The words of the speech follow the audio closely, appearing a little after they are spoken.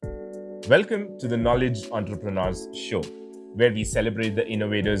Welcome to the Knowledge Entrepreneurs Show, where we celebrate the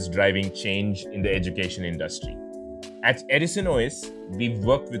innovators driving change in the education industry. At Edison OS, we've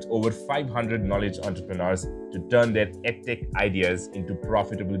worked with over 500 knowledge entrepreneurs to turn their edtech ideas into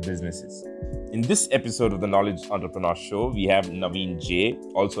profitable businesses. In this episode of the Knowledge Entrepreneur Show, we have Naveen J,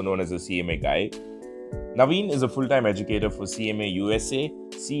 also known as a CMA guy. Naveen is a full-time educator for CMA USA,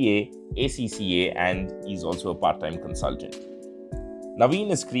 CA, ACCA, and he's also a part-time consultant. Naveen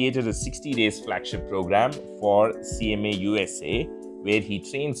has created a 60 days flagship program for CMA USA, where he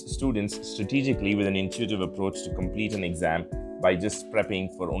trains students strategically with an intuitive approach to complete an exam by just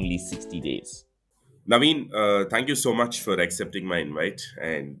prepping for only 60 days. Naveen, thank you so much for accepting my invite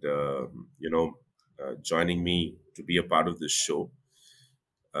and joining me to be a part of this show.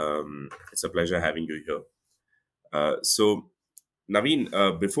 It's a pleasure having you here. So,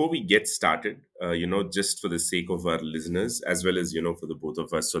 Naveen, before we get started, just for the sake of our listeners, as well as, for the both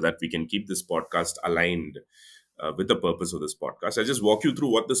of us, so that we can keep this podcast aligned with the purpose of this podcast, I'll just walk you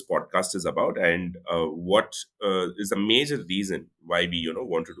through what this podcast is about and what is the major reason why we,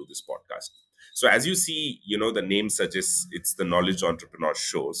 want to do this podcast. So as you see, the name suggests it's the Knowledge Entrepreneur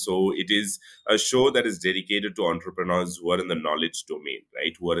Show. So it is a show that is dedicated to entrepreneurs who are in the knowledge domain,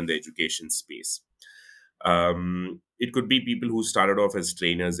 right? Who are in the education space. It could be people who started off as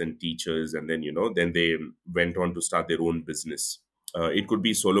trainers and teachers, and then they went on to start their own business. It could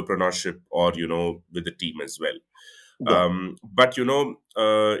be solopreneurship or, with the team as well. Yeah. But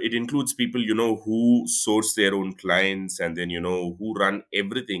it includes people who source their own clients, and then who run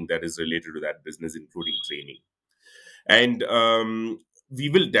everything that is related to that business, including training. And we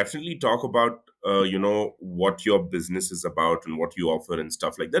will definitely talk about what your business is about and what you offer and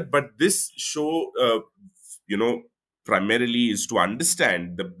stuff like that. But this show you know primarily is to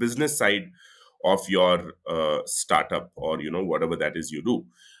understand the business side of your startup, or whatever that is you do,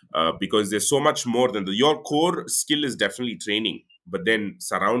 because there's so much more than your core skill is definitely training, but then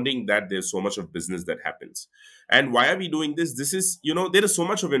surrounding that there's so much of business that happens. And why are we doing this? This is, there is so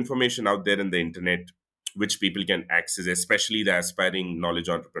much of information out there in the internet which people can access, especially the aspiring knowledge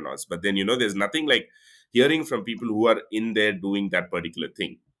entrepreneurs. But then there's nothing like hearing from people who are in there doing that particular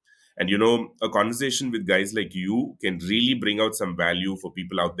thing. And a conversation with guys like you can really bring out some value for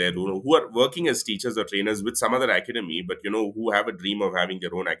people out there who are working as teachers or trainers with some other academy, but who have a dream of having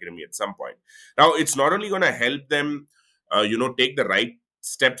their own academy at some point. Now, it's not only going to help them take the right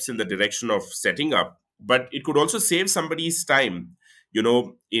steps in the direction of setting up, but it could also save somebody's time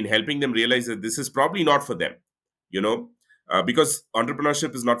in helping them realize that this is probably not for them, you know because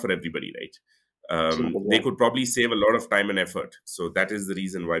entrepreneurship is not for everybody, right? Simple, They yeah. could probably save a lot of time and effort. So that is the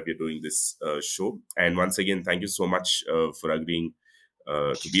reason why we're doing this show. And once again, thank you so much for agreeing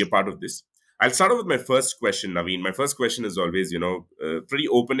to be a part of this. I'll start off with my first question, Naveen. My first question is always, pretty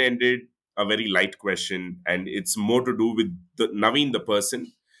open ended, a very light question, and it's more to do with the Naveen, the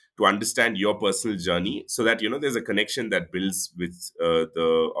person, to understand your personal journey, so that there's a connection that builds with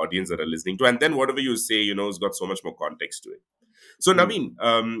the audience that are listening to, and then whatever you say, has got so much more context to it. So Mm.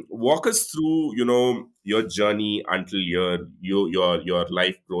 Naveen, walk us through, your journey until your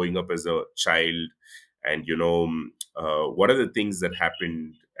life growing up as a child, and what are the things that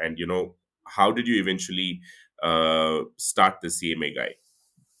happened, and how did you eventually start the CMA guy?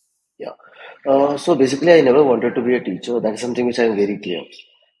 Yeah. So basically, I never wanted to be a teacher. That is something which I am very clear.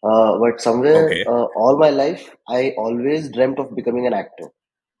 But somewhere, Okay. all my life, I always dreamt of becoming an actor.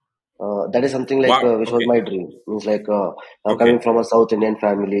 That is something like Wow. which was Okay. my dream. Means like coming Okay. from a South Indian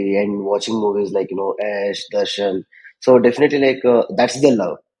family and watching movies like Ash, Darshan. So definitely like that's the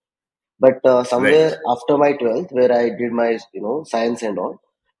love. But Right. somewhere after my 12th, where I did my science and all,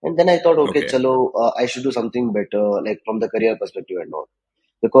 and then I thought, okay, Okay. chalo, I should do something better, like from the career perspective and all.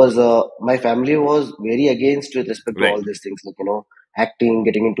 Because my family was very against with respect to all Right. these things, like acting,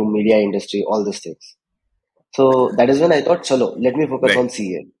 getting into media industry, all these things. So that is when I thought, chalo, let me focus Right. on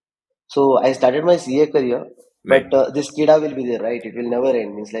CA. So I started my CA career, Right. but this kida will be there, right? It will never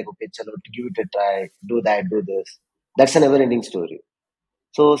end. Means like, okay, chalo, give it a try, do that, do this. That's a never-ending story.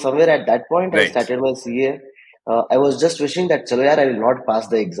 So somewhere at that point, I Right. started my CA. I was just wishing that, chalo yaar, I will not pass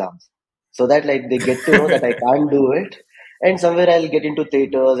the exams, so that like they get to know that I can't do it, and somewhere I'll get into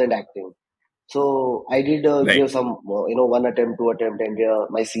theaters and acting. So I did Right. give some, one attempt, two attempt, and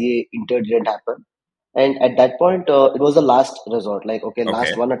my CA inter didn't happen. And at that point, it was the last resort. Like, okay,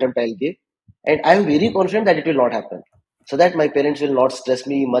 last Okay. one attempt I'll give, and I'm very confident that it will not happen, so that my parents will not stress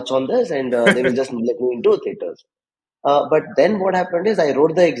me much on this, and they will just let me into theaters. But then what happened is I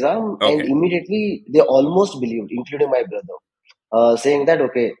wrote the exam, and Okay. immediately they almost believed, including my brother, saying that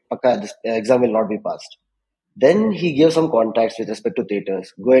okay, Pakka, this exam will not be passed. Then he gave some contacts with respect to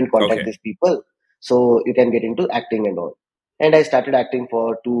theaters. Go and contact Okay. these people so you can get into acting and all. And I started acting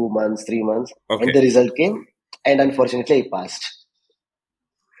for 2 months, 3 months, and Okay. the result came. And unfortunately, I passed.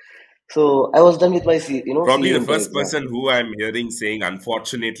 So I was done with my Probably CA the inter first exam. person who I'm hearing saying,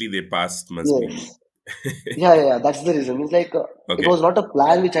 unfortunately, they passed must be Yes. you. Yeah. That's the reason. It's like it Okay. was not a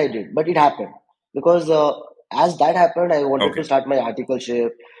plan which I did, but it happened because as that happened, I wanted to Okay. start my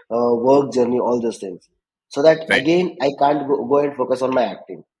articleship, work journey, all those things. So that Right. again, I can't go and focus on my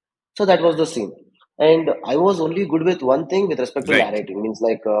acting. So that was the scene, and I was only good with one thing with respect to Right. narrating. Means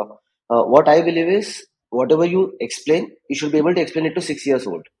like what I believe is whatever you explain, you should be able to explain it to 6 years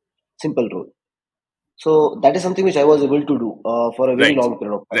old. Simple rule. So that is something which I was able to do for a very Right. long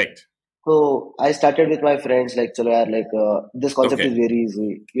period of time. Right. So I started with my friends like, chalo yaar, like this concept is Okay. very easy.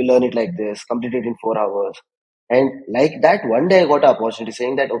 You learn it like this, complete it in 4 hours, and like that. One day I got an opportunity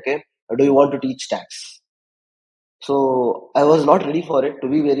saying that, okay, do you want to teach tax? So I was not ready for it, to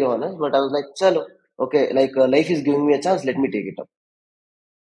be very honest, but I was like, chalo, okay, like life is giving me a chance, let me take it up.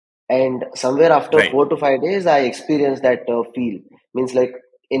 And somewhere after Right. 4 to 5 days, I experienced that feel. Means like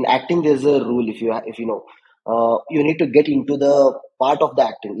in acting, there's a rule if you know, you need to get into the part of the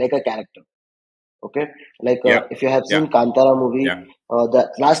acting like a character. Okay, like Yeah. if you have Yeah. seen Kantara movie, Yeah. the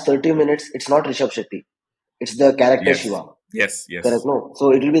last 30 minutes, it's not Rishabh Shetty, it's the character Yes. Shiva. Yes. Correct? Yes. No,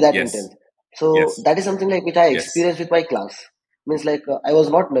 so it will be that Yes. intense. So Yes. that is something like which I Yes. experienced with my class. Means like I was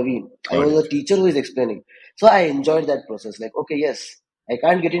not Naveen, I Got was it. a teacher who is explaining. So I enjoyed that process. Like, okay, yes, I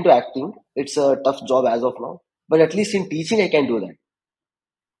can't get into acting. It's a tough job as of now, but at least in teaching, I can do that.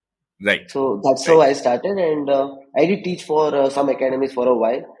 Right. So that's how Right. I started, and I did teach for some academies for a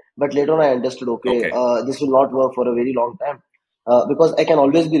while. But later on, I understood, okay, Okay. this will not work for a very long time because I can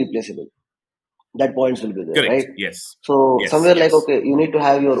always be replaceable. That points will be there, right? Correct. Yes. So Yes. somewhere like, Yes. okay, you need to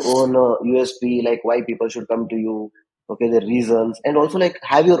have your own USP, like why people should come to you, okay, the reasons, and also like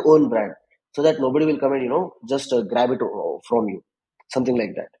have your own brand so that nobody will come and just grab it from you, something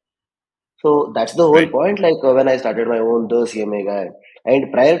like that. So that's the whole Right. point. Like when I started my own the CMA guy,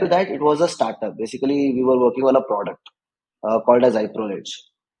 and prior to that, it was a startup. Basically, we were working on a product called as iProledge.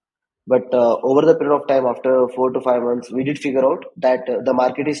 But over the period of time, after 4 to 5 months, we did figure out that the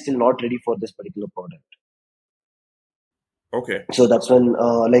market is still not ready for this particular product. Okay. So that's when,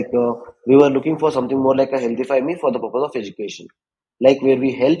 we were looking for something more like a Healthify Me for the purpose of education, like where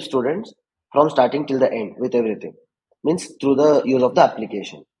we help students from starting till the end with everything. Means through the use of the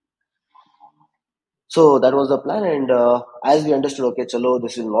application. So that was the plan, and as we understood, okay, chalo,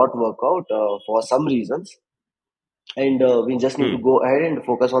 this will not work out for some reasons, and we just need to Hmm. go ahead and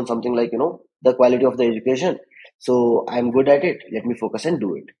focus on something like the quality of the education. So I'm good at it. Let me focus and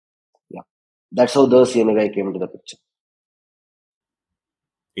do it. Yeah, that's how the CMA guy came into the picture.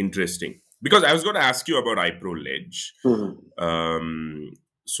 Interesting. Because I was going to ask you about iPro Ledge. Hmm. Um,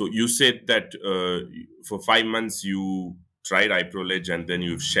 so you said that for 5 months you tried iPro Ledge and then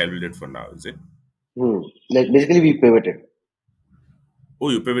you've shelved it for now, is it? Hmm. Like basically, we pivoted. Oh,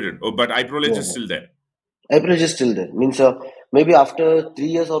 you pivoted. Oh, but iPro Ledge Yeah. is still there. Average is still there. Means maybe after 3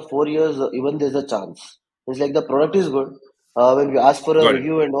 years or 4 years, even there's a chance. It's like the product is good. When we ask for a Got it.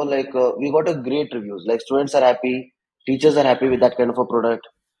 review and all, like we got a great reviews. Like students are happy, teachers are happy with that kind of a product.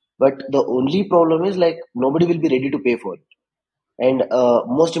 But the only problem is like nobody will be ready to pay for it. And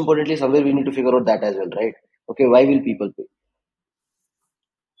most importantly, somewhere we need to figure out that as well, right? Okay, why will people pay?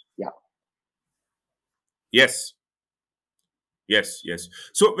 Yeah. Yes. Yes, yes.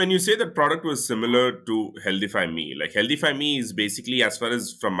 So when you say that product was similar to Healthify Me, like Healthify Me is basically, as far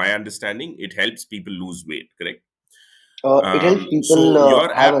as from my understanding, it helps people lose weight, correct? It helps people So your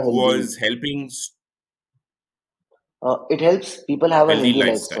have a app healthy. was helping It helps people have a healthy healthy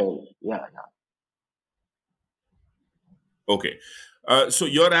lifestyle. lifestyle. Yeah, Okay. So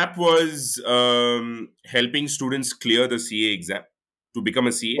your app was helping students clear the CA exam to become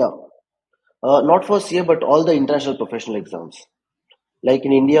a CA. yeah. Not for CA, but all the international professional exams. Like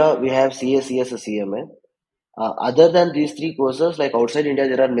in India, we have CA, CS, CMA. Other than these three courses, like outside India,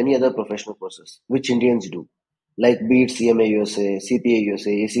 there are many other professional courses which Indians do, like be it CMA USA, CPA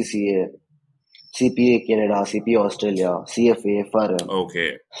USA, ACCA, CPA Canada, CPA Australia, CFA, FRM.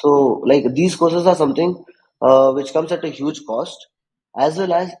 Okay. So, like these courses are something which comes at a huge cost, as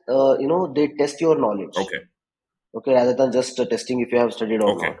well as they test your knowledge. Okay. Okay, rather than just testing if you have studied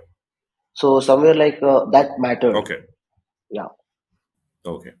or not. Okay. So somewhere like that mattered. Okay. Yeah.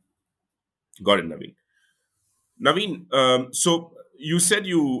 Okay. Got it, Naveen. Naveen, so you said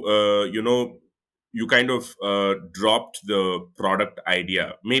you kind of dropped the product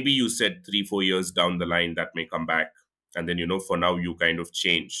idea. Maybe you said 3, 4 years down the line that may come back, and then for now you kind of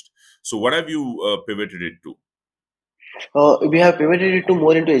changed. So what have you pivoted it to? We have pivoted it to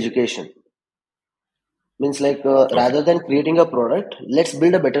more into education. Means like Okay. rather than creating a product, let's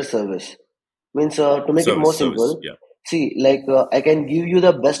build a better service. Means to make it more Service. simple, Yeah. see, like I can give you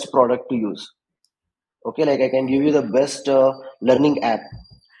the best product to use. Okay, like I can give you the best learning app,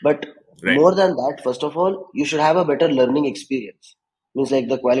 but Right. more than that, first of all, you should have a better learning experience. Means like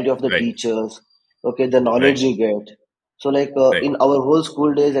the quality of the Right. teachers, okay, the Right. knowledge you get. So like Right. in our whole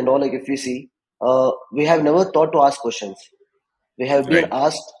school days and all, like if we see, we have never thought to ask questions. We have been Right.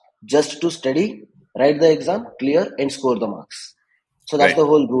 asked just to study, write the exam, clear, and score the marks. So that's the Right.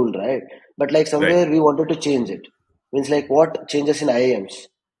 whole rule, right? But like Right. somewhere we wanted to change it. Means like what changes in IIMs,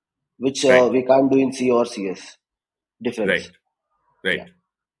 which Right. we can't do in C or CS. Right. Difference. Yeah. Right.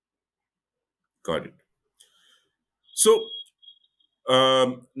 Got it. So,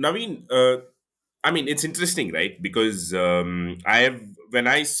 Naveen, I mean, it's interesting, right? Because I have, when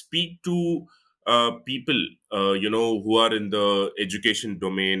I speak to people, who are in the education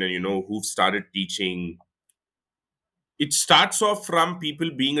domain and, who've started teaching, it starts off from people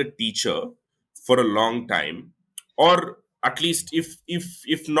being a teacher for a long time, or at least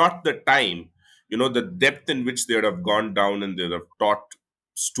if not the time, the depth in which they would have gone down and they would have taught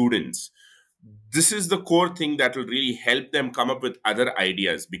students. This is the core thing that will really help them come up with other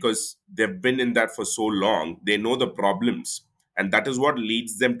ideas, because they've been in that for so long, they know the problems, and that is what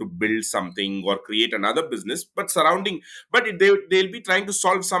leads them to build something or create another business, they'll be trying to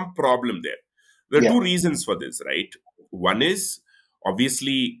solve some problem there. There are Yeah. two reasons for this, right? One is,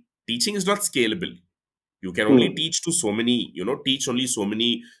 obviously, teaching is not scalable. You can only Hmm. teach to so many, teach only so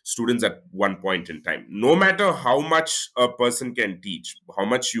many students at one point in time. No matter how much a person can teach, how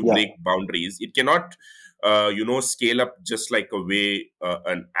much you Yeah. break boundaries, it cannot scale up just like a way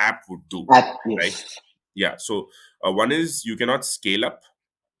an app would do, App. right? Yes. Yeah. So one is, you cannot scale up,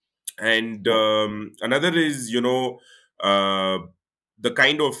 and Yeah. another is, uh, the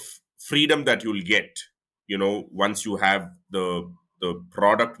kind of freedom that you'll get, once you have the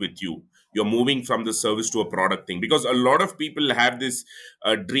product with you. You're moving from the service to a product thing, because a lot of people have this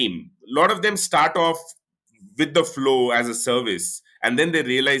dream. A lot of them start off with the flow as a service, and then they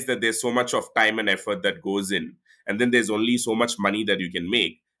realize that there's so much of time and effort that goes in, and then there's only so much money that you can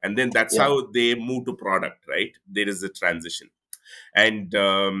make, and then that's Yeah. how they move to product, right? There is a transition. And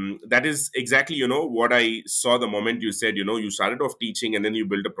that is exactly, what I saw the moment you said, you started off teaching and then you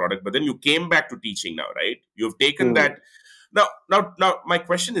built a product, but then you came back to teaching now, right? You've taken Hmm. that. Now my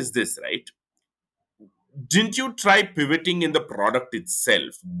question is this, right? Didn't you try pivoting in the product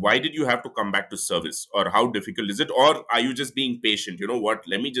itself? Why did you have to come back to service, or how difficult is it? Or are you just being patient? You know what,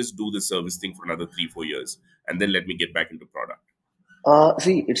 let me just do the service thing for another 3 4 years, and then let me get back into product.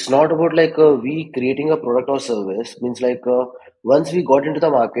 See, it's not about like we creating a product or service. Means like once we got into the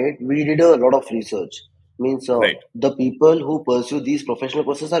market, we did a lot of research. Means Right. the people who pursue these professional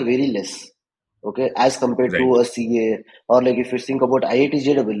courses are very less. Okay, as compared Right. to a CA, or like if you think about IIT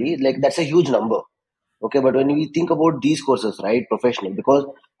JEE, like that's a huge number. Okay, but when we think about these courses, right, professional, because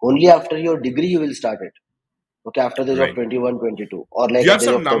only after your degree you will start it. Okay, after the age of Right. 21, 22, or Do like you at have the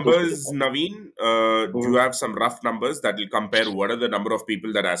age some of 30, numbers, 35. Naveen? Do you Mhm. have some rough numbers that will compare what are the number of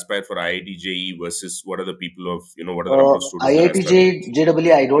people that aspire for IIT JE versus what are the people of, what are the number of students that IIT aspire for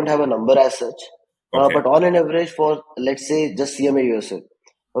JEE, I don't have a number as such, but Okay, on an average for let's say just CMA USA,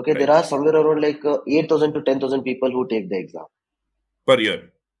 okay, there right. are somewhere around like 8,000 to 10,000 people who take the exam Per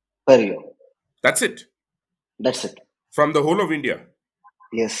year. per year. That's it. That's it. From the whole of India.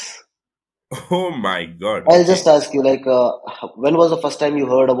 Yes. Oh my God. I'll just Okay. ask you, like, when was the first time you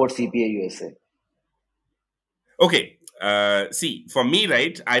heard about CPA USA? Okay. See, for me,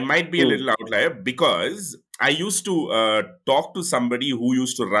 right, I might be a Hmm. little outlier because I used to talk to somebody who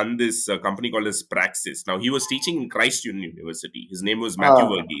used to run this company called as Praxis. Now, he was teaching in Christ University. His name was Matthew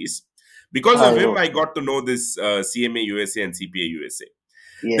Ah, Verghese. Because of I him, know. I got to know this CMA USA and CPA USA.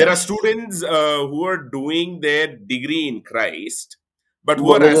 There are Yes. students who are doing their degree in Christ, but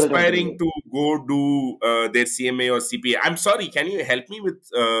who are Majority of them, aspiring yes. to go do their CMA or CPA. I'm sorry, can you help me with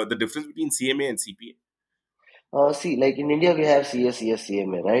the difference between CMA and CPA? See, like in India, we have CS, CS,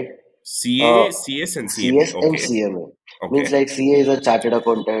 CMA, right? Uh, CA, CS, and CMA. CS and Okay. CMA means Okay. like CA is a chartered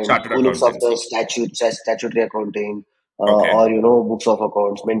accountant Chartered who looks after accountancy. statutory accounting, Okay. or books of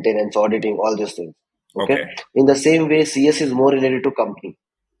accounts, maintenance, auditing, all these things. Okay. Okay. In the same way, CS is more related to company.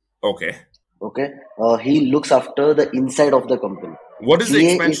 Okay. Okay. He looks after the inside of the company. What is the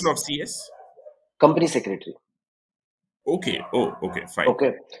CA expansion is of CS? company secretary. Okay. Oh, okay. Fine.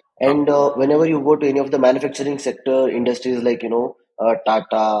 Okay. Huh. And whenever you go to any of the manufacturing sector industries like,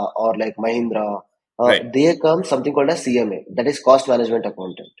 Tata or like Mahindra, Right. there comes something called as CMA, that is cost management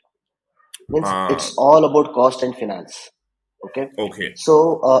accountant. Means Ah, it's all about cost and finance. Okay. okay.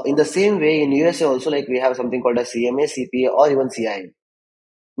 So in the same way in USA also, like we have something called a CMA, CPA, or even CIA.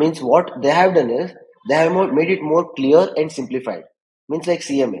 Means what they have done is they have made it more clear and simplified. Means like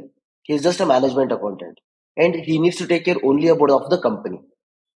CMA, he's just a management accountant, and he needs to take care only about of the company.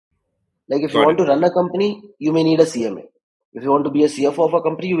 Like if you Got want it. to run a company, you may need a CMA. If you want to be a CFO of a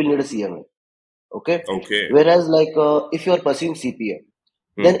company, you will need a CMA. Okay. Okay. Whereas like if you are pursuing CPA,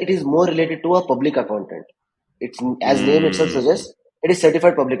 then Hmm. it is more related to a public accountant. It's as name itself Hmm. suggests, it is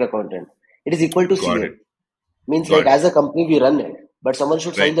certified public accountant. It is equal to Got CA. it. Means like Got it. as a company we run it, but someone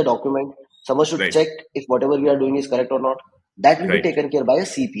should sign Right. the document. Someone should Right. check if whatever we are doing is correct or not. That will be Right. taken care by a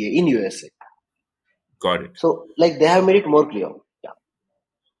CPA in USA. Got it. So like they have made it more clear. Yeah,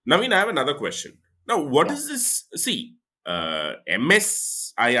 Naveen, I have another question. Now, what yeah, is this? See,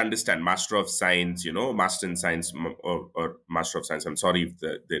 MS, I understand, Master of Science, Master in Science or Master of Science. I'm sorry if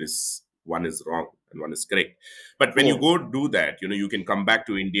there is one is wrong and one is correct. But when you yeah. go do that, you can come back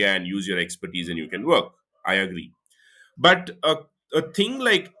to India and use your expertise and you can work. I agree. But a thing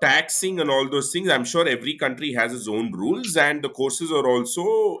like taxing and all those things, I'm sure every country has its own rules, and the courses are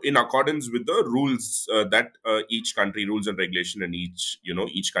also in accordance with the rules that each country rules and regulation and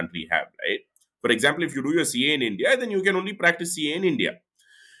each country have, right? For example, if you do your CA in India, then you can only practice CA in India.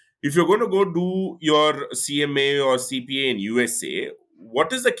 If you're going to go do your CMA or CPA in USA,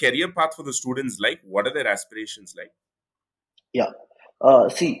 what is the career path for the students like? What are their aspirations like? Yeah.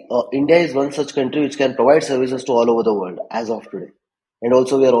 See, India is one such country which can provide services to all over the world as of today. And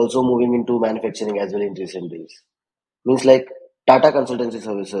also, we are also moving into manufacturing as well in recent days. Means like Tata Consultancy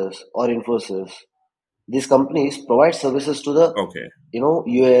Services or Infosys. These companies provide services to the, Okay.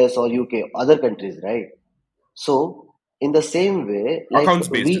 US or UK, other countries, right? So, in the same way, like Accounts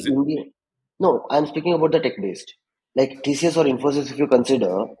based, we is it? Indian, no, I'm speaking about the tech based. Like TCS or Infosys, if you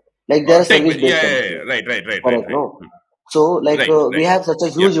consider, like they're a Tech, service yeah, based yeah, yeah. company. Right, right, right, right, Correct, right. no? So, like, Right, we right. have such a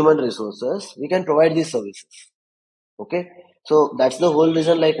Yeah, huge human resources, we can provide these services. Okay, so that's the whole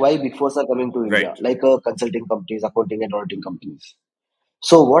reason, like, why Big Fours are coming to India, right. like consulting companies, accounting and auditing companies.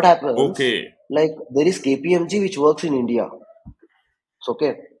 So, what happens? Okay, Like, there is KPMG which works in India. So,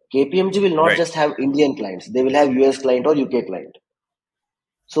 okay, KPMG will not right, just have Indian clients; they will have US client or UK client.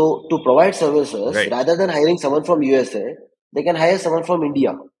 So, to provide services, right. rather than hiring someone from USA, they can hire someone from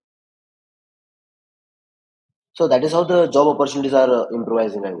India. So that is how the job opportunities are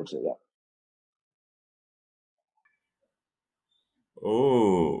improvising, I would say. Yeah.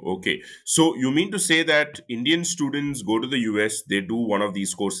 Oh, okay. So you mean to say that Indian students go to the US, they do one of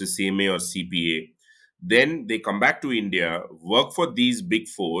these courses, CMA or CPA, then they come back to India, work for these big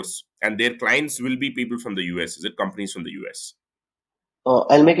fours, and their clients will be people from the US. Is it companies from the US?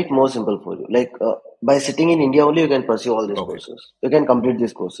 I'll make it more simple for you. Like by sitting in India only, you can pursue all these Okay. courses. You can complete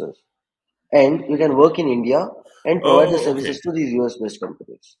these courses, and you can work in India and provide the Oh, okay. services to these US based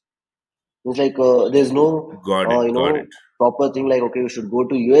companies. It's like there's no Got it, got it. proper thing like okay, you should go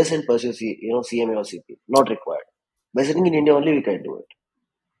to US and pursue CMA or CP. Not required. By sitting in India only, we can do it.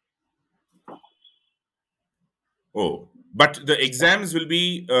 Oh, but the Yeah. exams will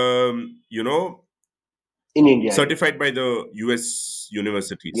be, In India again. certified by the US Yes.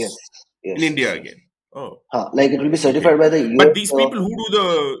 universities in Yes. India Yes. Yes. again. Oh, Like it will be okay. certified by the But US. these people who do the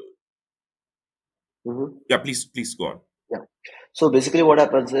Mhm. yeah, please go on. Yeah. So basically, what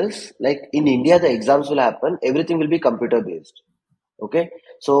happens is like in India, the exams will happen. Everything will be computer based. Okay.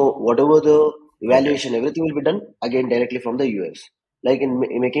 So whatever the Okay, evaluation, everything will be done again directly from the US. Like in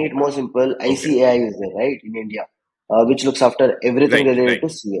making it more simple, okay, ICAI is there, right, in India, which looks after everything right, related right, to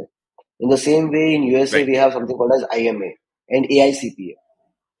CA. In the same way, in USA, we right. have something called as IMA and AICPA.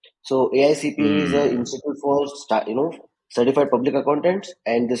 So AICPA is the Hmm. Institute for Certified Public Accountants,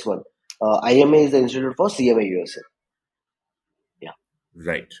 and this one, IMA is the Institute for CMA USA. Yeah.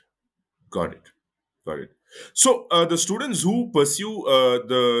 Right. Got it. Got it. So the students who pursue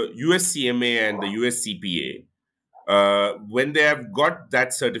the USCMA and the USCPA, when they have got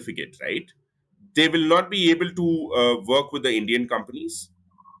that certificate, right, they will not be able to work with the Indian companies.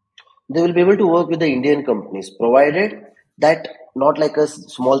 They will be able to work with the Indian companies, provided that not like a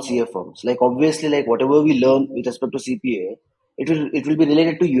small CA firms. Like obviously, like whatever we learn with respect to CPA, it will be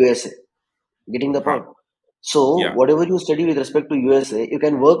related to USA. Getting the Huh. point? So Yeah. whatever you study with respect to USA, you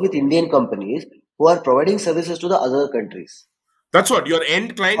can work with Indian companies who are providing services to the other countries. That's what your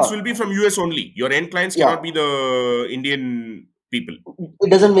end clients Huh. will be from US only. Your end clients Yeah, cannot be the Indian people. it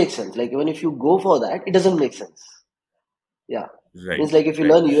doesn't make sense. Like even if you go for that, it doesn't make sense. Yeah, means Right, like if you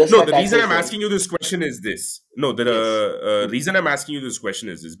right. learn US No, law the reason I'm taxation, asking you this question is this. No, the yes. Mhm. reason I'm asking you this question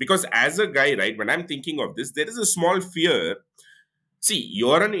is this because as a guy, right, when I'm thinking of this, there is a small fear See,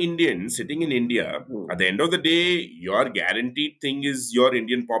 you're an Indian sitting in India. Hmm. At the end of the day, your guaranteed thing is your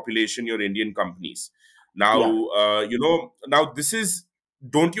Indian population, your Indian companies. Now, Yeah. now this is,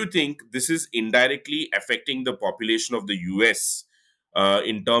 don't you think this is indirectly affecting the population of the US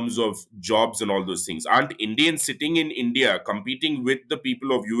in terms of jobs and all those things? Aren't Indians sitting in India competing with the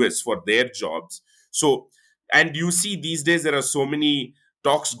people of US for their jobs? So, and you see these days there are so many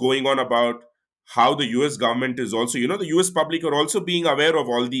talks going on about how the US government is also, the US public are also being aware of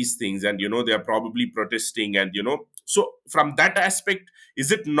all these things, and they are probably protesting, and so from that aspect,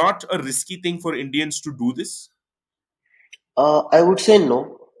 is it not a risky thing for Indians to do this? I would say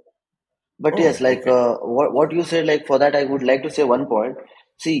no, but yes, Oh, like okay. what you said, like for that, I would like to say one point.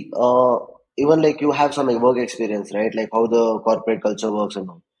 See, even like you have some work experience, right? Like how the corporate culture works and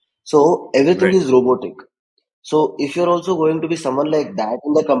all. So everything Right. is robotic. So if you're also going to be someone like that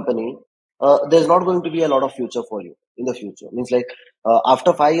in the company, there's not going to be a lot of future for you in the future. Means like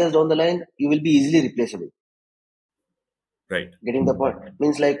after 5 years down the line, you will be easily replaceable. Right. Getting the point?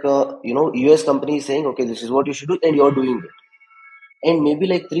 Means like US company is saying, okay, this is what you should do, and you're doing it. And maybe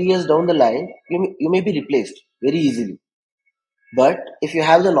like 3 years down the line, you may be replaced very easily. But if you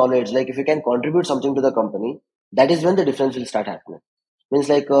have the knowledge, like if you can contribute something to the company, that is when the difference will start happening. Means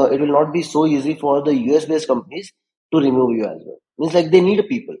like it will not be so easy for the US based companies to remove you as well. Means like they need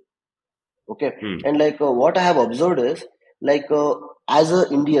people. Okay. Hmm. And like what I have observed is like as a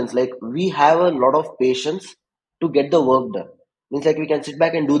Indians, like we have a lot of patience to get the work done. Means like we can sit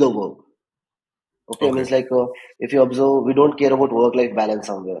back and do the work. Okay, Okay. means like if you observe, we don't care about work life balance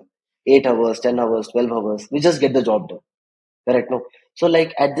somewhere. 8 hours, 10 hours, 12 hours, we just get the job done. Correct, no? So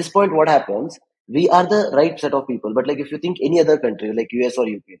like at this point, what happens? We are the right set of people, but like if you think any other country like US or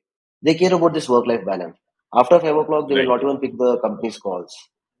UK, they care about this work life balance. After 5 o'clock, they will Right. not even pick the company's calls.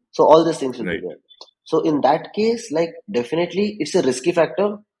 So all these things will be Right. there. So in that case, like definitely it's a risky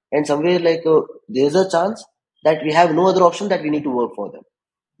factor, and somewhere like there's a chance that we have no other option that we need to work for them.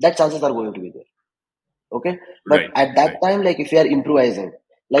 That chances are going to be there. Okay, but Right. at that Right. time, like if we are improvising,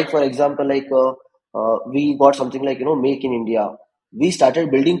 like for example, like we got something like make in India, we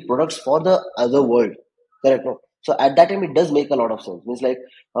started building products for the other world. Correct, no? So at that time it does make a lot of sense. Means like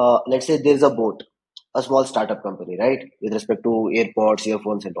let's say there's a boat, a small startup company, right, with respect to airports,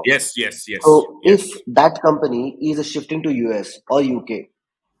 earphones and all. Yes. Yes. So Yes. if Yes. that company is shifting to US or UK,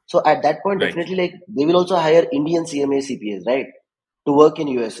 so at that point Right. definitely like they will also hire Indian CMA CPAs, right, to work in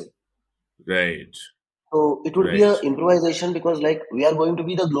USA. Right. So it would be a Right. improvisation because like we are going to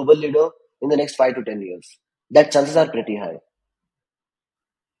be the global leader in the next 5 to 10 years. That chances are pretty high.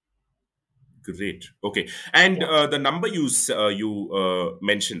 Great. Okay. And Yeah. the number you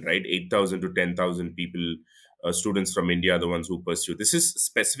mentioned, right? 8,000 to 10,000 people, students from India, are the ones who pursue. This is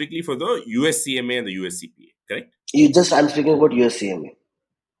specifically for the USCMA and the USCPA, correct? I'm speaking about USCMA.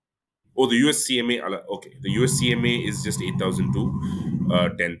 Oh, the USCMA. Okay, the USCMA is just 8,000 to Yeah.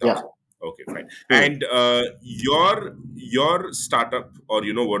 10,000. Okay, fine. Hmm. And your startup, or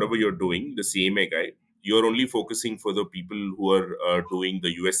whatever you're doing, the CMA guy, you're only focusing for the people who are doing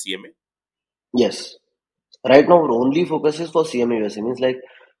the USCMA. Yes. Right now, our only focus is for CMA USA. Means like,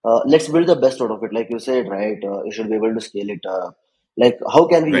 let's build the best out of it. Like you said, right? You should be able to scale it. Like, how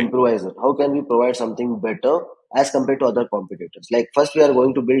can we Right. improvise it? How can we provide something better as compared to other competitors? Like, first we are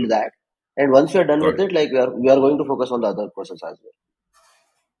going to build that, and once we are done Got with it. it, like we are going to focus on the other process as well.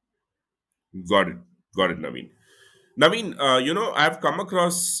 Got it. Got it, Naveen. Naveen, I've come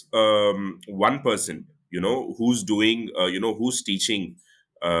across one person, who's doing, who's teaching,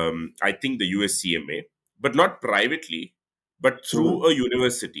 I think the USCMA, but not privately, but Mm-hmm. through a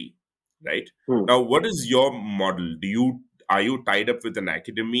university, right? Hmm. Now, what is your model? Are you tied up with an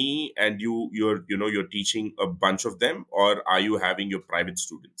academy, and you're teaching a bunch of them, or are you having your private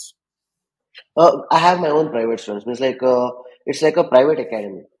students? I have my own private students. Means like it's like a private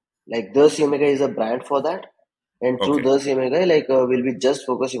academy. Like the CMA is a brand for that, and through Okay, the CMA, like we'll be just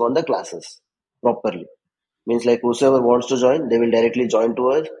focusing on the classes properly. Means like whosoever wants to join, they will directly join to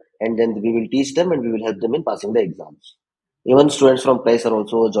us, and then we will teach them and we will help them in passing the exams. Even students from Price are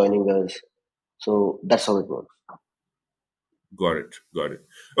also joining us. So that's how it works. got it, got it.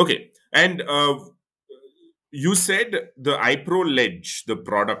 Okay, and you said the iPro Ledge, the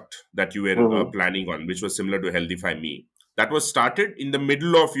product that you were Hmm. planning on, which was similar to Healthify Me, that was started in the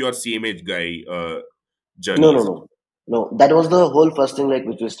middle of your CMH guy No, journey, no, is it? no, no. That was the whole first thing like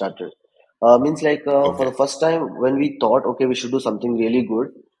which we started. Means like for Okay. the first time when we thought okay we should do something really good,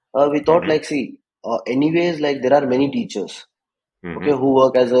 we thought Mm-hmm. like see anyways like there are many teachers okay Mm-hmm. who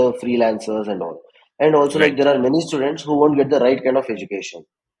work as a freelancers and all, and also like Right. there are many students who won't get the right kind of education.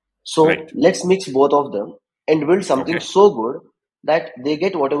 So Right. let's mix both of them and build something Okay. so good. that they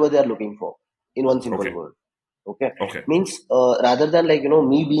get whatever they are looking for in one simple Okay. word. Okay, Okay. means rather than like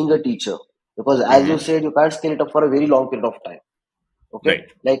me being a teacher, because as you Mm-hmm. said, you can't scale it up for a very long period of time. Okay, Right.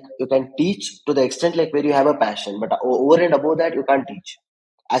 like you can teach to the extent like where you have a passion, but over and above that, you can't teach.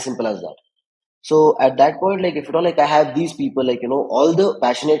 As simple as that. So at that point, like if you know, like I have these people, like all the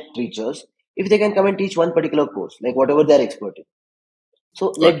passionate teachers, if they can come and teach one particular course, like whatever they're expert in,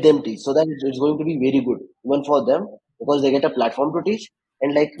 so Got let it. them teach. So that it's going to be very good even for them because they get a platform to teach,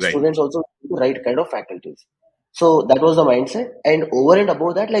 and like Right. students also the right kind of faculties. So that was the mindset, and over and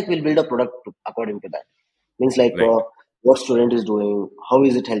above that, like we'll build a product according to that. Means like Right. what student is doing, how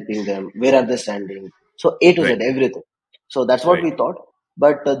is it helping them, where are they standing. So A to Z, Right. everything. So that's what Right. we thought.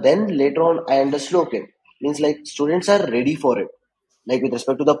 But then later on, I understood. Okay, means like students are ready for it, like with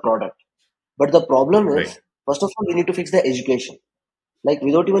respect to the product. But the problem Right. is, first of all, we need to fix the education. Like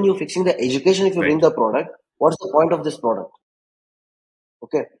without even you fixing the education, if you bring Right. the product, what's the point of this product?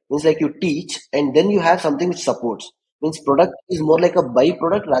 Okay, means like you teach and then you have something which supports. Means product is more like a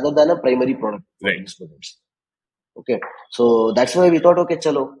byproduct rather than a primary product for Right. the students. Okay, so that's why we thought, okay,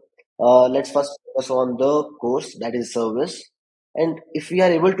 chalo, let's first focus on the course that is service, and if we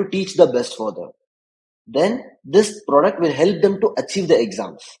are able to teach the best for them, then this product will help them to achieve the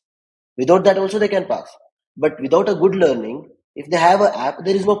exams. Without that, also they can pass. But without a good learning, if they have an app,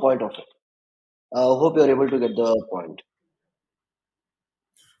 there is no point of it. Hope you are able to get the point.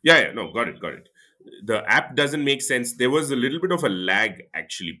 Yeah, yeah, no, got it, got it. The app doesn't make sense. There was a little bit of a lag,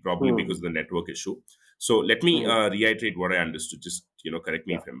 actually, probably because Hmm. of the network issue. So let me Hmm. reiterate what I understood. Just correct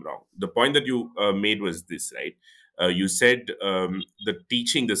me Yeah. if I'm wrong. The point that you made was this, right? You said the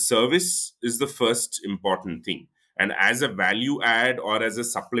teaching, the service is the first important thing, and as a value add or as a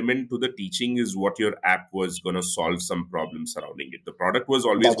supplement to the teaching is what your app was going to solve some problems surrounding it. The product was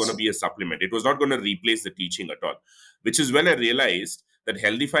always going to That's be a supplement. It was not going to replace the teaching at all, which is when I realized that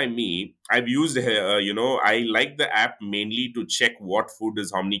Healthify Me, I've used, I like the app mainly to check what food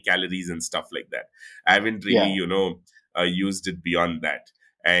is how many calories and stuff like that. I haven't really, yeah. used it beyond that.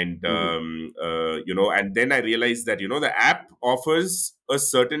 And, Hmm. and then I realized that, the app offers a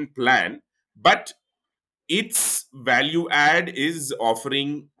certain plan, but its value add is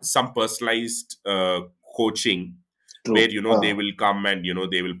offering some personalized coaching where True. they will come and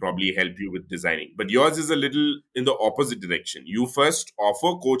they will probably help you with designing, but yours is a little in the opposite direction. You first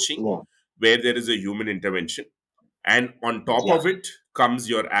offer coaching Yeah. where there is a human intervention, and on top Yeah. of it comes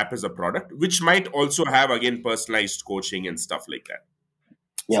your app as a product which might also have again personalized coaching and stuff like that.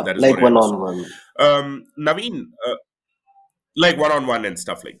 So Yeah. that is what Like I one on understood. one. Naveen, like one-on-one and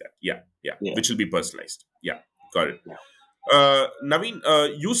stuff like that. Yeah, yeah, Yeah. which will be personalized. Yeah, got it. Yeah. Naveen,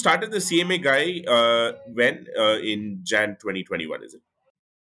 you started the CMA guy when in Jan 2021, is it?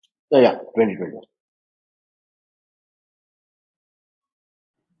 Yeah. 2020.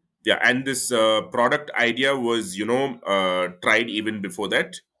 Yeah, and this product idea was tried even before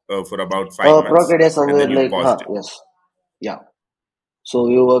that for about 5 months, Product idea and somewhere then you like, paused it. yes. Yeah. So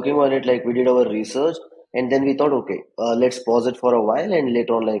we were working on it, like we did our research, and then we thought, okay, let's pause it for a while, and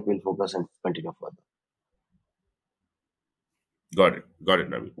later on, like we'll focus and continue further. Got it,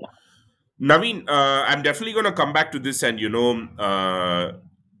 Naveen. Yeah. Naveen, I'm definitely going to come back to this and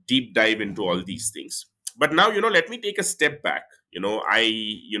deep dive into all these things. But now, let me take a step back.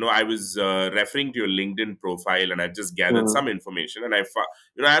 I was referring to your LinkedIn profile, and I've just gathered Hmm. some information, and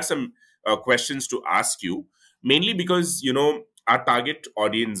I have some questions to ask you, mainly because our target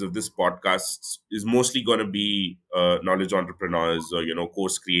audience of this podcast is mostly going to be knowledge entrepreneurs or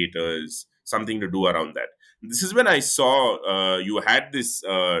course creators, something to do around that. This is when I saw you had this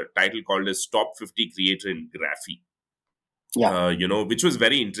title called as Top 50 Creator in Graphy, Yeah. which was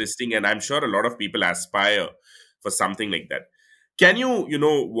very interesting. And I'm sure a lot of people aspire for something like that. Can you,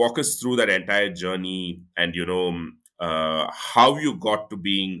 walk us through that entire journey and, how you got to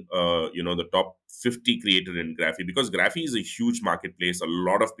being, the top 50 creator in Graphy? Because Graphy is a huge marketplace. A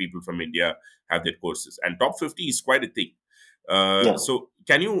lot of people from India have their courses, and top 50 is quite a thing. Yeah. So,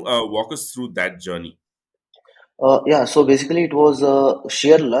 can you walk us through that journey? Yeah. So basically, it was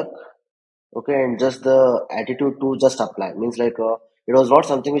sheer luck. Okay, and just the attitude to just apply means like it was not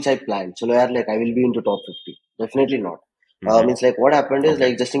something which I planned. So like I will be into top 50. Definitely not. Hmm. Means like what happened is Okay.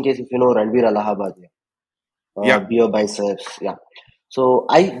 like just in case if you know Ranbir Allahabad, Yeah. beer biceps, yeah. So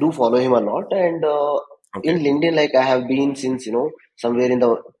I do follow him a lot, and in Okay. LinkedIn, like I have been since somewhere in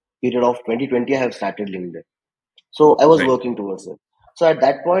the period of 2020, I have started LinkedIn. So I was Right. working towards it. So at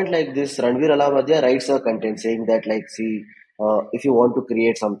that point, like this Ranveer Alabadia writes a content saying that like, see, if you want to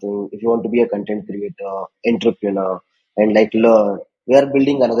create something, if you want to be a content creator, entrepreneur, and like learn, we are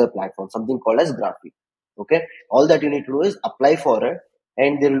building another platform, something called as Graphy. Okay, all that you need to do is apply for it,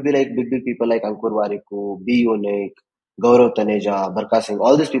 and there will be like big people like Ankur Warikoo, B Unique, Gaurav Taneja, Barka Singh.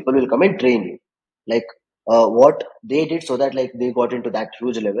 All these people will come and train you, like what they did, so that like they got into that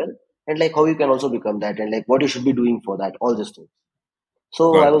huge level, and like how you can also become that, and like what you should be doing for that, all these things.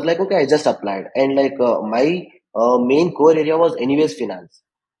 So I Got it. was like, okay, I just applied, and like my main core area was anyways finance.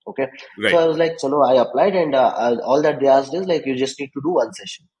 Okay, so Right. I was like, chalo, I applied, and all that they asked is like you just need to do one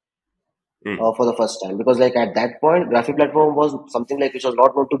session Mm. for the first time, because like at that point graphic platform was something like which was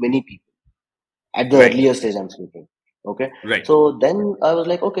not known to many people at the Right. earlier stage I'm speaking. Okay, Right. so then I was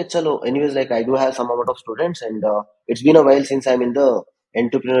like, okay, chalo, anyways, like I do have some amount of students, and it's been a while since I'm in the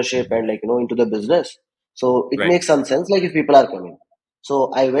entrepreneurship and like into the business, so it Right. makes some sense like if people are coming.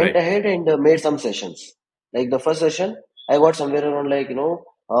 So I went Right. ahead and made some sessions. Like the first session I got somewhere around like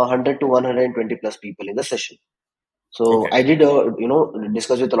 100 to 120 plus people in the session. So Okay. I did,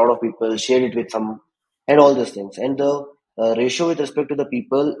 discuss with a lot of people, shared it with some, and all these things. And the ratio with respect to the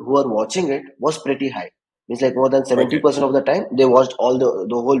people who are watching it was pretty high. Means like more than Okay. 70% of the time they watched all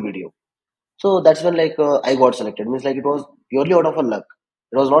the whole video. So that's when like I got selected. Means like it was purely out of a luck.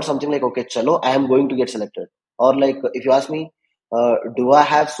 It was not something like, okay, chalo, I am going to get selected. Or like if you ask me, do I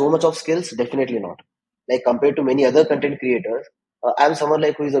have so much of skills? Definitely not. Like compared to many other content creators, I am someone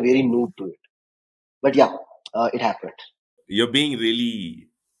like who is a very noob to it. But yeah, it happened. You're being really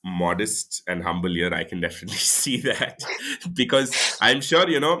modest and humble here. I can definitely see that because I'm sure,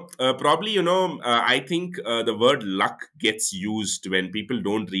 probably, I think the word luck gets used when people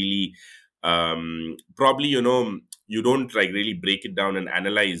don't really, probably, you don't like really break it down and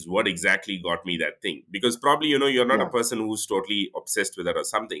analyze what exactly got me that thing. Because probably, you're not a Yeah. person who's totally obsessed with it or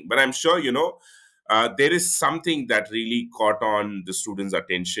something. But I'm sure, there is something that really caught on the students'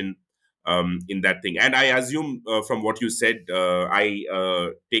 attention in that thing. And I assume from what you said, I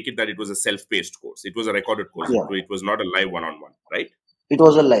take it that it was a self-paced course. It was a recorded course. Yeah, It was not a live one-on-one, right? it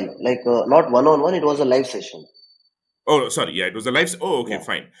was a live, like not one on one. It was a live session. Oh, sorry. Yeah, it was a live. Oh, okay, Yeah.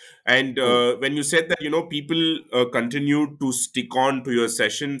 fine. And Hmm. when you said that, people continued to stick on to your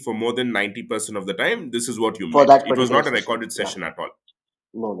session for more than 90% of the time, this is what you For meant. that It was particular not a session. recorded Yeah. session at all.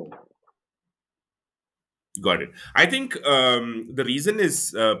 No, no. Got it. I think the reason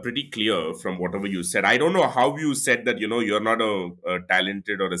is pretty clear from whatever you said. I don't know how you said that, you're not a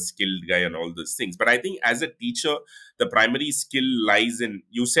talented or a skilled guy and all those things. But I think as a teacher, the primary skill lies in,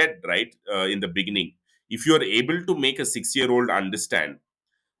 you said, right, in the beginning, if you're able to make a 6-year-old understand,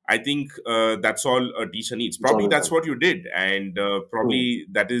 I think that's all a teacher needs. It's Probably always that's done. what you did. And Hmm. probably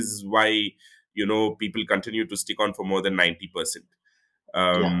that is why, people continue to stick on for more than 90%.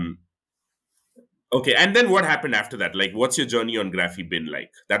 Yeah. Um, Okay, and then what happened after that? Like, what's your journey on Graphy been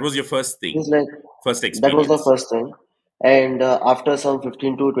like? That was your first thing, It's like first that was the experience. first thing. And after some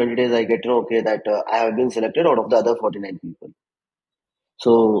 15 to 20 days, I get to know, okay, that I have been selected out of the other 49 people.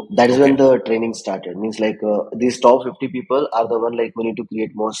 So that is when Okay, the training started. Means like these top 50 people are the one like we need to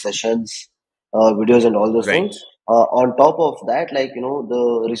create more sessions, videos, and all those things. right, On top of that, like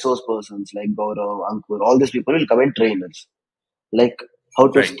the resource persons like Gaurav, Ankur, all these people will come and train us, like how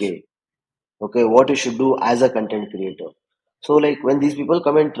to right, scale. Okay, what you should do as a content creator. So like when these people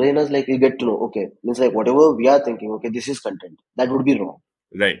come and train us, like we get to know. Okay, means like whatever we are thinking. Okay, this is content. That would be wrong.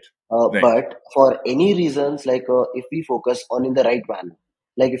 right, right. But for any reasons, like if we focus on in the right manner,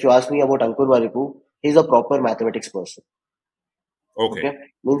 like if you ask me about Ankur Waripu, he's a proper mathematics person. Okay, Okay,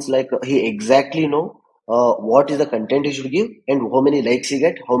 means like he exactly know what is the content he should give and how many likes he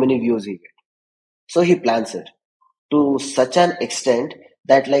get, how many views he get. So he plans it to such an extent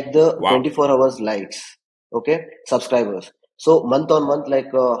that like the wow, 24 hours likes, okay, subscribers. So month on month,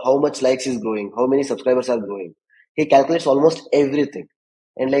 like how much likes is growing, how many subscribers are growing. He calculates almost everything,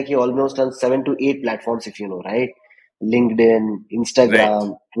 and like he almost on 7 to 8 platforms, if you know, right? LinkedIn, right,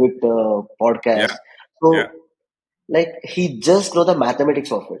 Instagram, Twitter, podcast. yeah, yeah, So like he just know the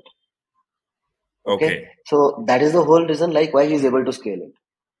mathematics of it. Okay, okay, so that is the whole reason like why he's able to scale it.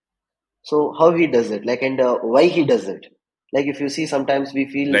 So how he does it, like, and why he does it. Like if you see, sometimes we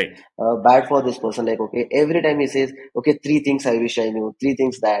feel right, bad for this person. Like okay, every time he says, okay, three things I wish I knew, three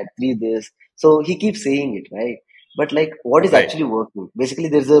things that, three this. So he keeps saying it, right? But like, what is right, actually working? Basically,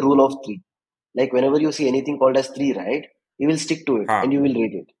 there's a rule of three. Like whenever you see anything called as three, right? You will stick to it huh, and you will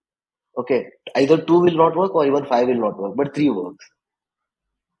read it. Okay, either two will not work or even five will not work, but three works.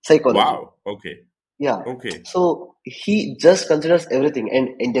 Psychology. wow, okay, Yeah. okay, So he just considers everything,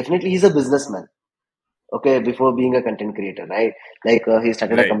 and definitely he's a businessman. Okay, before being a content creator, right? Like he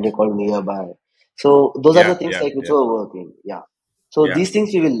started a right, company called Nearby. So those are the yeah, things yeah, like which yeah, were working. Yeah. So yeah, these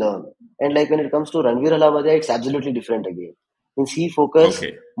things we will learn. And like when it comes to Ranveer Alabadia, it's absolutely different again. Means he focus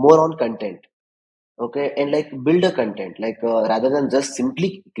okay, more on content. okay, and like build a content, like rather than just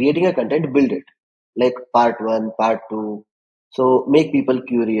simply creating a content, build it, like part one, part two, so make people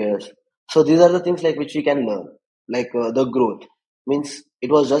curious. So these are the things like which we can learn, like the growth means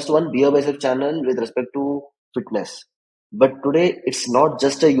it was just one beer bicep channel with respect to fitness, but today it's not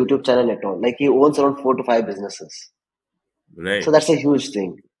just a YouTube channel at all, like he owns around 4 to 5 businesses. So Right, that's a huge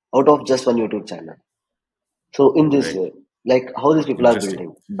thing out of just one YouTube channel. So in this right. way, like how these people are Interesting.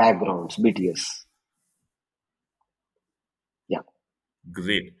 building backgrounds, BTS. Yeah.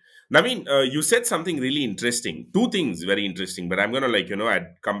 Great. Naveen, you said something really interesting. Two things very interesting, but I'm gonna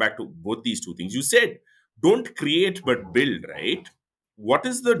I'd come back to both these two things. You said don't create but build, right? What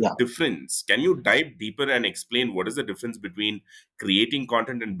is the Yeah. difference? Can you dive deeper and explain what is the difference between creating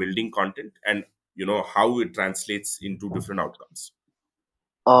content and building content, and how it translates into different outcomes?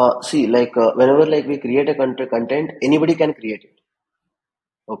 See, like whenever like we create a content, anybody can create it.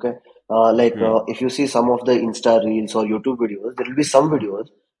 Okay. Hmm. If you see some of the Insta reels or YouTube videos, there will be some videos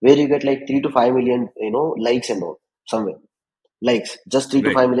where you get like 3 to 5 million, likes and all somewhere. Likes, just three to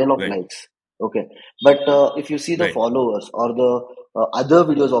Right. five million of Right. likes. Okay. But if you see the Right. followers or the other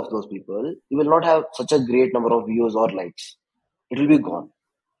videos of those people, you will not have such a great number of views or likes. It will be gone.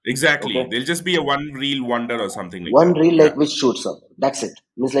 Exactly. Okay. There'll just be a one reel wonder or something like One that. reel like Yeah. which shoots up. That's it.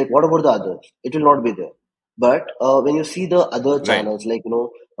 Means like what about the others? It will not be there. But when you see the other Right. channels, like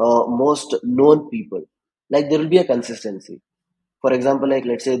most known people, like there will be a consistency. For example, like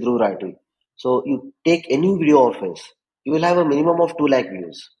let's say Dhruv Rathi. So you take any video of his, you will have a minimum of 2 lakh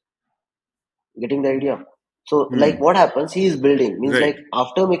views. Getting the idea? So like Hmm. what happens? He is building. Means like Right.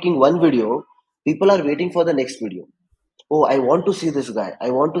 after making one video, people are waiting for the next video. Oh, I want to see this guy.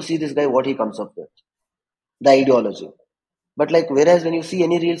 I want to see this guy what he comes up with. The ideology. But like, whereas when you see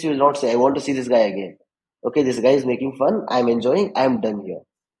any reels, you will not say, I want to see this guy again. Okay, this guy is making fun. I'm enjoying. I'm done here.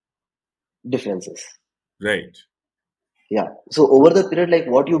 Differences. Right. Yeah. So over the period, like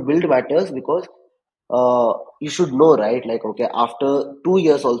what you build matters because you should know, right? Like, okay, after 2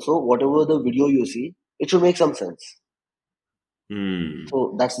 years also, whatever the video you see, it should make some sense. Hmm.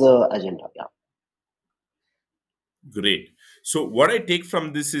 So that's the agenda. Yeah. Great. So what I take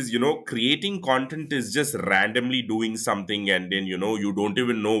from this is, creating content is just randomly doing something, and then, you don't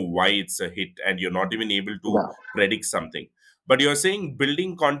even know why it's a hit, and you're not even able to Yeah. predict something. But you're saying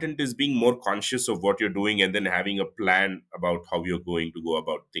building content is being more conscious of what you're doing and then having a plan about how you're going to go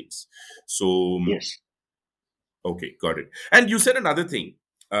about things. So, Yes. okay, got it. And you said another thing.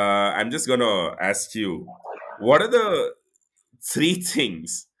 I'm just gonna ask you, what are the three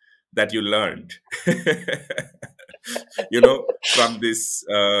things that you learned from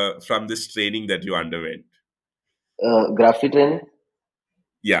this training that you underwent? Graphic training.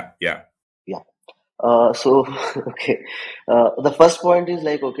 Yeah, yeah. Yeah. So, okay. The first point is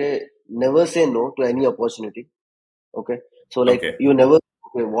like, okay, never say no to any opportunity. Okay. So like Okay. you never know,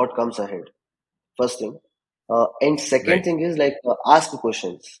 okay, what comes ahead. First thing. And second Right, thing is like ask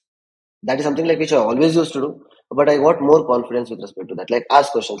questions. That is something like which I always used to do, but I got more confidence with respect to that. Like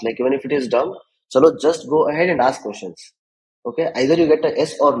ask questions. Like even if it is dumb, so just go ahead and ask questions. Okay. Either you get a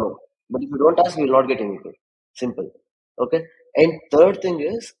yes or no. But if you don't ask, you will not get anything. Simple. Okay. And third thing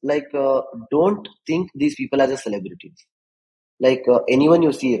is like don't think these people as a celebrities. Like anyone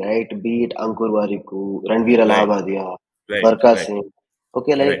you see, right? Be it Ankur Wariku, Ranveer right, Allahabadia, right, Barka right, Singh.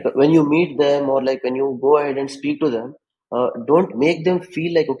 Okay, like right, when you meet them or like when you go ahead and speak to them, don't make them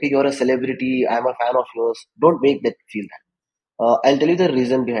feel like okay, you're a celebrity. I'm a fan of yours. Don't make that feel that. I'll tell you the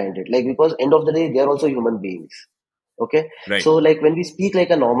reason behind it. Like because end of the day, they are also human beings. Okay, right, so like when we speak like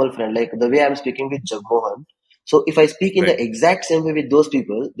a normal friend, like the way I'm speaking with Jagmohan. So if I speak in right, the exact same way with those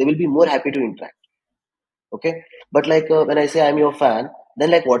people, they will be more happy to interact. Okay, but like when I say I'm your fan, then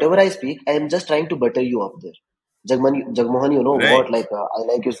like whatever I speak, I am just trying to butter you up there. Jagmohan, you know what, right, like I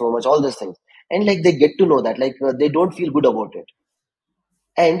like you so much, all these things. And like they get to know that, like they don't feel good about it,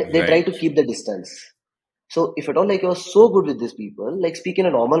 and they try to right, keep the distance. So if at all like you're so good with these people, like speak in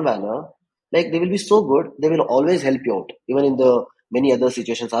a normal manner, like they will be so good, they will always help you out even in the many other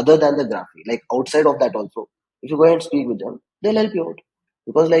situations other than the graphic, like outside of that also. If you go and speak with them, they'll help you out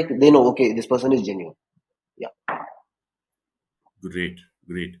because like they know, okay, this person is genuine. Yeah. great,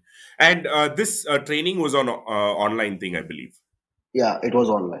 great. And this training was on online thing, I believe. Yeah, it was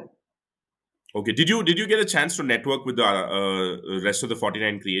online. Okay. Did you get a chance to network with the rest of the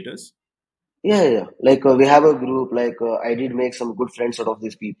 49 creators? Yeah, yeah. Like we have a group. Like I did make some good friends out of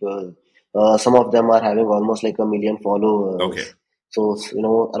these people. Some of them are having almost like 1 million followers. Okay. So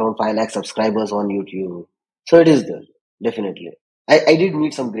around 5 lakh subscribers on YouTube. So it is there definitely. I did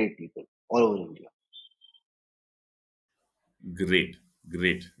meet some great people all over India. Great.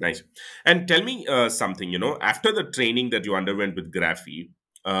 Great, nice. And tell me something. After the training that you underwent with Graphy,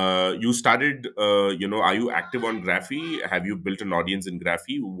 you started. Are you active on Graphy? Have you built an audience in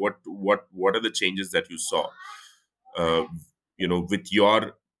Graphy? What are the changes that you saw? Uh, with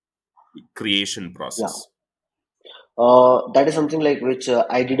your creation Yeah. process. That is something like which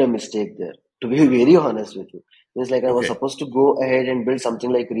I did a mistake there. To be very honest with you, means like I was Okay, supposed to go ahead and build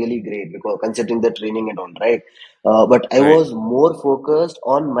something like really great because considering the training and all, right? But I right, was more focused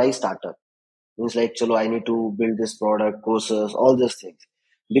on my startup. Means like, chalo, I need to build this product, courses, all these things.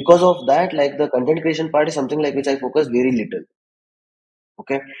 Because of that, like the content creation part is something like which I focus very little.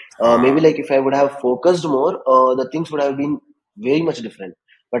 Okay, maybe ah, like if I would have focused more, the things would have been very much different.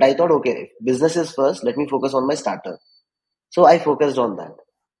 But I thought, okay, business is first. Let me focus on my startup. So I focused on that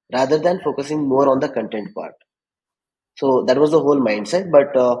rather than focusing more on the content part. So that was the whole mindset.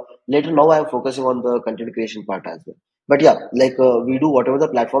 But later now I'm focusing on the content creation part as well. But yeah, like we do whatever the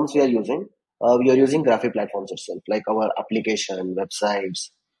platforms we are using graphic platforms itself, like our application,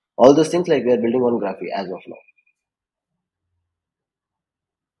 websites, all those things like we are building on graphic as of now.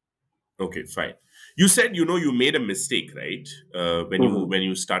 okay, fine. You said you made a mistake, right? When you Hmm. when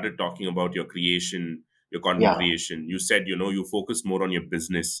you started talking about your creation, your content Yeah. creation, you said you focus more on your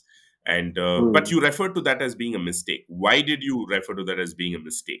business, and but Hmm. you referred to that as being a mistake. Why did you refer to that as being a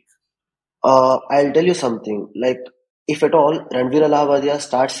mistake? I'll tell you something. Like, if at all Ranveer Alahabadia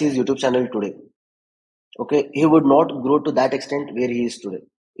starts his YouTube channel today, okay, he would not grow to that extent where he is today,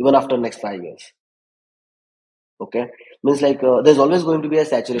 even after next 5 years. Okay, means like there's always going to be a Right,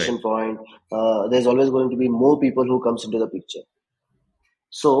 saturation point. There's always going to be more people who comes into the picture.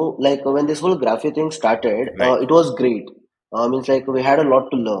 So, like when this whole graphic thing started, right, it was great. Means like we had a lot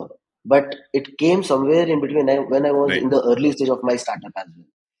to learn, but it came somewhere in between when I was right. in the early stage of my startup as well.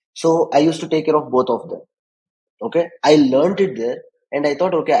 So I used to take care of both of them. Okay, I learned it there, and I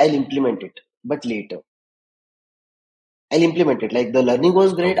thought, okay, I'll implement it, but later. I'll implement it. Like the learning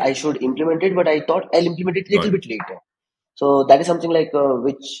was great, Okay, I should implement it, but I thought I'll implement it a got little it. bit later. So that is something like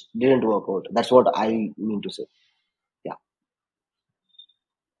which didn't work out. That's what I mean to say. Yeah.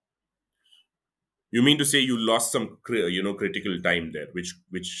 You mean to say you lost some critical time there, which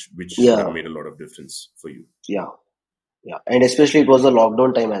would have Yeah. made a lot of difference for you. Yeah. Yeah. And especially it was a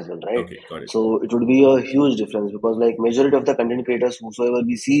lockdown time as well, right? Okay, got it. So it would be a huge difference because like majority of the content creators whosoever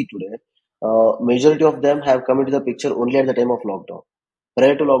we see today, majority of them have come into the picture only at the time of lockdown.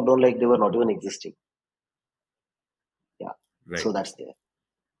 Prior to lockdown, like they were not even existing. Yeah. So Right. that's there.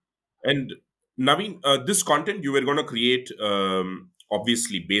 And Naveen, this content you were going to create,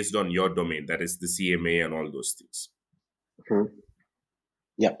 obviously based on your domain, that is the CMA and all those things. Hmm.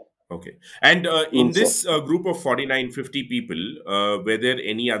 Yeah. Okay. And in Means this group of 49, 50 people, were there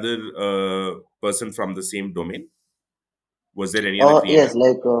any other person from the same domain? Was there any other yes, creator?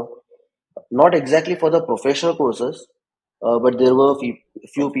 like not exactly for the professional courses, but there were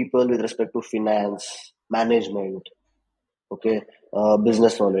few people with respect to finance, management, okay,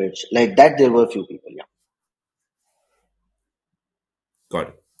 business knowledge, like that. There were few people. Yeah. Got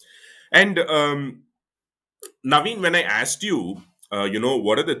it. And Naveen, when I asked you,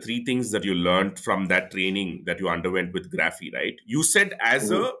 what are the three things that you learned from that training that you underwent with Graphy, right? You said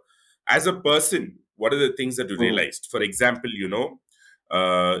Hmm. as a person, what are the things that you Hmm. realized? For example, you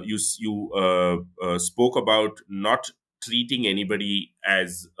spoke about not treating anybody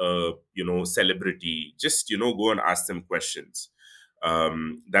as a celebrity. Just go and ask them questions.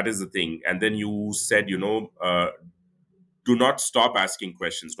 That is the thing. And then you said do not stop asking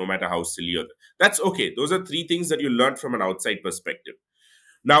questions no matter how silly or that's okay. Those are three things that you learned from an outside perspective.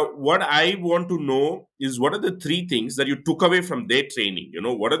 Now what I want to know is what are the three things that you took away from their training.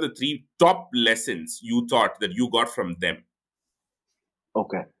 What are the three top lessons you thought that you got from them?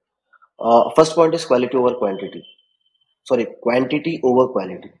 Okay. First point is quality over quantity. Sorry, quantity over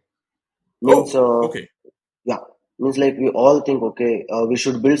quality. Means, Oh, okay. yeah, means like we all think, okay, we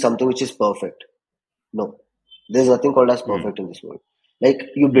should build something which is perfect. No, there's nothing called as Hmm. perfect in this world. Like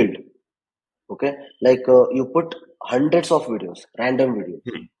you Hmm. build, okay, like you put hundreds of videos, random videos.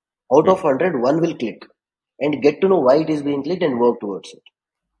 Hmm. Out of Hmm. 100, one will click and get to know why it is being clicked and work towards it.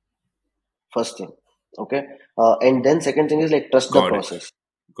 First thing, okay, and then second thing is like trust the Got it. process.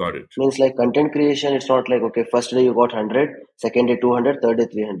 Got it. Means like content creation, it's not like okay, first day you got 100, second day 200, third day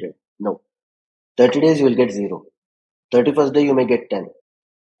 300. No, 30 days you will get zero. 31st day you may get 10,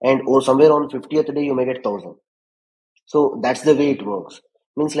 and or somewhere on 50th day you may get 1,000. So that's the way it works.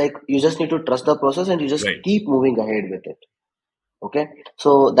 Means like you just need to trust the process and you just Right. keep moving ahead with it. Okay,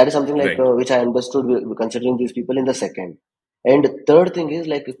 so that is something like Right. which I understood considering these people in the second. And third thing is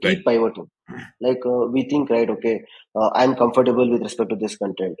like Right. keep pivoting. We think, right, okay, I'm comfortable with respect to this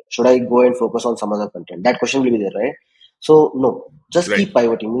content. Should I go and focus on some other content? That question will be there, right? So no, just Right. keep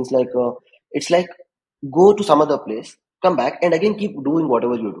pivoting. Means it's like go to some other place, come back, and again keep doing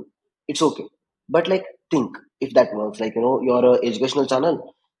whatever you do. It's okay, but like think if that works. You're a educational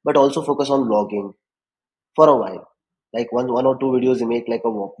channel, but also focus on vlogging for a while. Like one or two videos you make like a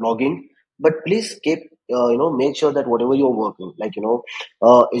vlogging, but please keep make sure that whatever you're working,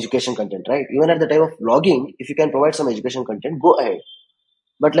 education content, right? Even at the time of vlogging, if you can provide some education content, go ahead.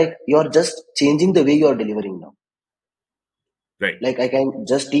 But like you're just changing the way you're delivering now. Right. Like I can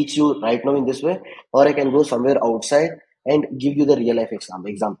just teach you right now in this way, or I can go somewhere outside and give you the real life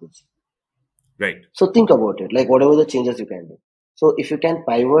examples. Right. So think about it, like whatever the changes you can do. So if you can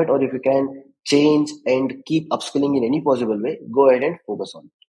pivot or if you can change and keep upskilling in any possible way, go ahead and focus on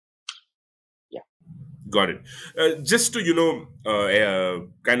it. Yeah. Got it. Just to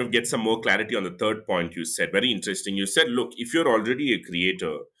kind of get some more clarity on the third point you said. Very interesting. You said, look, if you're already a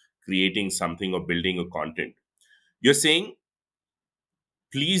creator, creating something or building a content, you're saying,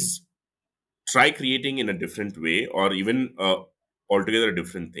 please try creating in a different way, or even altogether a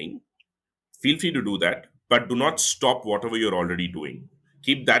different thing. Feel free to do that, but do not stop whatever you're already doing.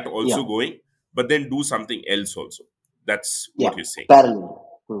 Keep that Yeah. also going, but then do something else also. That's Yeah. what you're saying. Parallel.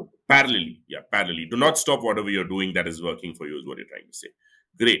 Hmm. Parallelly, yeah, parallelly. Do Yeah. not stop whatever you're doing that is working for you, is what you're trying to say.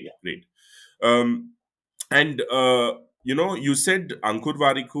 Great, Yeah. great. And you said Ankur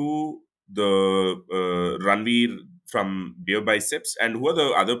Variku, the Ranveer from Beer Biceps, and who are the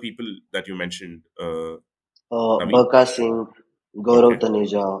other people that you mentioned, Naveen? Barka Singh, Gaurav Okay,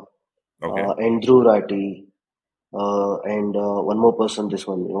 Taneja, okay. Andrew Rati, and one more person. This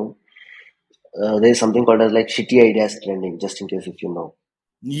one, there is something called as like shitty ideas trending. Just in case if you know.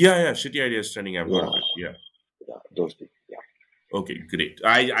 Yeah, yeah. Shitty Ideas Training. I've heard Yeah, of it. Yeah. yeah, those people. Yeah. Okay, great.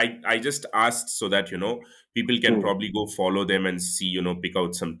 I just asked so that people can Hmm. probably go follow them and see, pick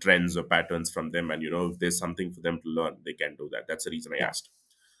out some trends or patterns from them, and if there's something for them to learn, they can do that. That's the reason I Yeah. asked.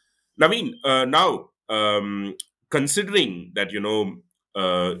 Naveen, now, considering that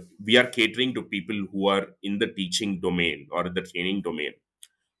we are catering to people who are in the teaching domain or the training domain,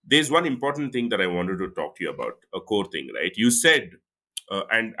 there's one important thing that I wanted to talk to you about, a core thing, right? You said,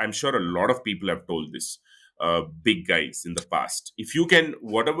 and I'm sure a lot of people have told this, big guys in the past, if you can,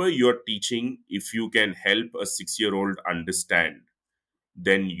 whatever you're teaching, if you can help a 6-year-old understand,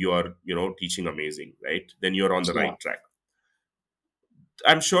 then you're, teaching amazing, right? Then you're on the Yeah. right track.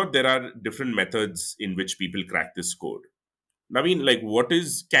 I'm sure there are different methods in which people crack this code. Naveen, like,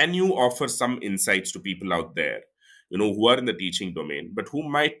 can you offer some insights to people out there, who are in the teaching domain, but who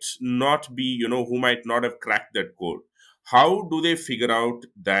might not be, who might not have cracked that code? How do they figure out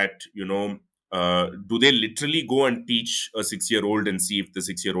that, do they literally go and teach a 6-year-old and see if the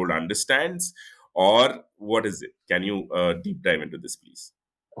 6-year-old understands? Or what is it? Can you deep dive into this, please?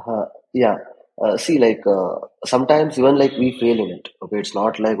 Yeah. See, sometimes even like we fail in it. Okay, it's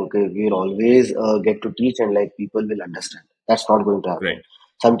not like okay we'll always get to teach and like people will understand. That's not going to happen. Right,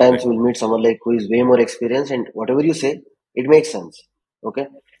 Sometimes right, you'll meet someone like who is way more experienced, and whatever you say, it makes sense. Okay.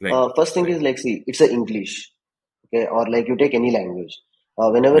 right, First thing right, is like see, it's a English. Okay, or like you take any language.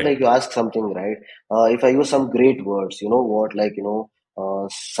 Whenever right, like you ask something, right? If I use some great words, you know what,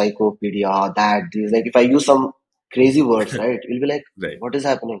 psychopedia, that, this, like if I use some crazy words, right? You'll be like, right, what is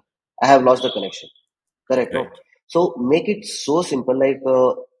happening? I have lost the connection. Correct, no? right, So make it so simple,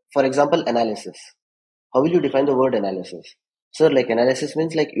 for example, analysis. How will you define the word analysis? Sir, like analysis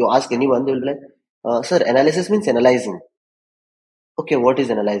means like you ask anyone, they will be like, sir, analysis means analyzing. Okay, what is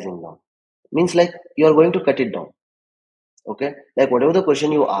analyzing now? Means like you are going to cut it down. Okay, like whatever the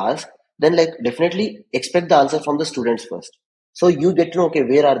question you ask, then like definitely expect the answer from the students first. So you get to know, okay,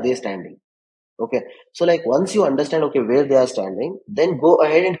 where are they standing? Okay, so like once you understand, okay, where they are standing, then go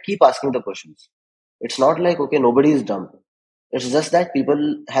ahead and keep asking the questions. It's not like, okay, nobody is dumb. It's just that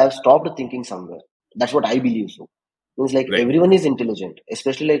people have stopped thinking somewhere. That's what I believe so. Means like right. everyone is intelligent,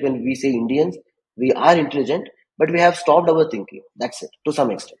 especially like when we say Indians, we are intelligent, but we have stopped our thinking. That's it, to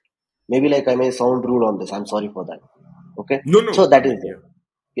some extent. Maybe like I may sound rude on this. I'm sorry for that. Okay, No, so no. I that is mean, there.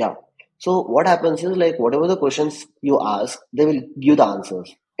 yeah. Yeah. So what happens is like whatever the questions you ask, they will give the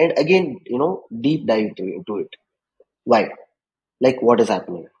answers. And again, deep dive into it. Why? Like what is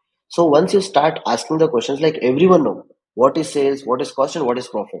happening? So once you start asking the questions, like everyone know what is sales, what is cost, and what is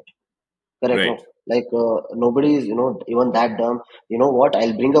profit. Correct? No. Right, Like nobody is even that dumb. You know what?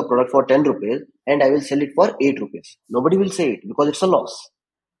 I'll bring a product for 10 rupees and I will sell it for 8 rupees. Nobody will say it because it's a loss.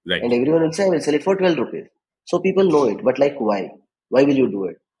 And right, everyone will say, I will sell it for 12 rupees. So people know it, but like, why? Why will you do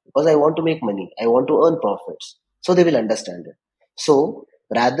it? Because I want to make money. I want to earn profits. So they will understand it. So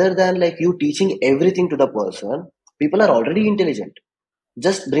Rather than like you teaching everything to the person, people are already intelligent.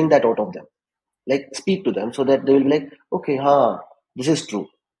 Just bring that out of them, like speak to them so that they will be like, okay, this is true.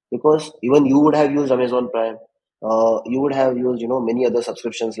 Because even you would have used Amazon Prime, you would have used, many other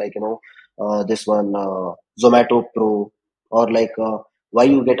subscriptions like, this one, Zomato Pro, or like, why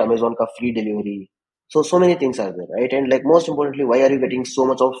you get Amazon ka free delivery. So many things are there, right? And like most importantly, why are you getting so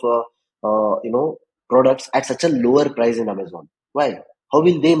much of, products at such a lower price in Amazon? Why? How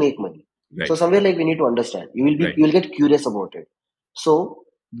will they make money? So Right. somewhere like we need to understand. Right. You will get curious about it. So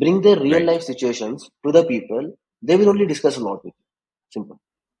bring their real Right. life situations to the people. They will only discuss a lot with you. Simple.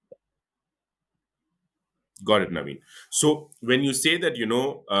 Got it, Naveen. So when you say that,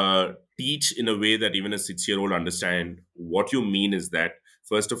 teach in a way that even a 6-year-old understand, what you mean is that,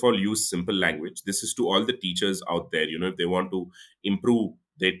 first of all, use simple language. This is to all the teachers out there. If they want to improve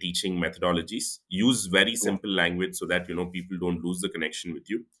their teaching methodologies, use very Yeah, simple language so that, people don't lose the connection with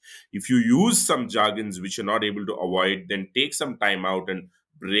you. If you use some jargons which you're not able to avoid, then take some time out and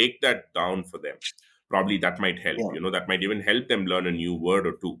break that down for them. Probably that might help. yeah, That might even help them learn a new word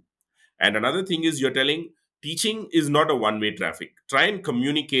or two. And another thing is, you're telling teaching is not a one-way traffic. Try and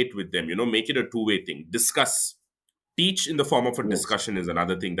communicate with them, make it a two-way thing. Discuss. Teach in the form of a yes, discussion is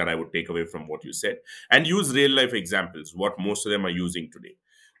another thing that I would take away from what you said. And use real life examples, what most of them are using today.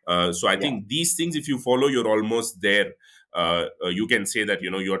 So I yeah, think these things, if you follow, you're almost there. You can say that,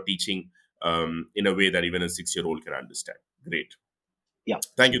 you're teaching in a way that even a 6-year-old can understand. Great. yeah.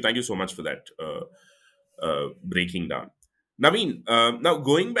 Thank you so much for that breaking down. Naveen, now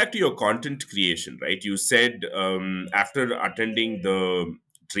going back to your content creation, right? You said after attending the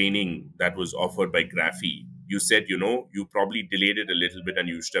training that was offered by Graphy, you said, you probably delayed it a little bit and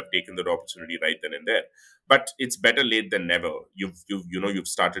you should have taken that opportunity right then and there. But it's better late than never. You've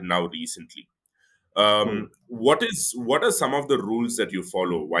started now recently. Hmm. What are some of the rules that you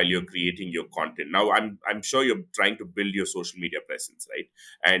follow while you're creating your content? Now I'm sure you're trying to build your social media presence, right?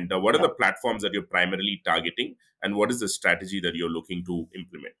 And what are Yeah. the platforms that you're primarily targeting, and what is the strategy that you're looking to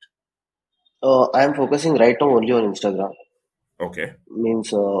implement? I am focusing right now only on Instagram. Okay.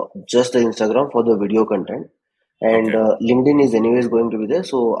 Means just the Instagram for the video content, and Okay. LinkedIn is anyways going to be there.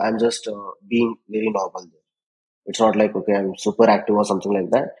 So I'm just being very normal there. It's not like okay, I'm super active or something like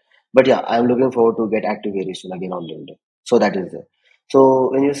that. But yeah, I'm looking forward to get active very soon again on LinkedIn. So that is there.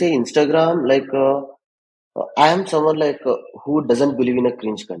 So when you say Instagram, like I am someone like who doesn't believe in a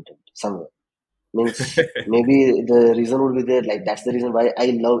cringe content somewhere. Means maybe the reason would be there. Like that's the reason why I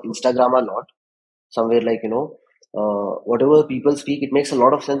love Instagram a lot. Somewhere like whatever people speak, it makes a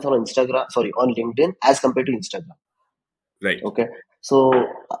lot of sense on Instagram. Sorry, on LinkedIn as compared to Instagram. Right. Okay, so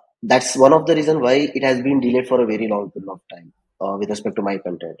that's one of the reason why it has been delayed for a very long period of time with respect to my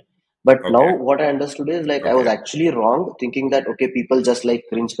content. But now Okay. what I understood is like I was Okay. actually wrong thinking that okay, people just like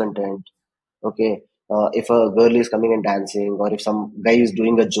cringe content. Okay, if a girl is coming and dancing, or if some guy is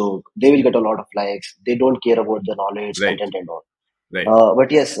doing a joke, they will get a lot of likes. They don't care about the knowledge, Right. content, and all. Right.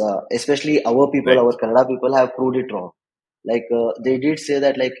 But yes, especially our people, our Right. Kannada people have proved it wrong. Like they did say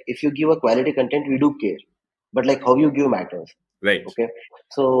that like if you give a quality content, we do care, but like how you give matters. Right. Okay,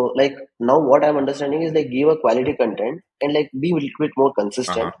 so like now what I'm understanding is like give a quality content and like be a little bit more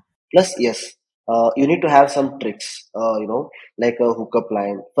consistent. Uh-huh. Plus, yes, you need to have some tricks. Like a hookup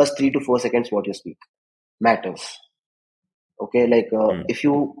line, first 3 to 4 seconds what you speak matters. Okay, like Hmm. if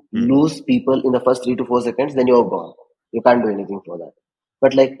you Hmm. lose people in the first 3 to 4 seconds, then you're gone. You can't do anything for that.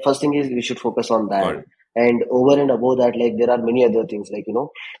 But like first thing is we should focus on that. Got it. And over and above that, like there are many other things like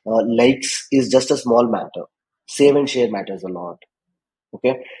likes is just a small matter. Save and share matters a lot.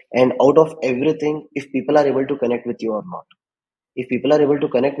 Okay, and out of everything, if people are able to connect with you or not, if people are able to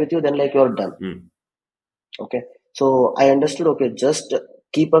connect with you, then like you're done. Hmm. Okay, so I understood. Okay, just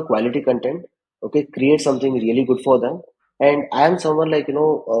keep a quality content. Okay, create something really good for them. And I am someone like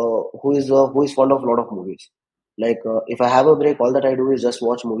who is fond of a lot of movies. Like if I have a break, all that I do is just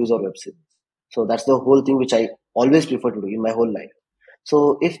watch movies or web series. So that's the whole thing which I always prefer to do in my whole life.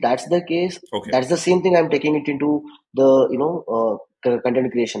 So if that's the case, Okay. that's the same thing I'm taking it into the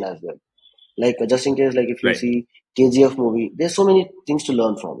content creation as well. Like just in case, like if you Right. see KGF movie, there's so many things to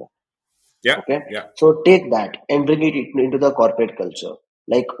learn from it. Yeah. Okay, Yeah. so take that and bring it into the corporate culture.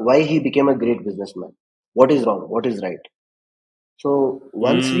 Like why he became a great businessman. What is wrong? What is right? So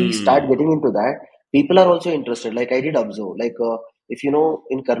once we start Hmm. getting into that, people are also interested. Like I did observe. Like if you know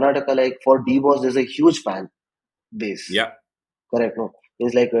in Karnataka, like for D Boss, there's a huge fan base. Yeah. Correct? No,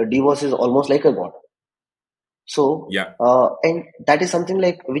 it's like D Boss is almost like a god. So Yeah. and that is something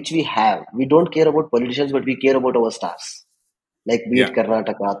like which we have. We don't care about politicians, but we care about our stars. Like be it Yeah.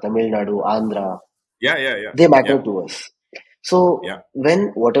 Karnataka, Tamil Nadu, Andhra, Yeah. Yeah. Yeah. they Yeah. matter to us. So Yeah.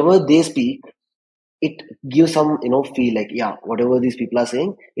 when whatever they speak, it gives some feel like, yeah, whatever these people are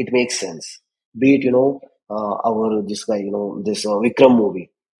saying, it makes sense. Be it our this guy, this Vikram movie,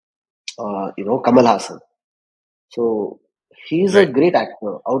 Kamal Hassan. So he's a Right. great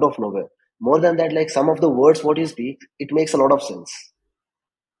actor out of nowhere. More than that, like some of the words what he speaks, it makes a lot of sense.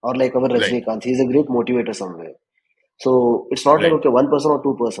 Or like our Right. Rajnikant, he's a great motivator somewhere. So it's not like Right. okay, one person or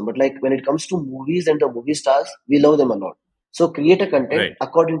two person, but like when it comes to movies and the movie stars, we love them a lot. So create a content Right.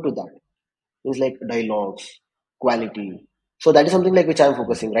 according to that. Means like dialogues, quality. So that is something like which I'm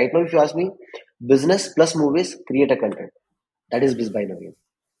focusing right now. If you ask me, business plus movies, create a content. That is Biz by Naveen.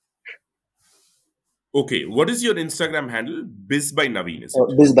 Okay. What is your Instagram handle? Biz by Naveen, is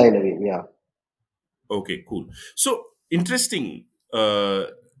it? Biz by Naveen, yeah. Okay, cool. So interesting.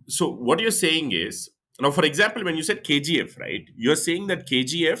 So what you're saying is now, for example, when you said KGF, right? You're saying that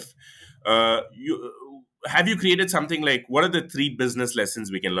KGF. You have you created something like what are the three business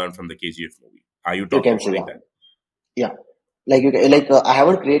lessons we can learn from the KGF movie? Are you You talking can about say like yeah, that? yeah. Like you can, Huh. like I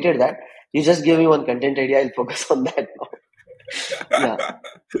haven't created that. You just give me one content idea. I'll focus on that now. Yeah,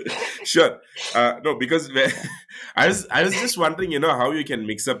 Sure. No, because I was just wondering, how you can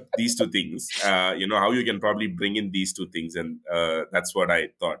mix up these two things. How you can probably bring in these two things, and that's what I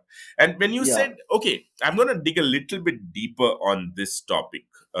thought. And when you yeah, said, okay, I'm going to dig a little bit deeper on this topic.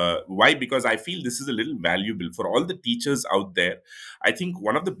 Why? Because I feel this is a little valuable for all the teachers out there. I think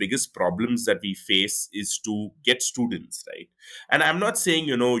one of the biggest problems that we face is to get students, right? And I'm not saying,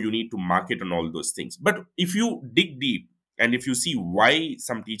 you need to market and all those things, but if you dig deep and if you see why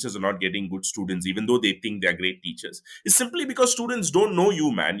some teachers are not getting good students, even though they think they're great teachers, it's simply because students don't know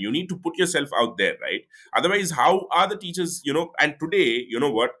you, man. You need to put yourself out there, right? Otherwise, how are the teachers, and today, you know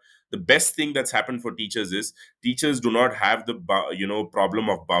what? The best thing that's happened for teachers is teachers do not have the, problem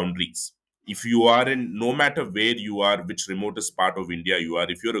of boundaries. If you are in, no matter where you are, which remotest part of India you are,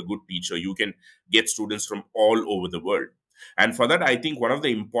 if you're a good teacher, you can get students from all over the world. And for that, I think one of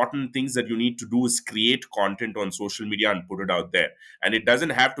the important things that you need to do is create content on social media and put it out there. And it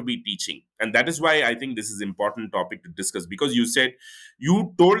doesn't have to be teaching. And that is why I think this is important topic to discuss, because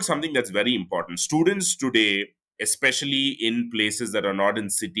you told something that's very important. Students today, especially in places that are not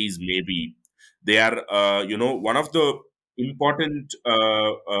in cities, maybe they are, one of the important,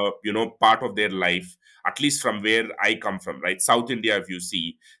 part of their life, at least from where I come from, right? South India, if you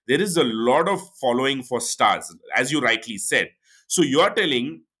see, there is a lot of following for stars, as you rightly said. So you're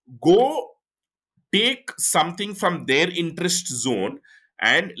telling, go take something from their interest zone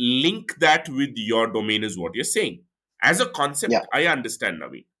and link that with your domain, is what you're saying. As a yeah. concept, I understand,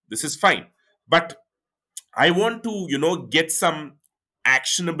 Navi. This is fine. But I want to, get some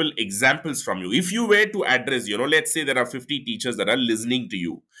actionable examples from you. If you were to address, let's say there are 50 teachers that are listening to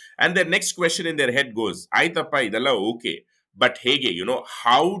you, and their next question in their head goes, "I tapa idala okay, but hege,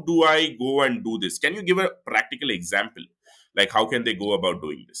 how do I go and do this?" Can you give a practical example? Like, how can they go about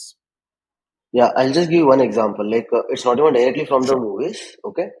doing this? Yeah, I'll just give you one example. Like, it's not even directly from the Sure. movies,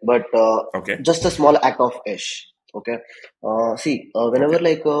 okay? But Okay. just a small act of Ash, okay? See, whenever Okay.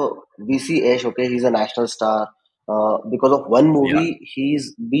 like we see Ash, okay, he's a national star. Because of one Yeah. movie,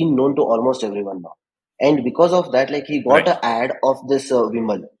 he's been known to almost everyone now. And because of that, like he got Right. an ad of this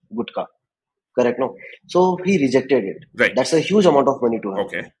Vimal Gutka, correct? No, so he rejected it. Right. That's a huge amount of money to him.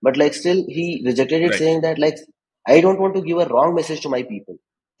 Okay. But like still, he rejected it, Right. saying that like I don't want to give a wrong message to my people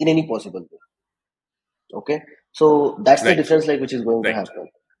in any possible way. Okay, so that's the Right. difference like which is going to Right. happen.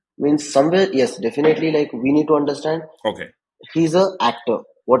 Means somewhere, yes, definitely, like we need to understand Okay. he's a actor.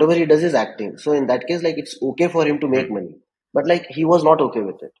 Whatever he does is acting. So in that case, like it's okay for him to make Hmm. money. But like he was not okay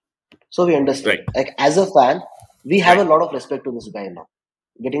with it. So we understood. Right. Like as a fan, we have a Right. lot of respect to this guy now.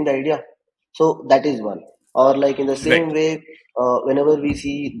 Getting the idea? So that is one. Or like in the same Right. way, whenever we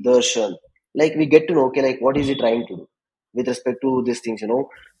see Darshan, like we get to know, okay, like what is he trying to do with respect to these things,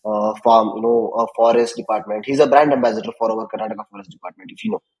 farm, forest department. He's a brand ambassador for our Karnataka Forest Department, if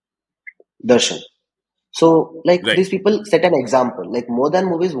you know, Darshan. So like Right. these people set an example. Like more than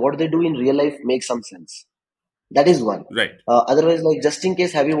movies, what they do in real life makes some sense. That is one. Right. Otherwise, like just in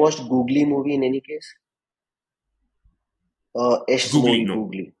case, have you watched Googly movie in any case? Ash's Googly. movie No.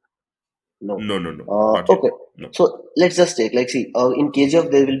 Googly. No. No. No. No. Not yet. Okay. No. So let's just take like see in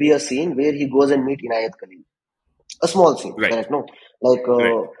KGF there will be a scene where he goes and meet Inayat Khalil. A small scene, Right. correct? No, like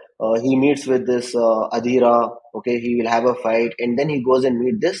Right. he meets with this Adhira. Okay, he will have a fight, and then he goes and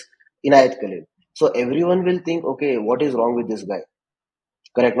meet this Inayat Khalil. So everyone will think, okay, what is wrong with this guy?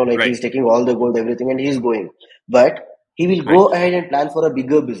 Correct? No, like he's Right. taking all the gold, everything, and he's going, but he will go Right. ahead and plan for a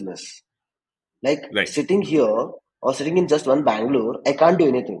bigger business. Like Right. sitting here or sitting in just one Bangalore, I can't do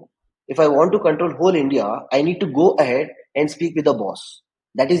anything. If I want to control whole India, I need to go ahead and speak with the boss.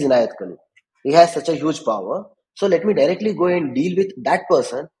 That is Inayat Khan. He has such a huge power. So let me directly go and deal with that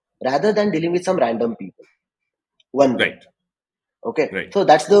person rather than dealing with some random people. One way. Right. Okay. Right. So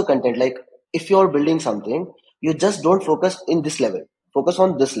that's the content. Like if you're building something, you just don't focus in this level. Focus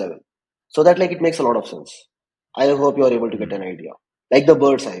on this level. So that like it makes a lot of sense. I hope you are able to get an Mm. idea. Like the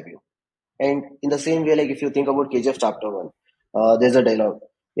bird's eye view. And in the same way, like if you think about KGF chapter one, there's a dialogue.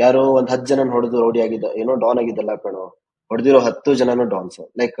 ಯಾರೋ ಒಂದ್ 10 ಜನ ಹೊಡೆದು rowdy ಆಗಿದ್ದ ಏನೋ Don ಆಗಿದ್ದಲ್ಲ ಕಣೋ ಹೊಡೆದಿರೋ 10 ಜನನು dance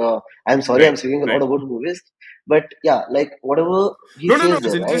like I am sorry I Right. Am speaking a lot Right. about movies but yeah like whatever he No, no, says no. It's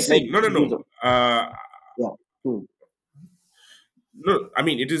there right like interesting. No, no, it gives no. a, yeah. Hmm. No, I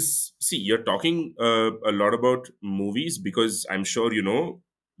mean, it is. See, you're talking a lot about movies because I'm sure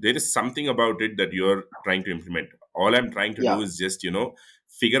there is something about it that you're trying to implement. All I'm trying to do Yeah, is just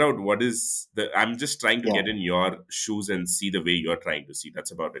figure out what is the. I'm just trying to yeah, get in your shoes and see the way you're trying to see.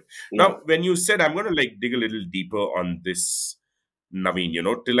 That's about it. yeah. Now, when you said I'm going to like dig a little deeper on this, Naveen,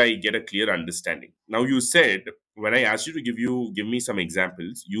 till I get a clear understanding. Now, you said when I asked you to give me some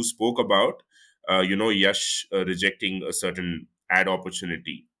examples, you spoke about Yash rejecting a certain ad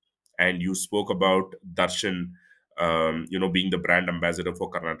opportunity, and you spoke about Darshan, being the brand ambassador for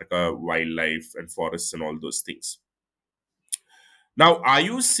Karnataka wildlife and forests and all those things. Now, are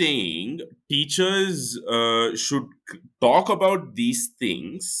you saying teachers should talk about these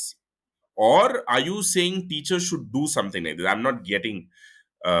things, or are you saying teachers should do something like this? I'm not getting,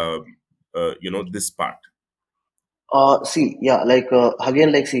 uh, this part. See, yeah, like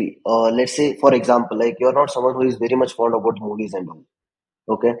again, like see, let's say for example, like you're not someone who is very much fond about movies and all.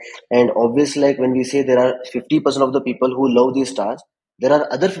 Okay, and obviously, like when we say there are 50% of the people who love these stars, there are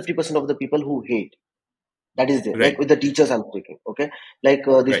other 50% of the people who hate. That is there like Right, with the teachers I'm speaking. Okay, like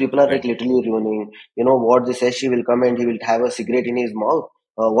these right, people are like right, literally ruining, what they say. She will come and he will have a cigarette in his mouth.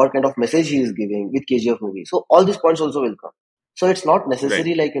 What kind of message he is giving with KGF movie, so all these points also will come. So it's not right.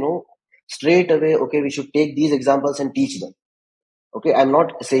 necessary like straight away okay we should take these examples and teach them. Okay, I'm not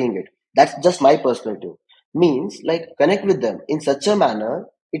saying it. That's just my perspective. Means like connect with them in such a manner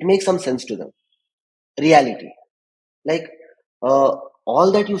it makes some sense to them. Reality, like uh,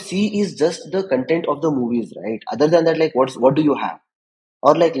 all that you see is just the content of the movies, right? Other than that, like what do you have?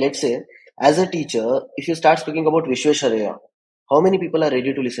 Or like let's say as a teacher if you start speaking about Vishwesharaya, how many people are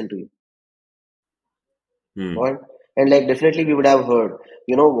ready to listen to you? Hmm. Right? And like definitely we would have heard,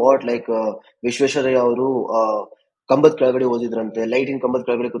 you know what, like Vishwesharaya ಅವರು ಕಂಬದ ಕೆಳಗಡೆ ಓದಿದ್ರಂತೆ light in ಕಂಬದ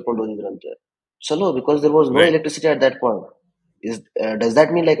ಕೆಳಗಡೆ ಕುತ್ಕೊಂಡು ಓದಿದ್ರಂತೆ. Chalo, because there was no Right. electricity at that point. Does that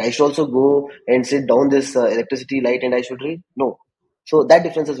mean like I should also go and sit down this electricity light and I should read? No. So that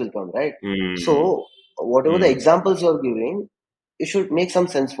differences will come, right? So Hmm. whatever the Hmm. examples you're giving, you should make some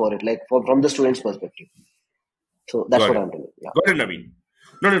sense for it, like from the student's perspective. So that's Got what it. I'm telling. Yeah. Got it, Naveen.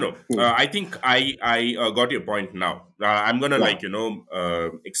 No, no, no. Hmm. I think I got your point now. I'm gonna Yeah. like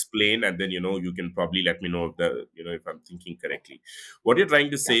explain, and then you can probably let me know if the if I'm thinking correctly. What you're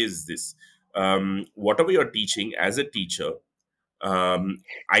trying to Yeah. say is this: whatever you're teaching as a teacher, um,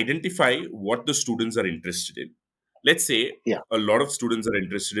 identify what the students are interested in. Let's say Yeah. a lot of students are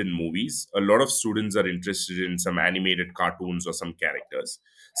interested in movies, a lot of students are interested in some animated cartoons or some characters.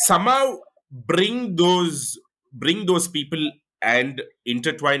 Somehow bring those people and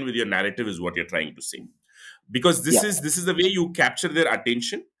intertwine with your narrative is what you're trying to say, because this Yeah. is this is the way you capture their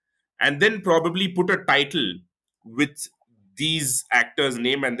attention, and then probably put a title with these actors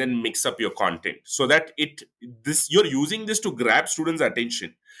name and then mix up your content so that you're using this to grab students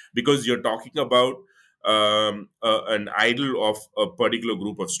attention, because you're talking about an idol of a particular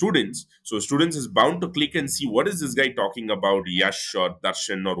group of students. So students is bound to click and see what is this guy talking about, Yash or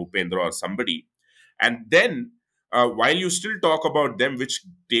Darshan or Upendra or somebody. And then while you still talk about them, which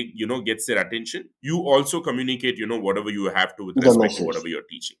gets their attention, you also communicate whatever you have to with The respect to message. whatever you're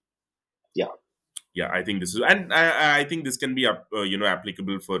teaching. Yeah. Yeah, I think this is, and I think this can be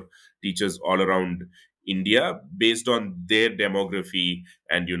applicable for teachers all around India, based on their demography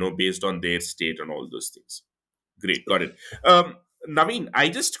and based on their state and all those things. Great, got it. Naveen, I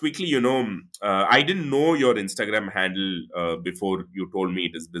just quickly, I didn't know your Instagram handle before you told me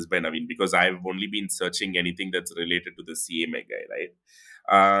it is this by Naveen, because I've only been searching anything that's related to the CMA guy, right?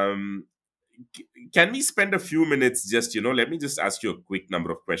 Can we spend a few minutes just, let me just ask you a quick number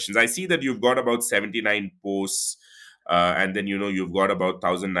of questions. I see that you've got about 79 posts, and then, you've got about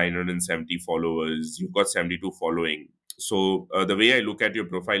 1,970 followers. You've got 72 following. So the way I look at your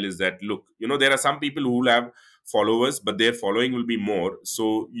profile is that, look, there are some people who will have followers, but their following will be more.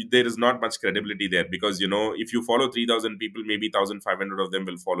 So there is not much credibility there, because, if you follow 3,000 people, maybe 1,500 of them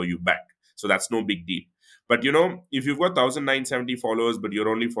will follow you back. So that's no big deal. But if you've got 1970 followers but you're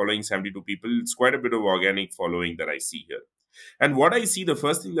only following 72 people, it's quite a bit of organic following that I see here. And what I see, the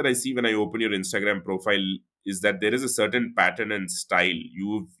first thing that I see when I open your Instagram profile is that there is a certain pattern and style.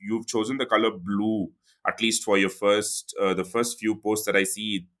 You've chosen the color blue, at least for your the first few posts that I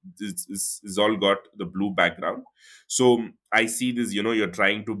see. Is all got the blue background. So I see this. You're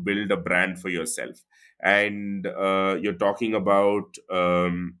trying to build a brand for yourself, and you're talking about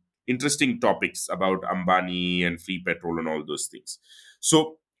interesting topics about Ambani and free petrol and all those things.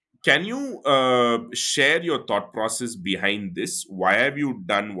 So can you share your thought process behind this? Why have you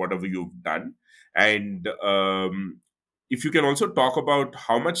done whatever you've done? And if you can also talk about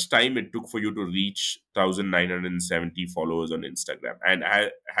how much time it took for you to reach 1970 followers on Instagram, and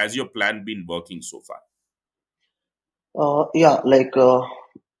has your plan been working so far? Yeah,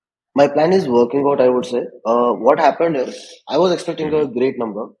 my plan is working out, I would say. What happened is, I was expecting a Hmm. great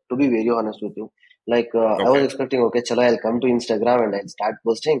number, to be very honest with you. I was Okay. expecting, okay, chala, I'll come to Instagram and I'll start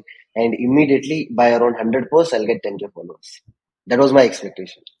posting, and immediately by around 100 posts, I'll get 10K followers. That was my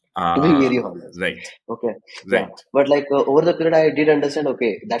expectation, to be very honest. Right. Okay, yeah. Right. But over the period, I did understand,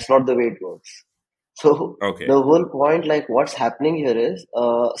 okay, that's not the way it works. So Okay. the whole point, like what's happening here is,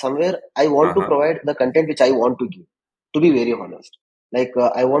 somewhere I want to Uh-huh. provide the content which I want to give. To be very honest,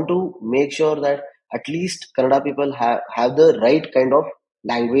 I want to make sure that at least Kannada people have the right kind of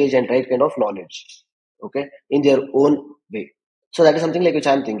language and right kind of knowledge. Okay, in their own way. So that is something like which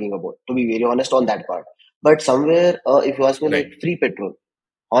I'm thinking about. To be very honest on that part. But somewhere, if you ask me like Right. free petrol,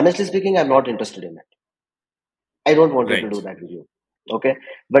 honestly speaking, I'm not interested in it. I don't wanted to Right. do that video. Okay.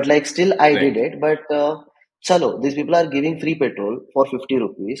 But still I did Right. it. But chalo, these people are giving free petrol for 50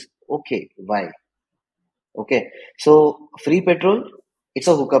 rupees. Okay. Why? Okay. So free petrol, it's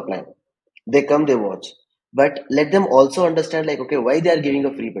a hookup line. They come, they watch. But let them also understand okay, why they are giving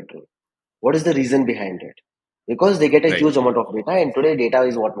a free petrol. What is the reason behind it? Because they get a Right. huge amount of data, and today data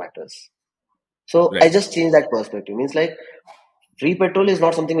is what matters. So I Right. just changed that perspective. Means free petrol is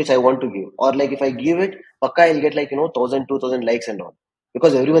not something which I want to give. Or if I give it, pakka I'll get 1,000, 2,000 likes and all.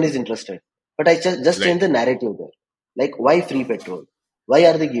 Because everyone is interested. But I just change Right. the narrative there. Why free petrol? Why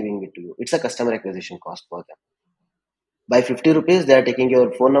are they giving it to you? It's a customer acquisition cost for them. By 50 rupees, they are taking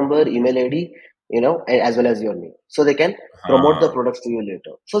your phone number, email ID, as well as your name. So they can promote the Ah, products to you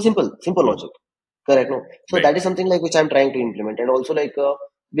later. So simple true. logic. Correct. No. So that Right. is something which I'm trying to implement. And also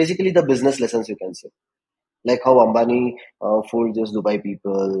basically the business lessons you can say like how Ambani fooled these Dubai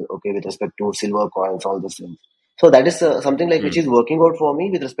people, okay, with respect to silver coins, all these things. So that is something which Hmm. is working out for me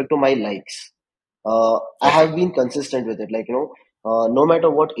with respect to my likes. I have Okay. been consistent with it. No matter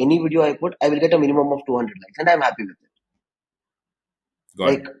what any video I put, I will get a minimum of 200 likes, and I'm happy with it.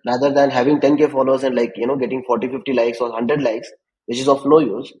 Got it. Rather than having 10K followers and getting 40, 50 likes or 100 likes, which is of no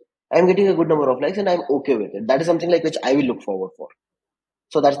use, I'm getting a good number of likes and I'm okay with it. That is something which I will look forward for.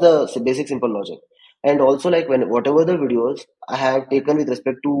 So that's the basic simple logic. And also when whatever the videos I have taken with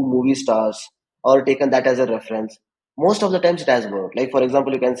respect to movie stars or taken that as a reference, most of the times it has worked. Like for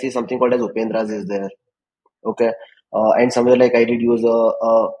example, you can see something called as Upendras is there. Okay. And somewhere I did use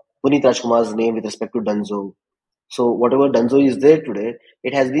Puneet Rajkumar's name with respect to Dunzo. So whatever Dunzo is there today,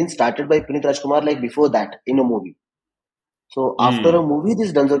 it has been started by Puneet Rajkumar before that in a movie. So after a Hmm. movie,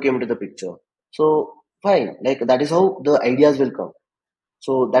 this Dunzo came into the picture. So fine, that is how the ideas will come.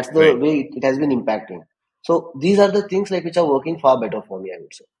 So that's the Right. way it has been impacting. So these are the things which are working far better for me, I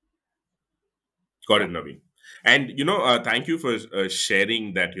would say. Got Yeah. it, Naveen. And thank you for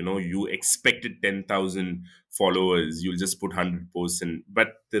sharing that. You expected 10,000 followers. You'll just put 100 posts in, but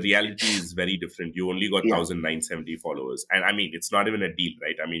the reality is very different. You only got Yeah. 1,970 followers, and I mean, it's not even a deal,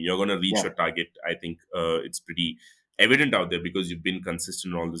 right? I mean, you're going to reach Yeah. your target. I think it's pretty evident out there because you've been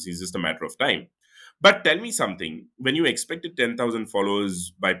consistent in all this. It's just a matter of time. But tell me something. When you expected 10,000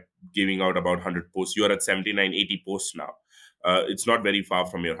 followers by giving out about 100 posts, you are at 79, 80 posts now. It's not very far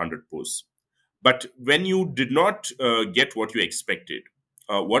from your 100 posts. But when you did not get what you expected,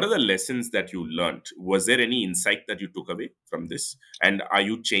 what are the lessons that you learned? Was there any insight that you took away from this? And are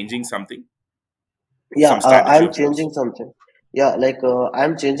you changing something, Yeah. some strategy I'm of yours? changing something. Yeah.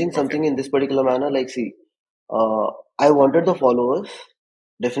 I'm changing Okay. something in this particular manner. See, uh, I wanted the followers.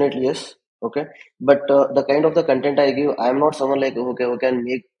 Definitely, yes. Okay. But the kind of the content I give, I'm not someone okay, who can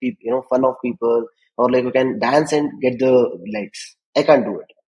make people, fun of people or who can dance and get the likes. I can't do it.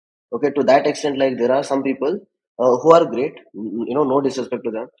 Okay, to that extent, there are some people who are great, no disrespect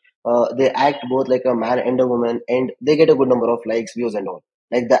to them. They act both like a man and a woman, and they get a good number of likes, views, and all,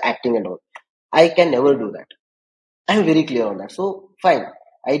 like the acting and all. I can never do that. I'm very clear on that. So fine,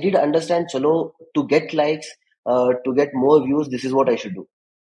 I did understand, chalo, to get likes, to get more views, this is what I should do.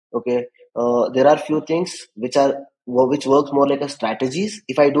 Okay. there are few things which works more like a strategies.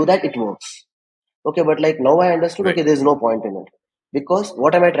 If I do that, it works. Okay, but like now I understood, Right. okay, there's no point in it. Because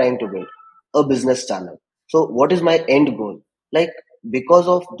what am I trying to build? A business channel. So what is my end goal? Like, because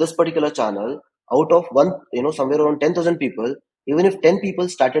of this particular channel, out of one, somewhere around 10,000 people, even if 10 people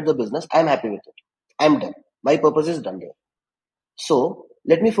started the business, I'm happy with it. I'm done. My purpose is done there. So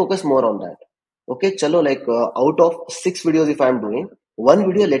let me focus more on that. Okay, chalo, like out of six videos, if I'm doing one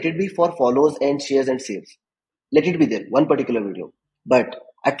video, let it be for follows and shares and saves. Let it be there, one particular video. But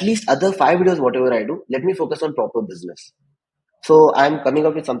at least other five videos, whatever I do, let me focus on proper business. So I'm coming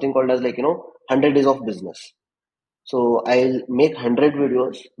up with something called as 100 days of business. So I'll make 100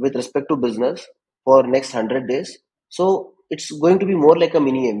 videos with respect to business for next 100 days. So it's going to be more like a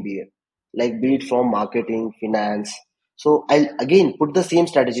mini MBA, like be it from marketing, finance. So I'll again put the same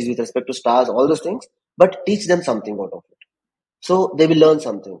strategies with respect to stars, all those things, but teach them something out of it. So they will learn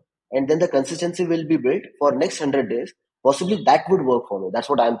something. And then the consistency will be built for next 100 days. Possibly that would work for me. That's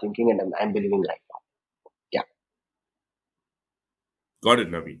what I'm thinking and I'm believing right now. Yeah. Got it,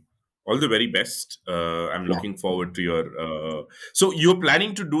 Naveen. All the very best. I'm Yeah. looking forward to your. So you're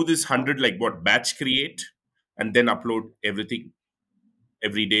planning to do this 100, like what, batch create and then upload everything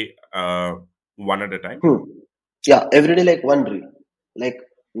every day, one at a time? Hmm. Yeah. Every day, like one reel, like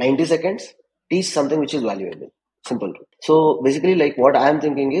 90 seconds, teach something which is valuable. Simple. So basically, like what I'm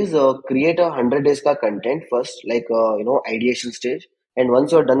thinking is create a 100 days ka content first, like ideation stage. And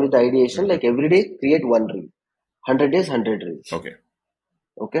once you're done with the ideation, Hmm. like every day, create one reel. 100 days, 100 reels. Okay.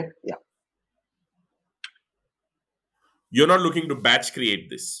 Okay. Yeah. You're not looking to batch create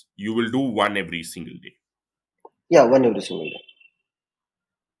this. You will do one every single day. Yeah. One every single day.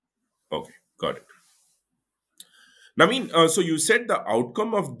 Okay. Got it. Naveen, so you said the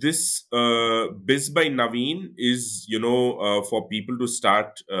outcome of this Biz by Naveen is, for people to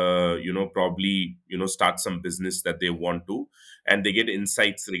start, probably, start some business that they want to, and they get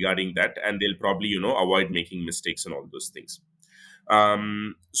insights regarding that, and they'll probably, avoid making mistakes and all those things.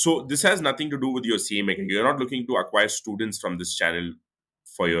 So this has nothing to do with your CMA. You're not looking to acquire students from this channel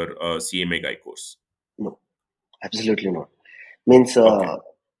for your CMA guy course. No, absolutely not. Means Okay.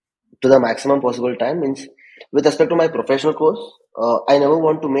 to the maximum possible time. Means with respect to my professional course, I never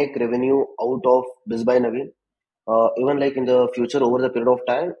want to make revenue out of Biz by Naveen. Even like in the future, over the period of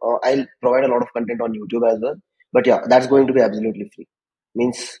time, I'll provide a lot of content on YouTube as well. But yeah, that's going to be absolutely free.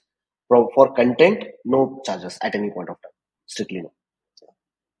 Means for content, no charges at any point of time. Strictly no.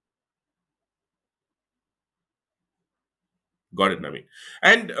 Got it, Naveen.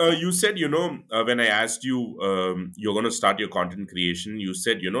 And you said, when I asked you, you're going to start your content creation, you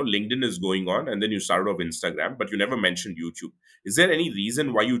said, LinkedIn is going on, and then you started off Instagram, but you never mentioned YouTube. Is there any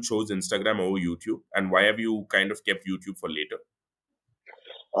reason why you chose Instagram over YouTube, and why have you kind of kept YouTube for later?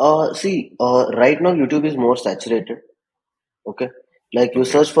 See, right now YouTube is more saturated. Okay, like you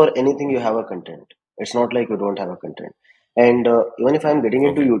Okay. search for anything, you have a content. It's not like you don't have a content. And even if I'm getting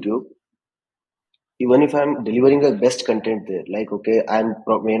into Okay. YouTube, even if I'm delivering the best content there, like okay, I'm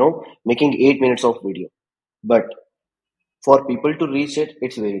making 8 minutes of video, but for people to reach it,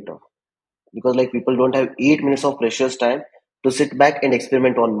 it's very tough because like people don't have 8 minutes of precious time to sit back and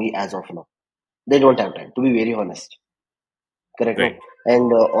experiment on me as of now. They don't have time, to be very honest. Correct, no? Right.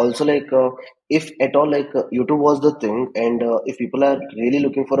 And also like if at all like YouTube was the thing, and if people are really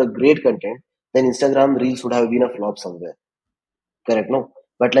looking for a great content, then Instagram Reels would have been a flop somewhere. Correct, no?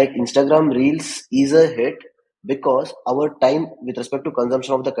 But like Instagram Reels is a hit because our time with respect to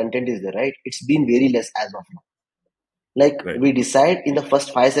consumption of the content is there, right? It's been very less as of now. Like Right. we decide in the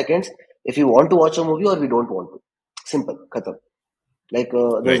first 5 seconds if we want to watch a movie or we don't want to. Simple, khatam. Like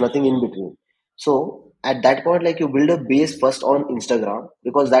there's Right. nothing in between. So at that point, like you build a base first on Instagram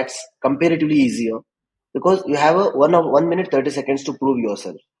because that's comparatively easier because you have a 1 minute 30 seconds to prove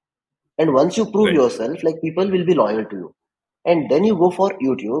yourself. And once you prove Right. yourself, like people will be loyal to you. And then you go for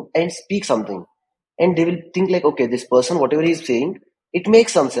YouTube and speak something. And they will think like, okay, this person, whatever he's saying, it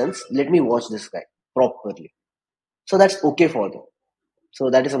makes some sense. Let me watch this guy properly. So that's okay for them.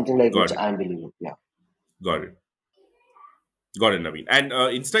 So that is something like which Got it. I'm believing. Yeah. Got it. Got it, Naveen. And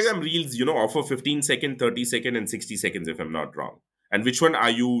Instagram Reels, offer 15-second, 30-second, and 60 seconds, if I'm not wrong. And which one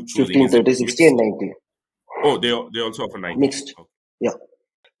are you choosing? 15, Is it 30, 60, and mixed? 90. Oh, they also offer 90. Mixed. Okay. Yeah.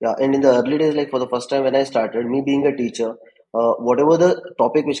 Yeah. And in the early days, like for the first time when I started, me being a teacher, whatever the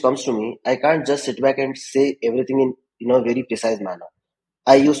topic which comes to me, I can't just sit back and say everything in a very precise manner.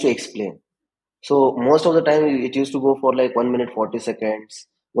 I used to explain. So most of the time it used to go for like 1 minute 40 seconds,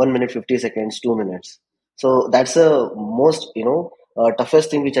 1 minute 50 seconds, 2 minutes. So that's the most toughest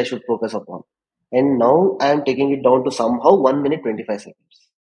thing which I should focus upon. And now I am taking it down to somehow 1 minute 25 seconds.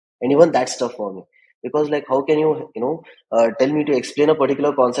 And even that's tough for me, because like how can you tell me to explain a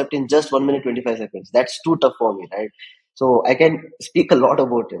particular concept in just 1 minute 25 seconds? That's too tough for me, right? So I can speak a lot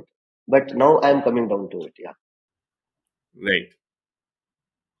about it, but now I'm coming down to it. Yeah. Right.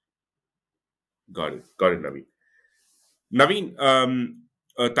 Got it. Got it, Naveen. Naveen,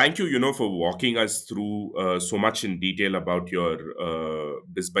 thank you, for walking us through so much in detail about your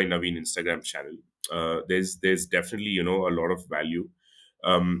Biz by Naveen Instagram channel. There's definitely, a lot of value.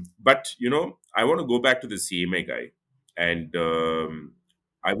 But, I want to go back to the CMA guy, and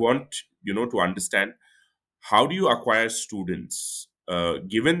I want, to understand, how do you acquire students,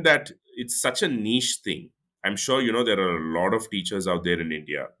 given that it's such a niche thing? I'm sure there are a lot of teachers out there in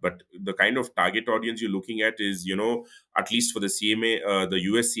India, but the kind of target audience you're looking at is, at least for the CMA, the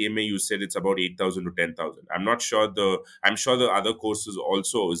US CMA, you said it's about 8,000 to 10,000. I'm sure the other courses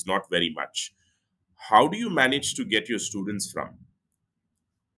also is not very much. How do you manage to get your students from?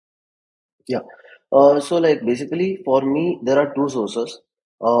 Yeah. So like basically for me there are two sources.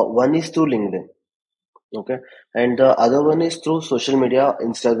 One is through LinkedIn, okay, and the other one is through social media,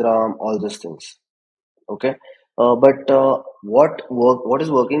 Instagram, all these things. Okay. But what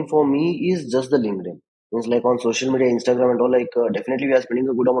is working for me is just the LinkedIn. Means like on social media, Instagram and all, like definitely we are spending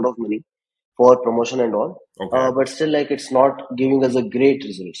a good amount of money for promotion and all. Okay. But still like it's not giving us a great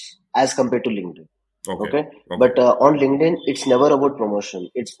results as compared to LinkedIn. Okay. Okay. Okay. But on LinkedIn it's never about promotion,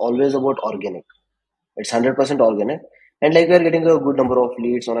 it's always about organic. It's 100% organic, and like we are getting a good number of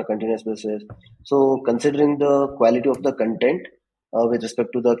leads on a continuous basis. So considering the quality of the content, with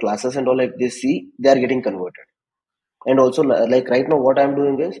respect to the classes and all, like they see, they are getting converted. And also like right now what I'm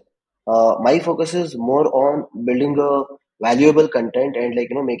doing is, my focus is more on building a valuable content and like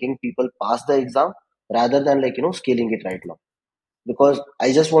making people pass the exam, rather than like scaling it right now, because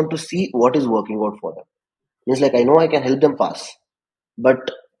I just want to see what is working out for them. Means like I know I can help them pass, but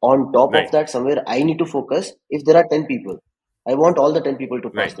on top of Right. that, somewhere I need to focus. If there are 10 people, I want all the 10 people to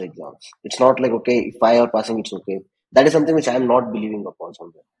pass Right. the exams. It's not like, okay, if 5 are passing, it's okay. That is something which I am not believing upon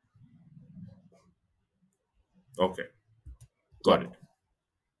somewhere. Okay. Yeah. Got it.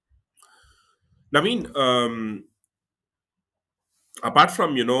 Naveen, apart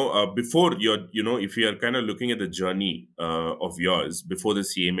from before your if you are kind of looking at the journey of yours before the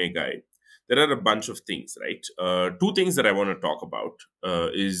CMA guy, there are a bunch of things, right? Two things that I want to talk about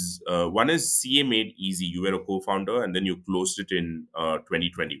is one is CA Made Easy. You were a co-founder and then you closed it in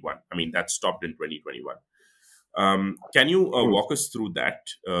 2021. I mean, that stopped in 2021. Can you Hmm. walk us through that?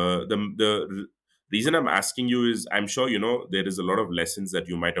 The reason I'm asking you is I'm sure there is a lot of lessons that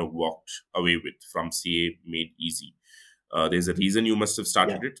you might have walked away with from CA Made Easy. There's a reason you must have Yeah.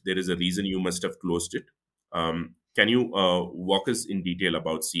 started it. There is a reason you must have closed it. Can you walk us in detail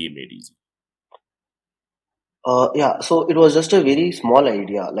about CA Made Easy? Yeah, so it was just a very small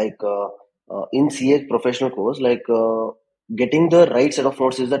idea. Like in CA professional course, like getting the right set of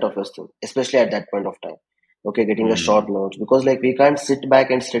notes is the toughest thing, especially at that point of time. Okay, getting the short Hmm. notes, because like we can't sit back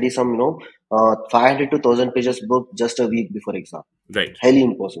and study some 500 to 1,000 pages book just a week before exam. Right. Highly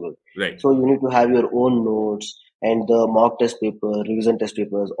impossible. Right. So you need to have your own notes and the mock test paper, revision test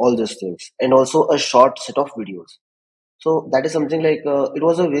papers, all these things, and also a short set of videos. So that is something like it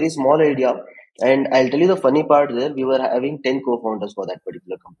was a very small idea, and I'll tell you the funny part there. We were having 10 co-founders for that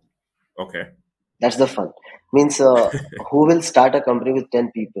particular company. Okay. That's the fun. Means who will start a company with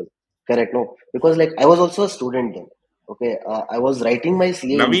 10 people? Correct? No, because like I was also a student then. Okay, I was writing my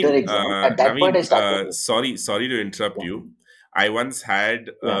CA inter exam. At that point, I Naveen, started this. sorry to interrupt Yeah, you. I once had,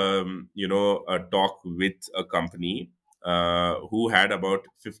 yeah, a talk with a company who had about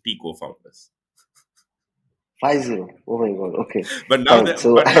 50 co-founders. 50. Oh my god. Okay, But now, fine.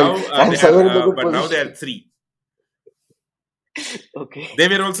 So I'm they have, somewhere in a good but now they position. are three. Okay. They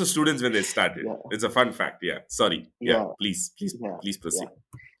were also students when they started. Yeah, It's a fun fact. Yeah. Sorry. Yeah. yeah, yeah, Please yeah. proceed.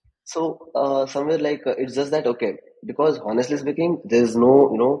 So somewhere like it's just that, okay, because honestly speaking, there is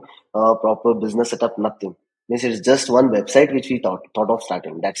no proper business setup, nothing. Means it's just one website which we thought of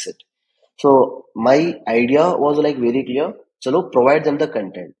starting. That's it. So my idea was like very clear. So look, provide them the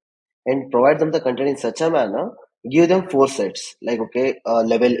content, and provide them the content in such a manner. Give them four sets, like okay,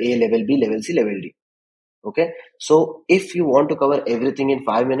 level A, level B, level C, level D. Okay. So if you want to cover everything in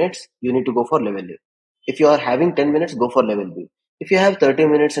 5 minutes, you need to go for level A. If you are having 10 minutes, go for level B. If you have 30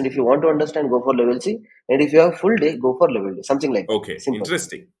 minutes and if you want to understand, go for level C. And if you have full day, go for level D. Something like that. Okay. Simple.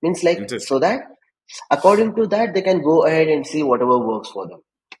 Interesting. Means like so Interesting. that according to that, they can go ahead and see whatever works for them.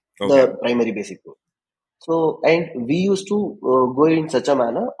 Okay. The primary basic rule. So, and we used to go in such a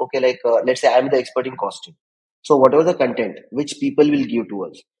manner, okay, like let's say I'm the expert in costing. So, whatever the content which people will give to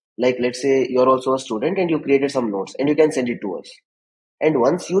us, like let's say you're also a student and you created some notes and you can send it to us. And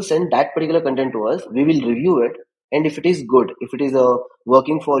once you send that particular content to us, we will review it. And if it is good, if it is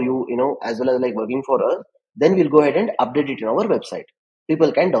working for you, as well as like working for us, then we'll go ahead and update it in our website.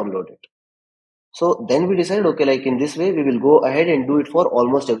 People can download it. So then we decided, okay, like in this way, we will go ahead and do it for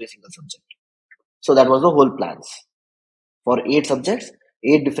almost every single subject. So that was the whole plans for 8 subjects,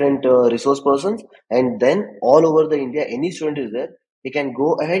 8 different resource persons, and then all over the India, any student is there, he can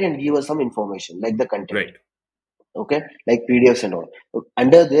go ahead and give us some information like the content, Right. okay, like PDFs and all.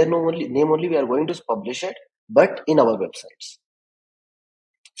 Under their name only, we are going to publish it, but in our websites.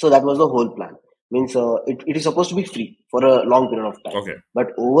 So that was the whole plan. Means it is supposed to be free for a long period of time. Okay.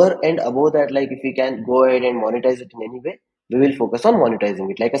 But over and above that, like if we can go ahead and monetize it in any way, we will focus on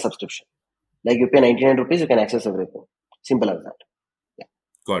monetizing it like a subscription. Like you pay 99 rupees, you can access everything. Simple as that. Yeah.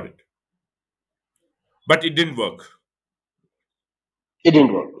 Got it. But it didn't work. It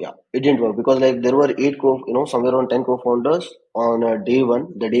didn't work. Yeah, it didn't work because like there were somewhere around 10 co-founders on day one,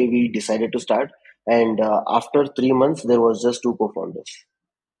 the day we decided to start, and after 3 months, there was just 2 co-founders.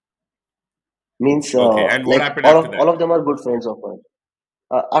 Means Okay. And what like happened all after of all that? of them are good friends of mine.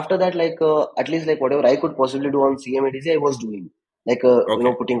 After that, like at least like whatever I could possibly do on CMADC, I was doing. Like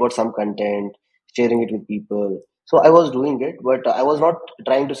Okay. putting out some content, sharing it with people. So I was doing it, but I was not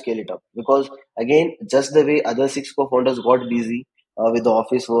trying to scale it up because again, just the way other 6 co-founders got busy with the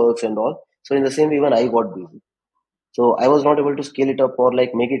office works and all. So in the same way, even I got busy. So I was not able to scale it up or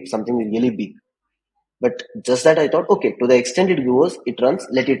like make it something really big. But just that I thought, okay, to the extent it goes, it runs,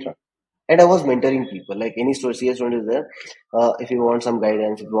 let it run. And I was mentoring people, like any CS student is there. If you want some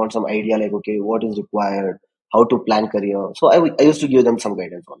guidance, if you want some idea, like, okay, what is required, how to plan career. So I used to give them some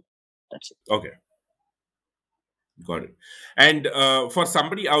guidance on it. That's it. Okay. Got it. And for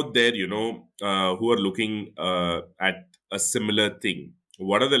somebody out there, who are looking at a similar thing,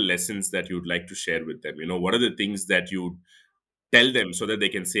 what are the lessons that you'd like to share with them? What are the things that you tell them so that they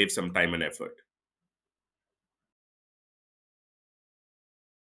can save some time and effort?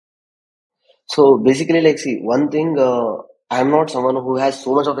 So basically, like, see, one thing, I'm not someone who has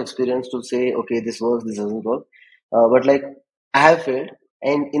so much of experience to say, okay, this works, this doesn't work. But like, I have failed,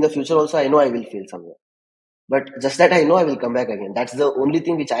 and in the future also, I know I will fail somewhere. But just that I know I will come back again. That's the only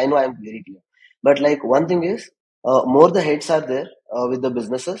thing which I know I am very clear. But like one thing is, more the heads are there with the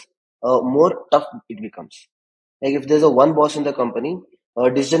businesses, more tough it becomes. Like if there's a one boss in the company,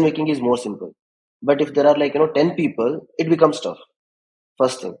 decision making is more simple. But if there are like 10 people, it becomes tough.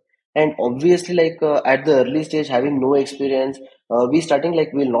 First thing, and obviously like at the early stage, having no experience, we starting like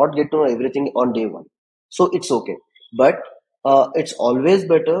we'll not get to know everything on day one. So it's okay, but it's always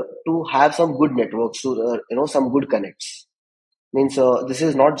better to have some good networks to some good connects. Means this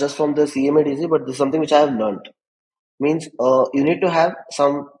is not just from the CMADC, but this is something which I have learned. Means you need to have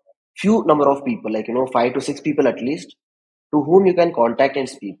some few number of people, like 5 to 6 people at least, to whom you can contact and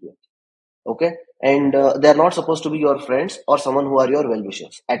speak with. Okay, and they are not supposed to be your friends or someone who are your well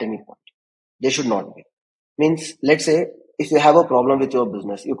wishers at any point. They should not be. Means, let's say, if you have a problem with your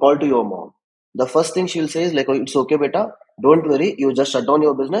business, you call to your mom. The first thing she'll say is like, "Oh, it's okay, beta. Don't worry. You just shut down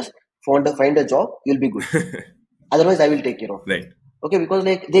your business, find a job. You'll be good. Otherwise, I will take care of you." Right. Okay, because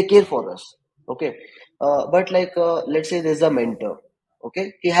like they care for us. Okay, but like let's say there's a mentor.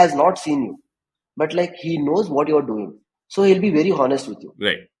 Okay, he has not seen you, but like he knows what you're doing, so he'll be very honest with you.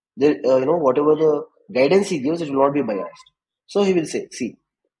 Right. Whatever the guidance he gives, it will not be biased. So he will say, see,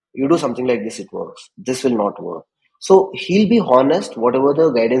 you do something like this, it works. This will not work. So he'll be honest, whatever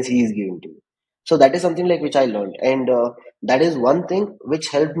the guidance he is giving to you. So that is something like which I learned. And that is one thing which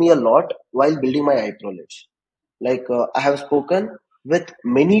helped me a lot while building my knowledge. Like I have spoken with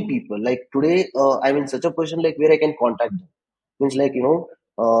many people. Like today, I'm in such a position like where I can contact them. Means like,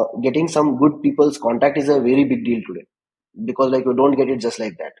 getting some good people's contact is a very big deal today, because like you don't get it just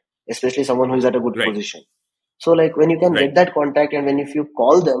like that, especially someone who is at a good Right. position. So like when you can Right. get that contact, and when if you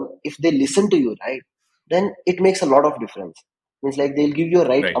call them, if they listen to you, right, then it makes a lot of difference. Means like they'll give you a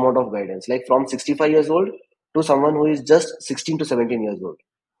right Right. amount of guidance, like from 65 years old to someone who is just 16 to 17 years old.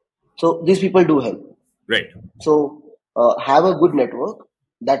 So these people do help. Right. So have a good network.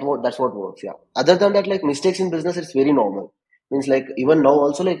 That's what works. Yeah. Other than that, like mistakes in business, it's very normal. Means like even now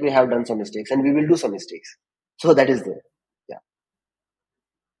also like we have done some mistakes and we will do some mistakes. So that is there. Yeah.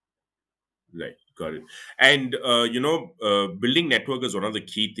 Right. Got it. And building network is one of the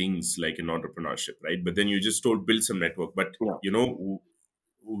key things, like in entrepreneurship, right? But then you just told build some network. But Yeah.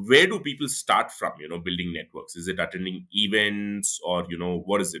 where do people start from? Building networks. Is it attending events, or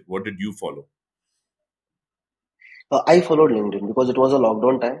what is it? What did you follow? I followed LinkedIn because it was a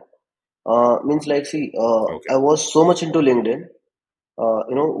lockdown time. Means like see, Okay. I was so much into LinkedIn.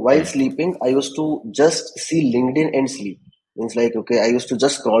 While Hmm. sleeping, I used to just see LinkedIn and sleep. Means like, okay, I used to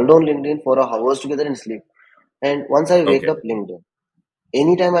just scroll down LinkedIn for hours together and sleep. And once I wake Okay. up, LinkedIn.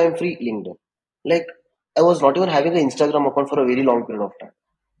 Anytime I'm free, LinkedIn. Like, I was not even having an Instagram account for a very long period of time.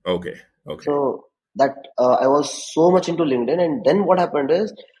 Okay. Okay. So that I was so much into LinkedIn. And then what happened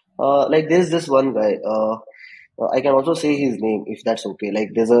is, like, there's this one guy. I can also say his name if that's okay. Like,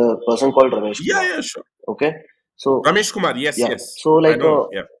 there's a person called Ramesh Yeah. Kumar. Yeah. Sure. Okay, so Ramesh Kumar. Yes. yeah, Yes. so I like, know him.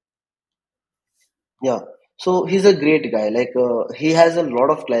 Yeah. yeah. So he's a great guy. Like, he has a lot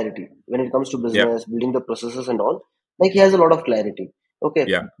of clarity when it comes to Yeah. business, building the processes and all. Like, he has a lot of clarity. Okay,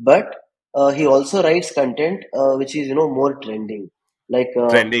 Yeah. but he also writes content which is, more trending. Like,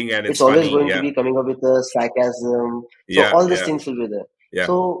 Trending and it's it's always funny. going to Yeah. be coming up with a sarcasm. So Yeah. all these Yeah. things will be there. Yeah.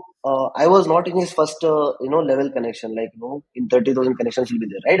 So I was not in his first level connection. Like, in 30,000 connections will be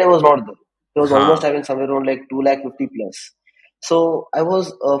there, right? I was not there. He was almost Ha. having somewhere around like 2 lakh 50 plus. So I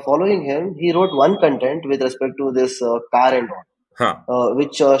was following him. He wrote one content with respect to this car and all, Ha.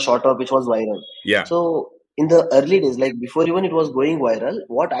 which shot up, which was viral. Yeah. So in the early days, like before even it was going viral,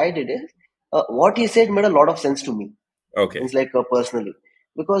 what I did is what he said made a lot of sense to me. Okay. It's like personally,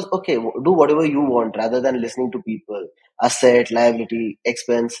 because okay, do whatever you want rather than listening to people. Asset, liability,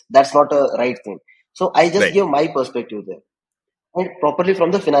 expense. That's not a right thing. So I just Right. gave my perspective there, and properly from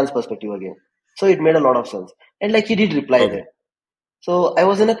the finance perspective again. So it made a lot of sense. And like he did reply Okay. there. So I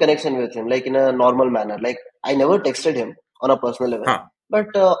was in a connection with him, like in a normal manner. Like I never texted him on a personal level, Ha.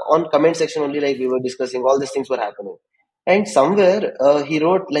 but on comment section only, like we were discussing, all these things were happening. And somewhere he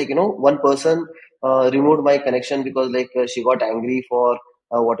wrote like, one person removed my connection because like she got angry for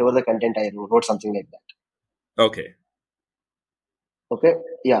whatever the content I wrote something like that. Okay. Okay,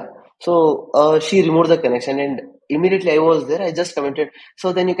 yeah. So she removed the connection, and immediately I was there. I just commented.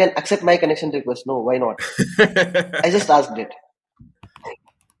 So then you can accept my connection request. No, why not? I just asked it,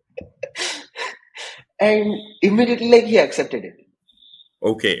 and immediately like he accepted it.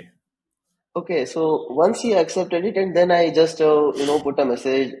 Okay. Okay, so once he accepted it, and then I just put a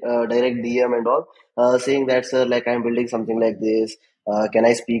message, direct DM and all, saying that sir, like I'm building something like this. Can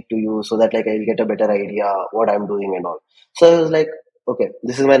I speak to you so that like I'll get a better idea what I'm doing and all. So I was like, okay,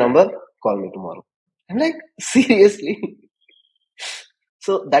 this is my number. Call me tomorrow. I'm like, seriously.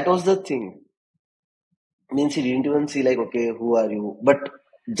 So that was the thing. Means he didn't even see like, okay, who are you? But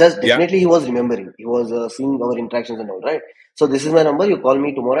just Yeah. definitely he was remembering. He was seeing our interactions and all, right? So this is my number. You call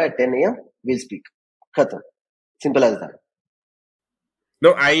me tomorrow at 10 a.m. We'll speak. Khatam. Simple as that.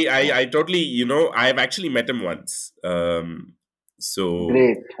 No, I totally, I've actually met him once. So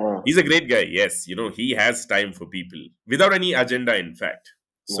Great. he's a great guy. Yes, he has time for people without any agenda, in fact.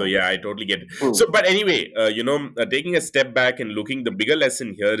 So Yeah. yeah, I totally get it. Hmm. So, but anyway, taking a step back and looking, the bigger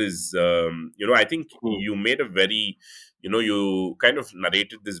lesson here is, I think Hmm. you made a very, you kind of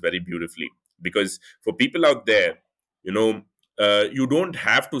narrated this very beautifully, because for people out there, you know, you don't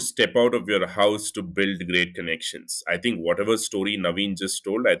have to step out of your house to build great connections. I think whatever story Naveen just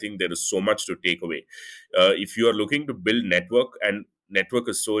told, I think there is so much to take away. If you are looking to build network, and network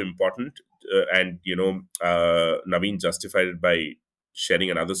is so important, and Naveen justified it by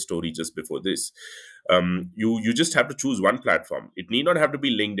sharing another story just before this. You just have to choose one platform. It need not have to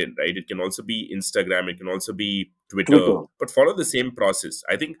be LinkedIn, right? It can also be Instagram, it can also be Twitter, Twitter. but follow the same process.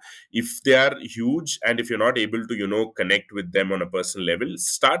 I think if they are huge, and if you're not able to connect with them on a personal level,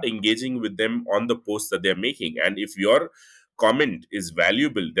 start engaging with them on the posts that they're making. And if your comment is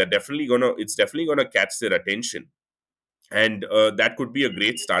valuable, it's definitely gonna catch their attention. And that could be a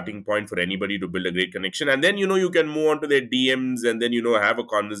great starting point for anybody to build a great connection. And then you can move on to their DMs, and then have a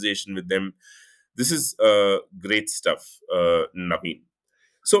conversation with them. This is great stuff, Naveen.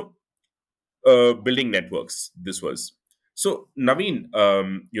 So building networks, this was. So Naveen,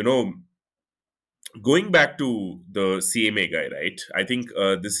 going back to the CMA guy, right? I think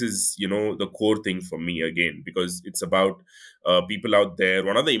this is the core thing for me again, because it's about people out there.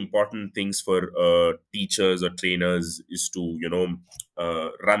 One of the important things for teachers or trainers is to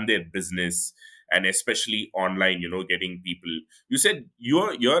run their business, and especially online. Getting people. You said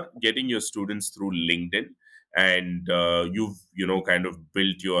you're getting your students through LinkedIn, and you've kind of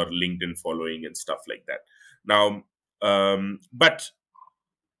built your LinkedIn following and stuff like that. Now, but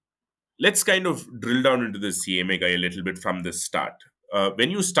let's kind of drill down into the CMA guy a little bit from the start. When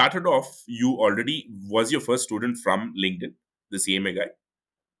you started off, you already was your first student from LinkedIn, the CMA guy.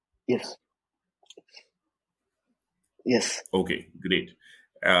 Yes. Yes. Okay, great.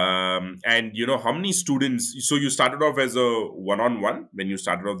 And how many students? So you started off as a one-on-one when you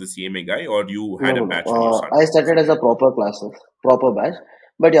started off the CMA guy, or you No, had a no, no. batch when you started I off the started as a proper classes, proper batch.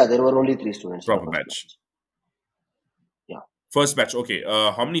 But yeah, there were only three students in the proper first batch? batch. Yeah. First batch. Okay.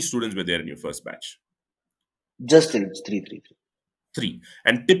 How many students were there in your first batch? Just three, three, three, three. Three.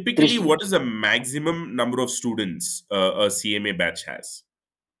 And Three typically, what is students. the maximum number of students a CMA batch has?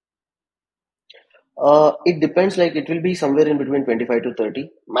 It depends. Like it will be somewhere in between 25 to 30,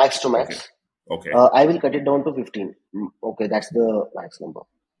 max to Okay. max. Okay. I will cut it down to 15. Okay, that's the max number.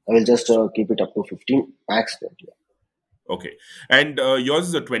 I will just keep it up to 15, max 20. Okay. And yours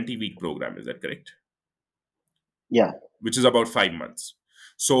is a 20-week program, is that correct? Yeah. Which is about 5 months.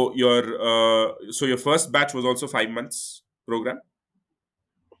 So your first batch was also 5 months program?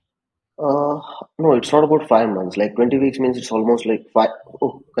 Uh, no, it's not about 5 months. Like 20 weeks means it's almost like five.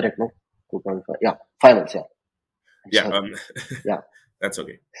 Oh, correct, no? 2.5. Yeah, 5 months. Yeah. I'm Yeah, sorry. Yeah. that's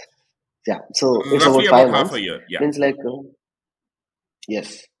okay. Yeah. So it's Roughly about about five half months. a year. Yeah. Means like,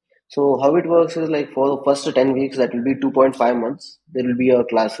 yes. So how it works is like for the first 10 weeks, that will be 2.5 months. There will be a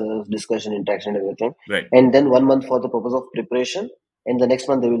classes, discussion, interaction, everything. Right. And then 1 month for the purpose of preparation. And the next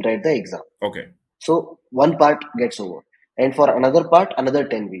month they will write the exam. Okay. So one part gets over. And for another part, another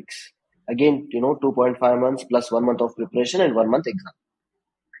 10 weeks. Again, 2.5 months plus 1 month of preparation and 1 month exam.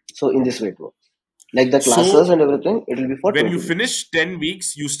 So in this way it works. Like the classes So and everything, it will be for when you 20 weeks. finish 10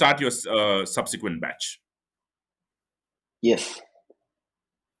 weeks, you start your subsequent batch. Yes,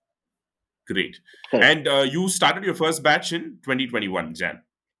 Great. correct. And you started your first batch in 2021, Jan.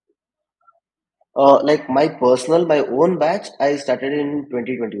 Like my own batch, I started in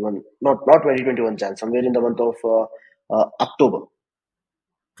 2021. Not 2021 Jan, somewhere in the month of October.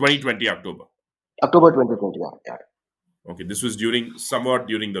 2020 October. October 2020. Yeah, yeah, Okay, this was somewhat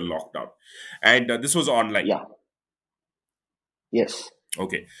during the lockdown. And this was online. yeah. Yes.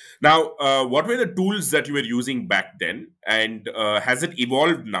 Okay. Now, what were the tools that you were using back then? And has it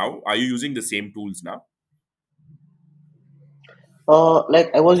evolved now? Are you using the same tools now?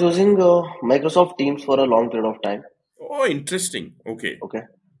 Like I was using Microsoft Teams for a long period of time. Oh, interesting. Okay. Okay.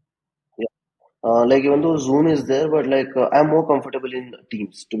 Like even though Zoom is there, but like I'm more comfortable in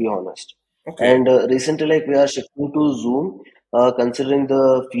Teams, to be honest. Okay. And recently, like we are shifting to Zoom, considering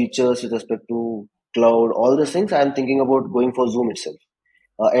the features with respect to cloud, all these things. I'm thinking about going for Zoom itself,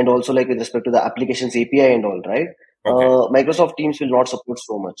 and also like with respect to the applications API and all, right? Okay. Microsoft Teams will not support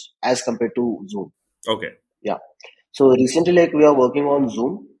so much as compared to Zoom. Okay. Yeah. So recently, like we are working on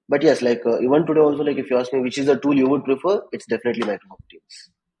Zoom, but yes, like even today also, like if you ask me which is the tool you would prefer, it's definitely Microsoft Teams.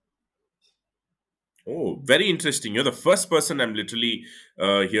 Oh, very interesting. You're the first person I'm literally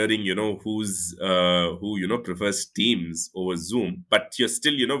hearing, who, prefers Teams over Zoom, but you're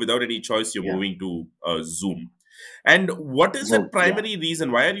still, without any choice, you're Yeah. moving to Zoom. And what is the Zoom. Yeah. primary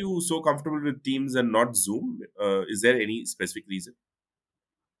reason? Why are you so comfortable with Teams and not Zoom? Is there any specific reason?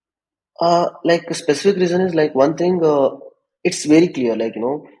 Like a specific reason is like one thing. It's very clear. Like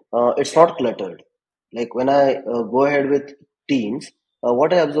it's not cluttered. Like when I go ahead with Teams,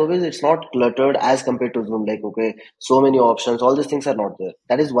 what I observe is it's not cluttered as compared to Zoom. Like okay, so many options. All these things are not there.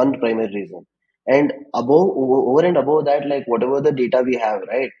 That is one primary reason. And over and above that, like whatever the data we have,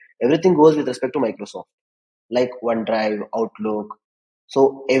 right? Everything goes with respect to Microsoft, like OneDrive, Outlook.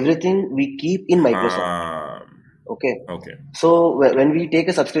 So everything we keep in Microsoft. Um, Okay. okay. So when we take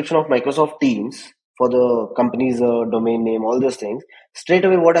a subscription of Microsoft Teams for the company's domain name, all those things, straight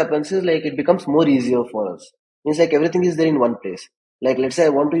away what happens is like it becomes more easier for us. Means like everything is there in one place. Like let's say I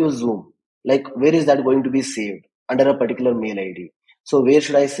want to use Zoom. Like where is that going to be saved? Under a particular mail ID. So where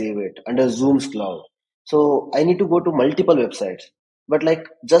should I save it? Under Zoom's cloud. So I need to go to multiple websites. But like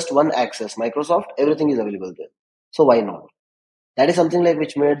just one access, Microsoft, everything is available there. So why not? That is something like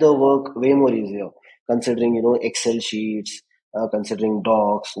which made the work way more easier, considering Excel sheets, considering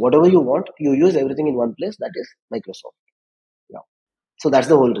docs, whatever you want, you use everything in one place. That is Microsoft. Yeah. So that's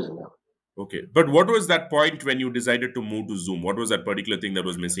the whole reason. Yeah. Okay. But what was that point when you decided to move to Zoom? What was that particular thing that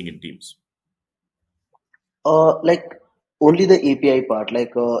was missing in Teams? Like only the API part.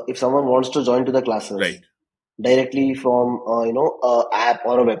 Like if someone wants to join to the classes Right. directly from app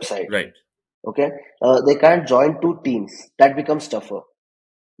or a website, Right. okay, they can't join two teams. That becomes tougher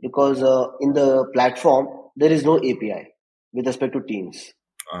because in the platform there is no API with respect to Teams.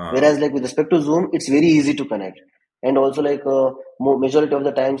 Uh, Whereas like with respect to Zoom, it's very easy to connect. And also like majority of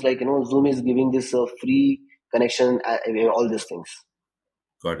the times, like Zoom is giving this free connection, all these things.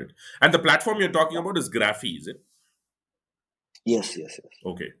 got it. And the platform you're talking about is Graphy, is it? Yes, yes, yes.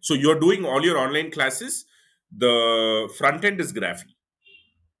 Okay. So you're doing all your online classes. The front end is Graphy.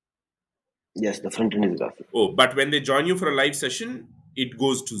 Yes, the front end is graphic. Oh, but when they join you for a live session, it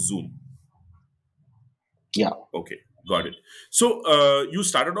goes to Zoom. Yeah. Okay, got it. So you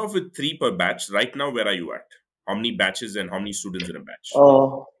started off with three per batch. Right now, where are you at? How many batches and how many students in a batch?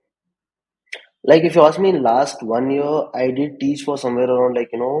 Uh, like if you ask me, in last 1 year, I did teach for somewhere around like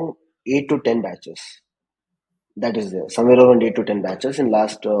 8 to 10 batches. That is there. Somewhere around 8 to 10 batches in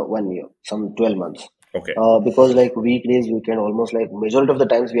last 1 year, some 12 months. Okay. Because like weekdays, weekend, almost like majority of the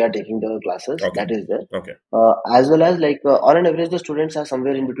times we are taking the classes. Okay. That is there. Okay. As well as like on an average, the students are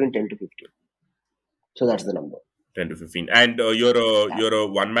somewhere in between 10 to 15. So that's the number. 10 to 15. And you're a Yeah.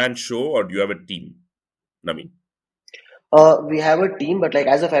 one man show, or do you have a team, Naveen? We have a team, but like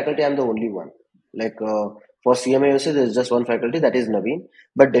as a faculty, I'm the only one. Like for CMA USA, there's just one faculty, that is Naveen.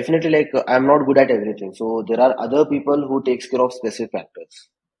 But definitely, like I'm not good at everything. So there are other people who takes care of specific factors.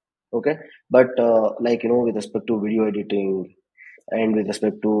 Okay, but like with respect to video editing and with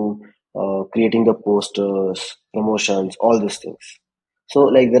respect to creating the posters, promotions, all these things. So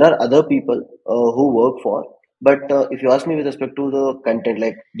like there are other people who work for, but if you ask me with respect to the content,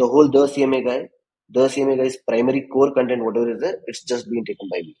 like the whole the CMA guy's primary core content, whatever is there, it's just being taken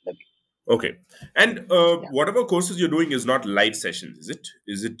by me. Nabil. Okay. And Yeah, whatever courses you're doing is not live sessions,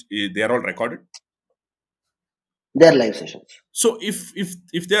 is it? They are all recorded? they are live sessions So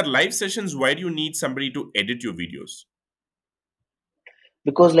if they are live sessions, why do you need somebody to edit your videos?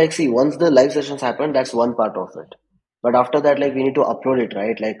 because like see, once the live sessions happen, that's one part of it. But after that, like we need to upload it,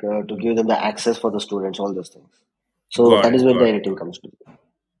 right? Like to give them the access for the students, all those things. So Got that is it. where the Got it. editing Got it. comes to.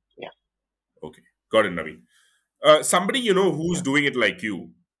 Yeah, Okay. Got it, Naveen. Somebody who's yeah. doing it like you,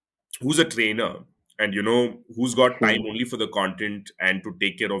 who's a trainer, and who's got time Hmm. only for the content and to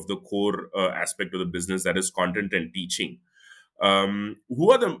take care of the core aspect of the business, that is content and teaching. Who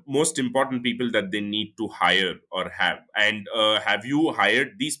are the most important people that they need to hire or have? And have you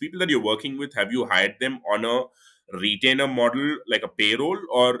hired these people that you're working with? Have you hired them on a retainer model, like a payroll,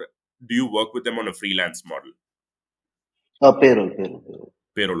 or do you work with them on a freelance model? Payroll.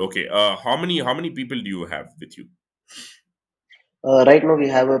 Payroll. Okay. How many people do you have with you? Right now we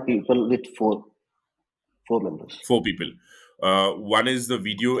have a people with four members. Four people. One is the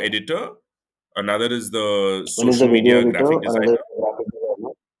video Yeah. editor, another is the One is the social video media editor, graphic another is designer.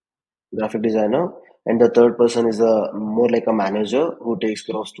 the graphic designer, and the third person is a more like a manager who takes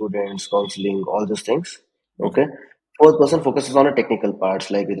care of students, counseling, all these things. Okay. Okay. Fourth person focuses on the technical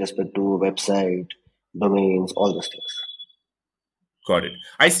parts, like with respect to website, domains, all those things. Got it.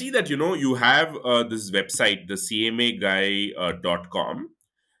 I see that you have this website, the cmaguy.com,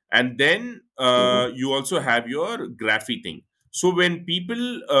 and then Hmm. you also have your graphy thing. So when people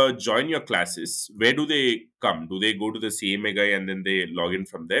join your classes, where do they come? Do they go to the CMA guy and then they log in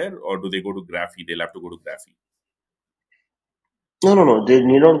from there, or do they go to graphy? They'll have to go to graphy. No. They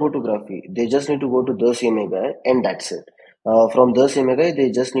need not go to Graphy. They just need to go to the CMA guy, and that's it. From the CMA guy, they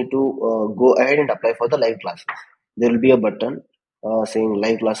just need to go ahead and apply for the live classes. There will be a button saying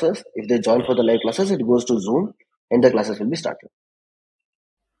live classes. If they join for the live classes, it goes to Zoom, and the classes will be started.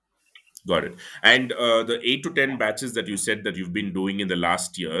 Got it. And the 8 to 10 batches that you said that you've been doing in the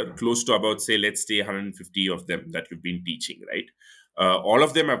last year, close to about, say, let's say 150 of them that you've been teaching, right? All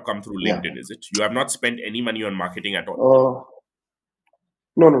of them have come through Yeah. LinkedIn, is it? You have not spent any money on marketing at all? Uh,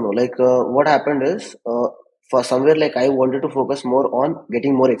 no. Like what happened is, for somewhere like I wanted to focus more on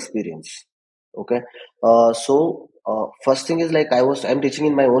getting more experience. Okay. So first thing is like I'm teaching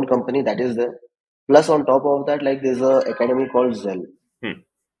in my own company, that is there. Plus on top of that, like there's a academy called Zell. Hmm.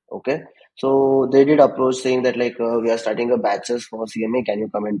 Okay. So they did approach saying that like we are starting a batches for CMA. Can you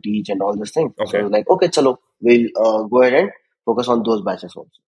come and teach and all these things? So I Okay. was like, okay, chalo, we'll go ahead and focus on those batches also.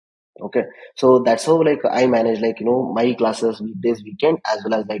 Okay. So that's how like I manage like my classes weekdays, weekend, as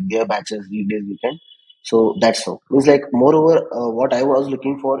well as like their batches weekdays, weekend. So that's how. Means like moreover, what I was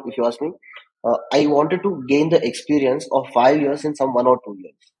looking for, if you ask me, I wanted to gain the experience of 5 years in some 1 or 2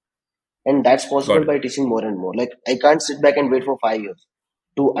 years, and that's Got possible it. by teaching more and more. Like I can't sit back and wait for 5 years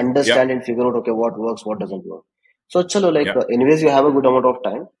to Yeah. understand and figure out okay what works, what doesn't work. So chalo, like Yeah. anyways you have a good amount of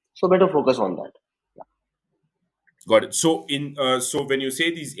time, so better focus on that. Got it. So when you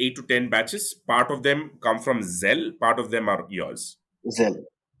say these 8 to 10 batches, part of them come from Zell, part of them are yours. Zen,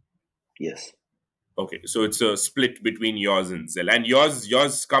 yes. Okay. So it's a split between yours and Zell. And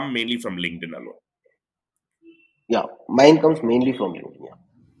yours come mainly from LinkedIn alone. Yeah, mine comes mainly from LinkedIn. Yeah.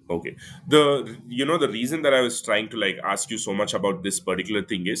 Okay. The reason that I was trying to like ask you so much about this particular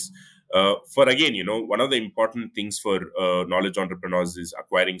thing is, for again, one of the important things for knowledge entrepreneurs is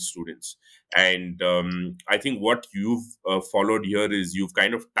acquiring students. And I think what you've followed here is you've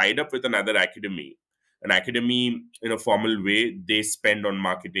kind of tied up with another academy. An academy in a formal way, they spend on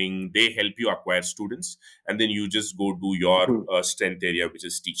marketing, they help you acquire students, and then you just go do your Hmm. strength area, which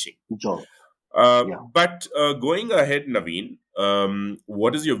is teaching. Job. Yeah. But going ahead, Naveen,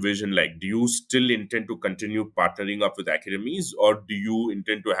 what is your vision like? Do you still intend to continue partnering up with academies, or do you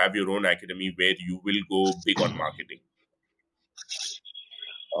intend to have your own academy where you will go big on marketing?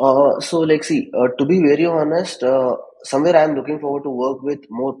 So like, see, to be very honest, somewhere I'm looking forward to work with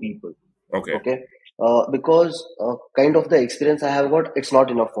more people. Okay. Okay, because kind of the experience I have got, it's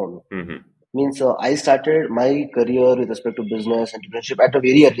not enough for me. Hmm. Means I started my career with respect to business entrepreneurship at a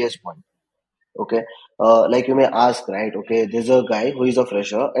very earliest point. Okay, like you may ask, right? Okay, there's a guy who is a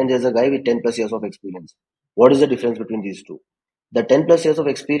fresher, and there's a guy with 10 plus years of experience. What is the difference between these two? The 10 plus years of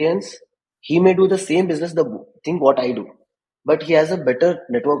experience, he may do the same business, the thing what I do, but he has a better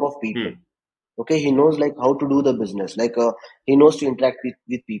network of people. Hmm. Okay, he knows like how to do the business, like he knows to interact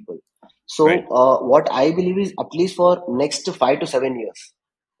with people. So Right. what I believe is at least for next 5 to 7 years,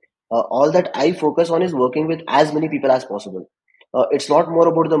 all that I focus on is working with as many people as possible. It's not more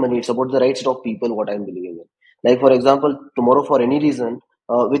about the money; it's about the right set of people. What I'm believing in. Like for example, tomorrow for any reason,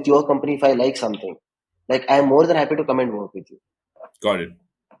 with your company, if I like something, like I'm more than happy to come and work with you. Got it.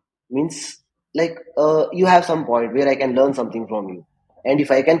 Means like you have some point where I can learn something from you, and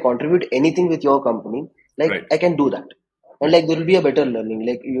if I can contribute anything with your company, like Right. I can do that, and Right. like there will be a better learning.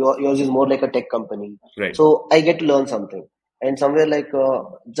 Like yours is more like a tech company, Right. so I get to learn something. And somewhere like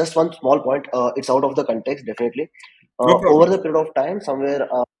just one small point, it's out of the context definitely. No Over problem. the period of time, somewhere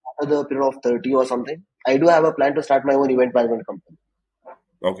after the period of 30 or something, I do have a plan to start my own event management company,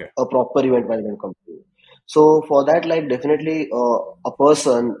 Okay. a proper event management company. So for that, like definitely a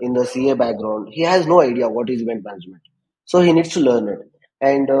person in the CA background, he has no idea what is event management. So he needs to learn it.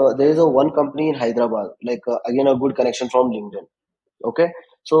 And there is a one company in Hyderabad, like again a good connection from LinkedIn. Okay,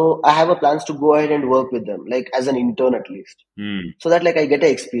 so I have a plans to go ahead and work with them, like as an intern at least, Hmm. so that like I get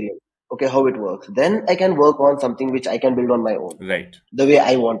a experience. Okay, how it works. Then I can work on something which I can build on my own, Right. the way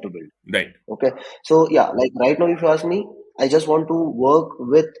I want to build. Right. Okay. So yeah, like right now, if you ask me, I just want to work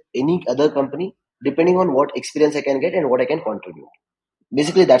with any other company depending on what experience I can get and what I can contribute.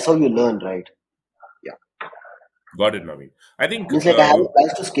 Basically, that's how you learn, right? Yeah. Got it, Naveen. I think Means like I have a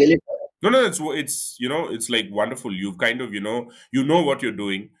plans to scale it. no, no, it's it's like wonderful. You've kind of you know what you're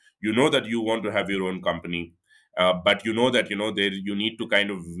doing. You know that you want to have your own company, but you know that there you need to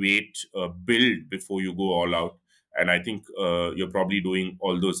kind of wait, build before you go all out. And I think you're probably doing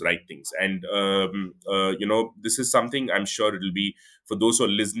all those right things. And this is something I'm sure it'll be for those who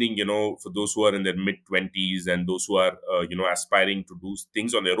are listening. For those who are in their mid 20s and those who are aspiring to do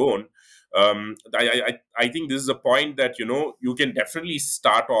things on their own. I think this is a point that you can definitely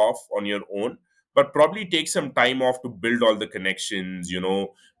start off on your own, but probably take some time off to build all the connections,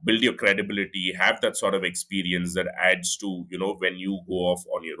 build your credibility, have that sort of experience that adds to when you go off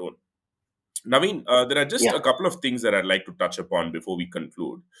on your own. Naveen, there are just Yeah. a couple of things that I'd like to touch upon before we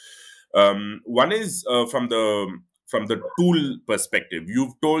conclude. One is from the tool perspective.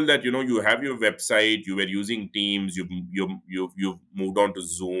 You've told that you have your website, you were using Teams, you've moved on to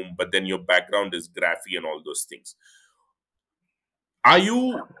Zoom, but then your background is Graphy and all those things. Are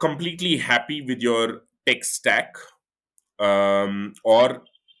you completely happy with your tech stack, or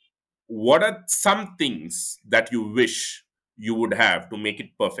what are some things that you wish you would have to make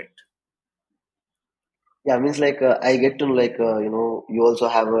it perfect? Yeah. Means like I get to know, like you also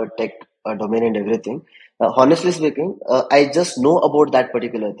have a tech domain and everything. Honestly speaking, I just know about that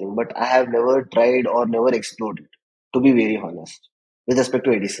particular thing, but I have never tried or never explored it. To be very honest, with respect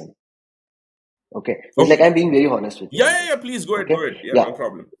to Edison. Okay. It's like Okay. I'm being very honest with you Yeah, on yeah, this. yeah. Please go ahead. Okay. Go ahead. Yeah, Yeah. no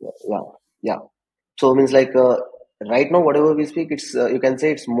problem. Yeah. Yeah. So means like right now, whatever we speak, it's you can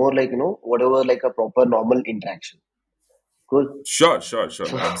say it's more like whatever like a proper normal interaction. Cool. Sure, sure, sure.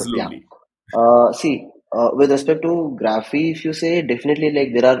 So yeah. Absolutely. See, with respect to graphy, if you say definitely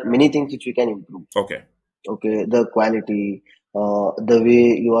like there are many things which we can improve. Okay. Okay, the quality, the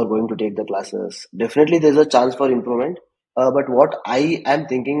way you are going to take the classes. Definitely, there's a chance for improvement. But what I am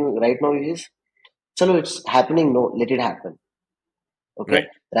thinking right now is, chalo, it's happening. No, let it happen. Okay, Right.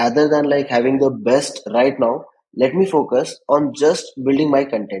 rather than like having the best right now, let me focus on just building my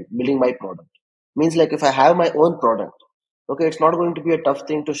content, building my product. Means like if I have my own product, okay, it's not going to be a tough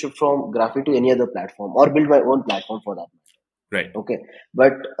thing to shift from graphic to any other platform or build my own platform for that. Right. Okay,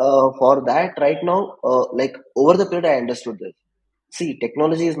 but for that right now, like over the period I understood this. See,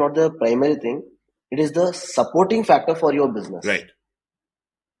 technology is not the primary thing, it is the supporting factor for your business. Right.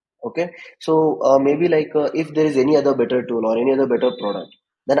 Okay, so maybe like if there is any other better tool or any other better product,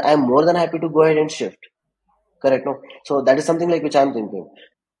 then I'm more than happy to go ahead and shift. Correct, no? So that is something like which I'm thinking.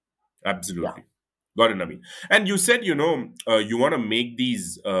 Yeah. Absolutely. Got it, Naveen. And you said, you want to make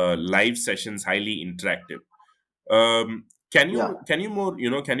these live sessions highly interactive. Yeah. Can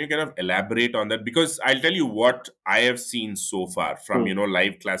you kind of elaborate on that? Because I'll tell you what I have seen so far from, Hmm.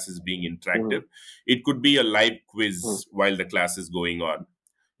 live classes being Hmm. interactive. It could be a live Hmm. quiz while the class is going on.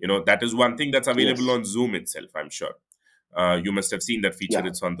 That is one thing that's available Yes. on Zoom itself, I'm sure. You must have seen that feature. Yeah.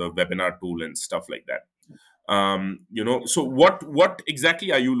 It's on the webinar tool and stuff like that. So what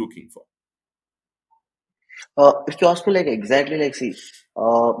exactly are you looking for? If you ask me, like, exactly, like, see,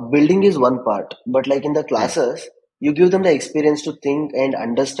 building is one part, but like in the Hmm. classes, you give them the experience to think and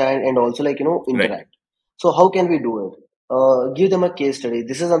understand and also, like, Right, interact. So how can we do it? Give them a case study.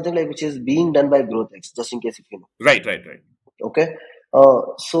 This is something like which is being done by GrowthX, just in case if you know. right, right, right, Okay.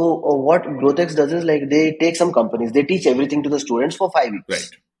 So what GrowthX does is like they take some companies, they teach everything to the students for 5 weeks. right,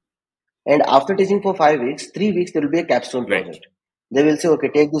 And after teaching for 5 weeks, 3 weeks, there will be a capstone right, project. They will say, okay,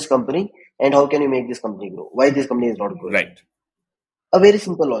 take this company and how can you make this company grow? Why this company is not growing? right, A very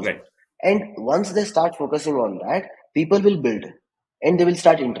simple logic. right, And once they start focusing on that, people will build and they will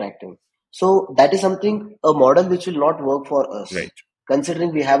start interacting. So that is something, a model which will not work for us, right,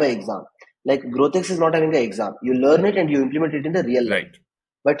 considering we have an exam. Like GrowthX is not having an exam. You learn it and you implement it in the real life. right.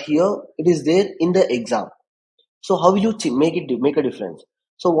 But here it is there in the exam. So how will you make a difference?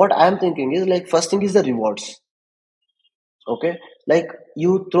 So what I am thinking is like first thing is the rewards. Okay, like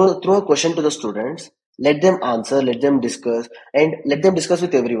you throw a question to the students, let them answer, let them discuss, and let them discuss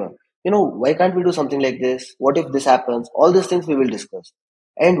with everyone. Why can't we do something like this? What if this happens? All these things we will discuss.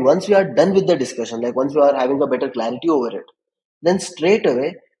 And once we are done with the discussion, like once we are having a better clarity over it, then straight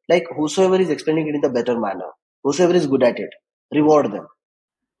away, like whosoever is explaining it in the better manner, whosoever is good at it, reward them.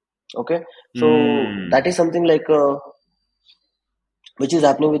 Okay, so Hmm. that is something like which is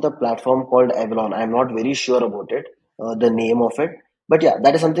happening with a platform called Avalon. I'm not very sure about it, the name of it, but yeah,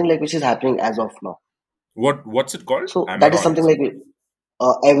 that is something like which is happening as of now. What's it called? So that is Amaron, something is it?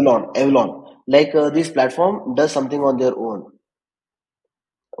 like Avalon. Like this platform does something on their own.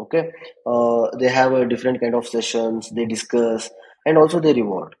 Okay, they have a different kind of sessions. They discuss and also they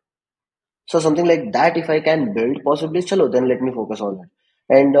reward. So something like that, if I can build possibly, chalo, then let me focus on it.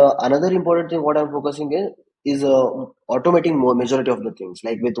 And another important thing, what I'm focusing in is automating more majority of the things,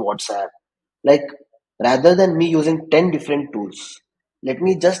 like with WhatsApp. Like rather than me using 10 different tools, let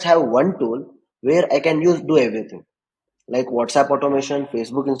me just have one tool where I can use do everything, like WhatsApp automation,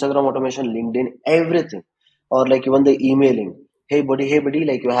 Facebook, Instagram automation, LinkedIn, everything, or like even the emailing. Hey buddy,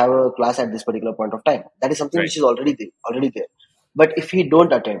 like you have a class at this particular point of time. That is something Right. which is already there. But if he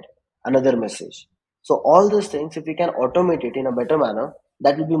don't attend, another message. So all those things, if we can automate it in a better manner,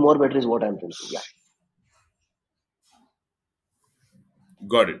 that will be more better. Is what I'm thinking. Yeah,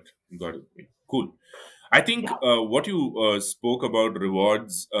 Got it. Got it. Cool. I think yeah. what you spoke about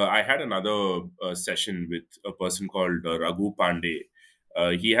rewards, I had another session with a person called Raghu Pandey.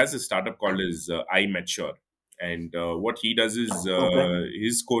 He has a startup called his I Mature. And what he does is Okay.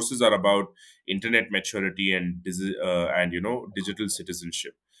 his courses are about internet maturity and digital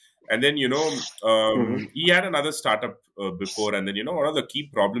citizenship. And then Mm-hmm. he had another startup before, and then one of the key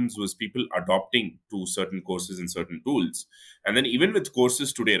problems was people adopting to certain courses and certain tools. And then even with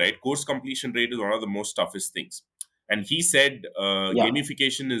courses today, right, course completion rate is one of the most toughest things. And he said Yeah,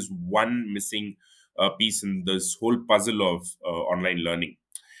 gamification is one missing piece in this whole puzzle of online learning.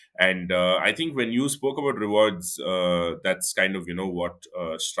 And I think when you spoke about rewards, that's kind of what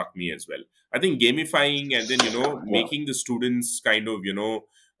struck me as well. I think gamifying and then yeah, making the students kind of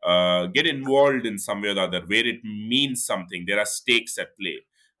get involved in some way or the other, where it means something. There are stakes at play.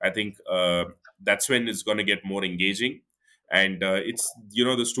 I think that's when it's going to get more engaging. And it's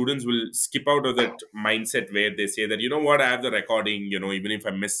the students will skip out of that mindset where they say that what, I have the recording, even if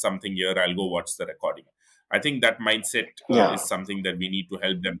I miss something here, I'll go watch the recording. I think that mindset yeah, is something that we need to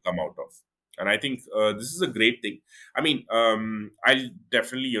help them come out of. And I think this is a great thing. I mean, I'll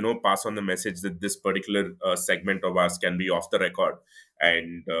definitely, pass on the message that this particular segment of ours can be off the record.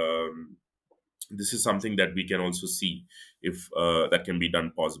 And this is something that we can also see if that can be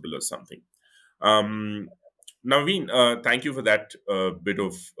done possible or something. Um, Naveen, thank you for that bit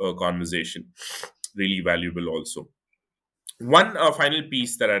of conversation. Really valuable also. One final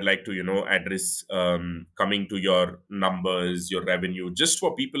piece that I'd like to address, coming to your numbers, your revenue, just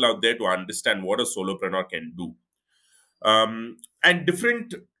for people out there to understand what a solopreneur can do. And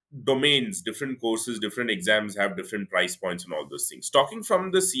different domains, different courses, different exams have different price points and all those things. Talking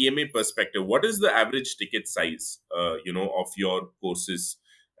from the CMA perspective, what is the average ticket size of your courses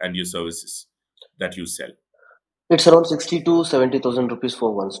and your services that you sell? it's around 60 to 70,000 rupees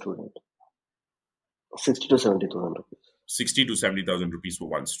for one student. 60 to 70,000 rupees. 60 to 70,000 rupees for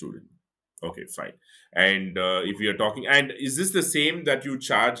one student. Okay, fine. And if we are talking, and is this the same that you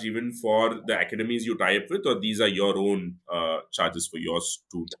charge even for the academies you tie up with, or these are your own charges for yours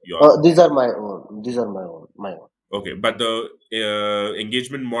to your? These are my own. These are my own. My own. Okay, but the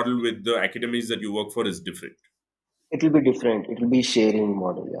engagement model with the academies that you work for is different. It will be different. It will be sharing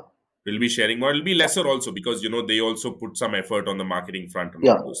model. Yeah. Will be sharing more. It'll be lesser also because they also put some effort on the marketing front and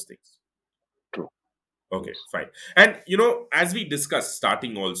Yeah, all those things. true. Okay, Yes. fine. And as we discussed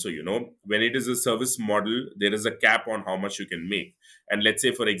starting also, when it is a service model, there is a cap on how much you can make. And let's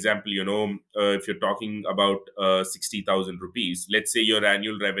say, for example, if you're talking about 60,000 rupees, let's say your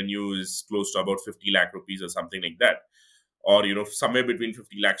annual revenue is close to about 50 lakh rupees or something like that, or somewhere between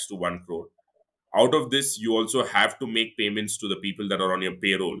 50 lakhs to 1 crore. Out of this, you also have to make payments to the people that are on your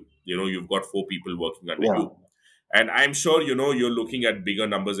payroll. You've got 4 people working under Yeah. you, and I'm sure you're looking at bigger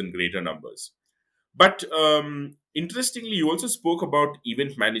numbers and greater numbers. But interestingly, you also spoke about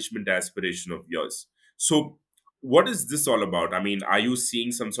event management aspiration of yours. So, what is this all about? I mean, are you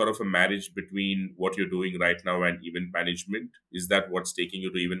seeing some sort of a marriage between what you're doing right now and event management? Is that what's taking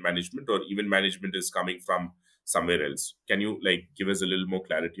you to event management, or event management is coming from somewhere else? Can you give us a little more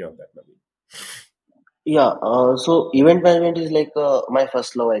clarity on that, Naveen? Yeah. So event management is like my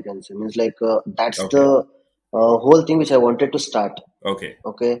first love, I can say. Means like that's Okay, the whole thing which I wanted to start. okay,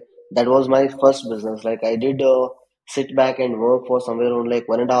 Okay, that was my first business. Like I did sit back and work for somewhere around like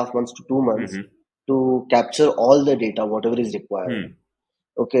 1.5 months to 2 months mm-hmm. to capture all the data, whatever is required. Hmm.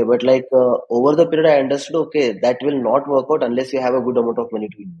 Okay, but like over the period, I understood. Okay, that will not work out unless you have a good amount of money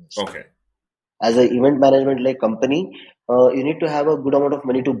to invest. Okay, As a event management like company, you need to have a good amount of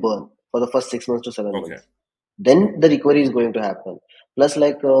money to burn for the first 6 months to seven okay, months. Then the recovery is going to happen. Plus,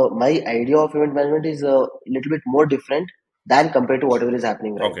 like my idea of event management is a little bit more different than compared to whatever is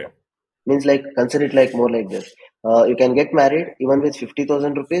happening right okay, now. Means like consider it like more like this. You can get married even with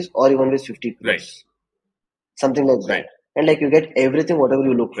 50,000 rupees or even with 50 right, crores, something like that. right, And like you get everything whatever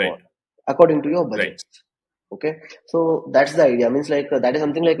you look for right, according to your right, budgets. Okay, so that's the idea. Means like that is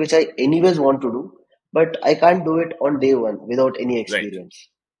something like which I anyways want to do, but I can't do it on day one without any right, experience.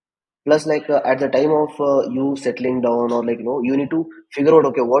 Plus, like at the time of you settling down, or like you need to figure out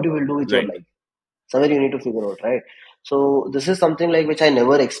okay what you will do with your right, life. Somewhere you need to figure out, right? So this is something like which I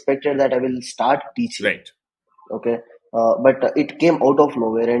never expected that I will start teaching. right, Okay, but it came out of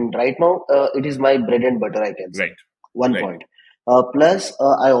nowhere, and right now it is my bread and butter, I can say. right, One right, point. Plus,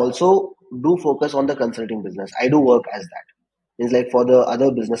 I also do focus on the consulting business. I do work as that. Means like for the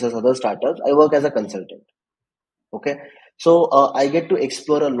other businesses, other startups, I work as a consultant. Okay, so I get to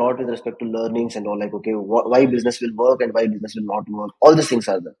explore a lot with respect to learnings and all. Like, okay, why business will work and why business will not work. All these things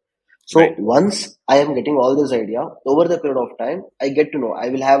are there. So right. once I am getting all this idea over the period of time, I get to know I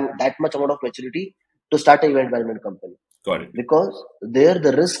will have that much amount of maturity to start an event management company, Got it. because there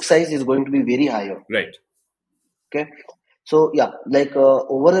the risk size is going to be very higher. Right. Okay, so yeah, like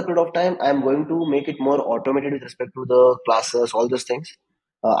over the period of time, I am going to make it more automated with respect to the classes, all those things.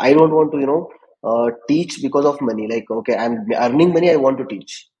 I don't want to teach because of money. Like okay, I'm earning money, I want to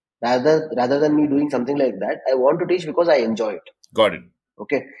teach. Rather than me doing something like that, I want to teach because I enjoy it. Got it.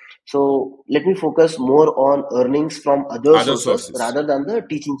 Okay, so let me focus more on earnings from other Other sources sources. rather than the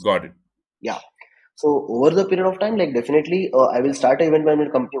teaching Got side. it. Yeah. So over the period of time, like definitely, I will start a event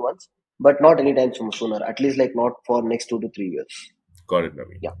management company once, but not anytime sooner. At least like not for next 2 to 3 years. Got it,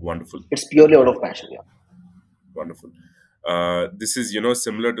 Naveen. Yeah, Wonderful. it's purely out of passion. Yeah. Wonderful. This is,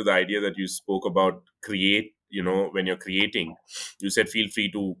 similar to the idea that you spoke about create, when you're creating, you said feel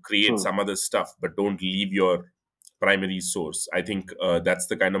free to create Hmm. some other stuff, but don't leave your primary source. I think that's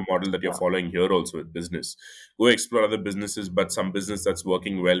the kind of model that you're Yeah. following here also with business. Go explore other businesses, but some business that's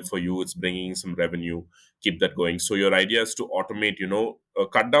working well for you, it's bringing in some revenue, keep that going. So your idea is to automate,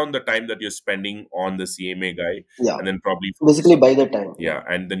 cut down the time that you're spending on the CMA guy, Yeah. and then probably focus Basically, on, by the time. Yeah.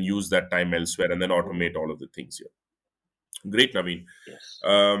 yeah, and then use that time elsewhere and then Hmm. automate all of the things here. Great, Naveen. Yes.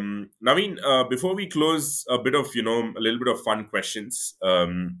 Naveen, before we close, a bit of, a little bit of fun questions.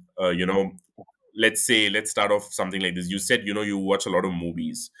 Let's start off something like this. You said, you watch a lot of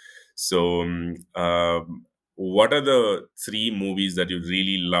movies. So, what are the 3 movies that you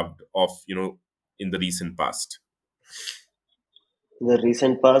really loved of, in the recent past? In the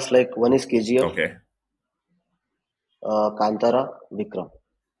recent past, like one is KGF, Okay, Kantara, Vikram.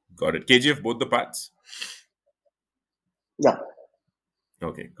 got it. KGF, both the parts? Yeah.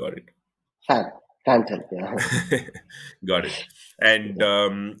 Okay, got it. Fan. Can't help. Yeah. Got it. And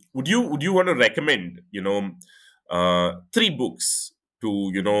Yeah. would you want to recommend 3 books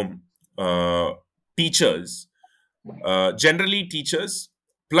to teachers, generally teachers,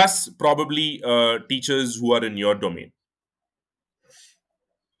 plus probably teachers who are in your domain?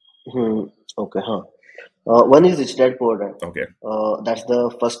 Hmm. Okay. Huh. One is Rich Dad Poor Dad. Okay, That's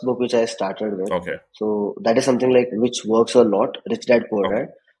the first book which I started with. okay, So that is something like which works a lot. Rich Dad Poor okay, Dad.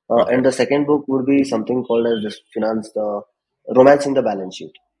 okay, And the second book would be something called as this Finance the Romancing the Balance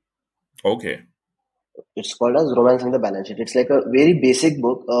Sheet. okay. It's called as Romancing the Balance Sheet. It's like a very basic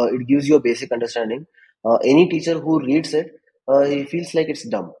book. It gives you a basic understanding. Any teacher who reads it, he feels like it's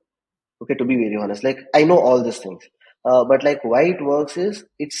dumb. Okay, to be very honest, like I know all these things, but like why it works is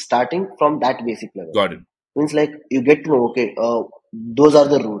it's starting from that basic level. Got it. Means like you get to know, okay, those are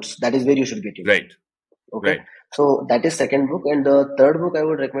the roots. That is where you should get into. Right. Okay, Right. so that is second book, and the third book I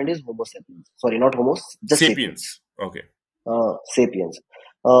would recommend is Homo sapiens. Sorry, not Homo, just Sapiens. Sapiens. Okay. Sapiens.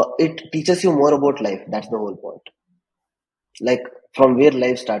 It teaches you more about life. That's the whole point. Like from where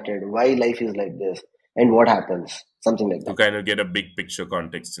life started, why life is like this, and what happens. Something like To that. kind of get a big picture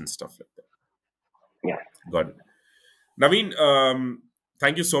context and stuff like that. Yeah. Got it. Naveen,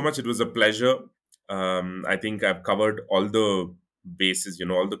 thank you so much. It was a pleasure. I think I've covered all the bases,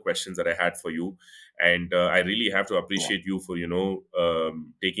 all the questions that I had for you. And I really have to Yeah. appreciate you for,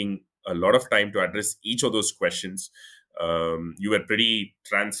 taking a lot of time to address each of those questions. You were pretty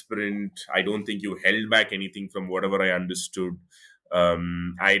transparent. I don't think you held back anything from whatever I understood.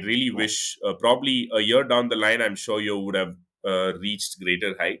 I really Yeah. wish, probably a year down the line, I'm sure you would have reached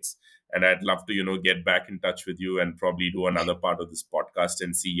greater heights, and I'd love to get back in touch with you and probably do another part of this podcast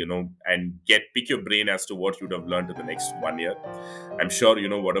and see and get pick your brain as to what you'd have learned in the next 1 year. I'm sure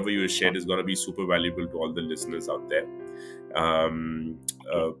whatever you shared Sure. is going to be super valuable to all the listeners out there. um,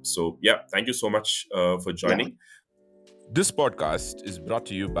 Okay. so yeah, thank you so much for Yeah. joining. This podcast is brought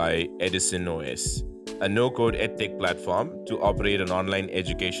to you by Edison OS, a no-code edtech platform to operate an online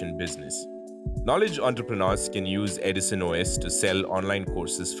education business. Knowledge entrepreneurs can use Edison OS to sell online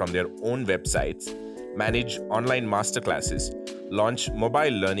courses from their own websites, manage online masterclasses, launch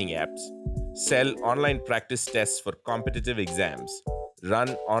mobile learning apps, sell online practice tests for competitive exams, run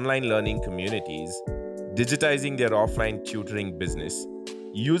online learning communities, digitizing their offline tutoring business,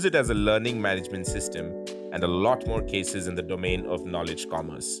 use it as a learning management system, and a lot more cases in the domain of knowledge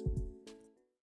commerce.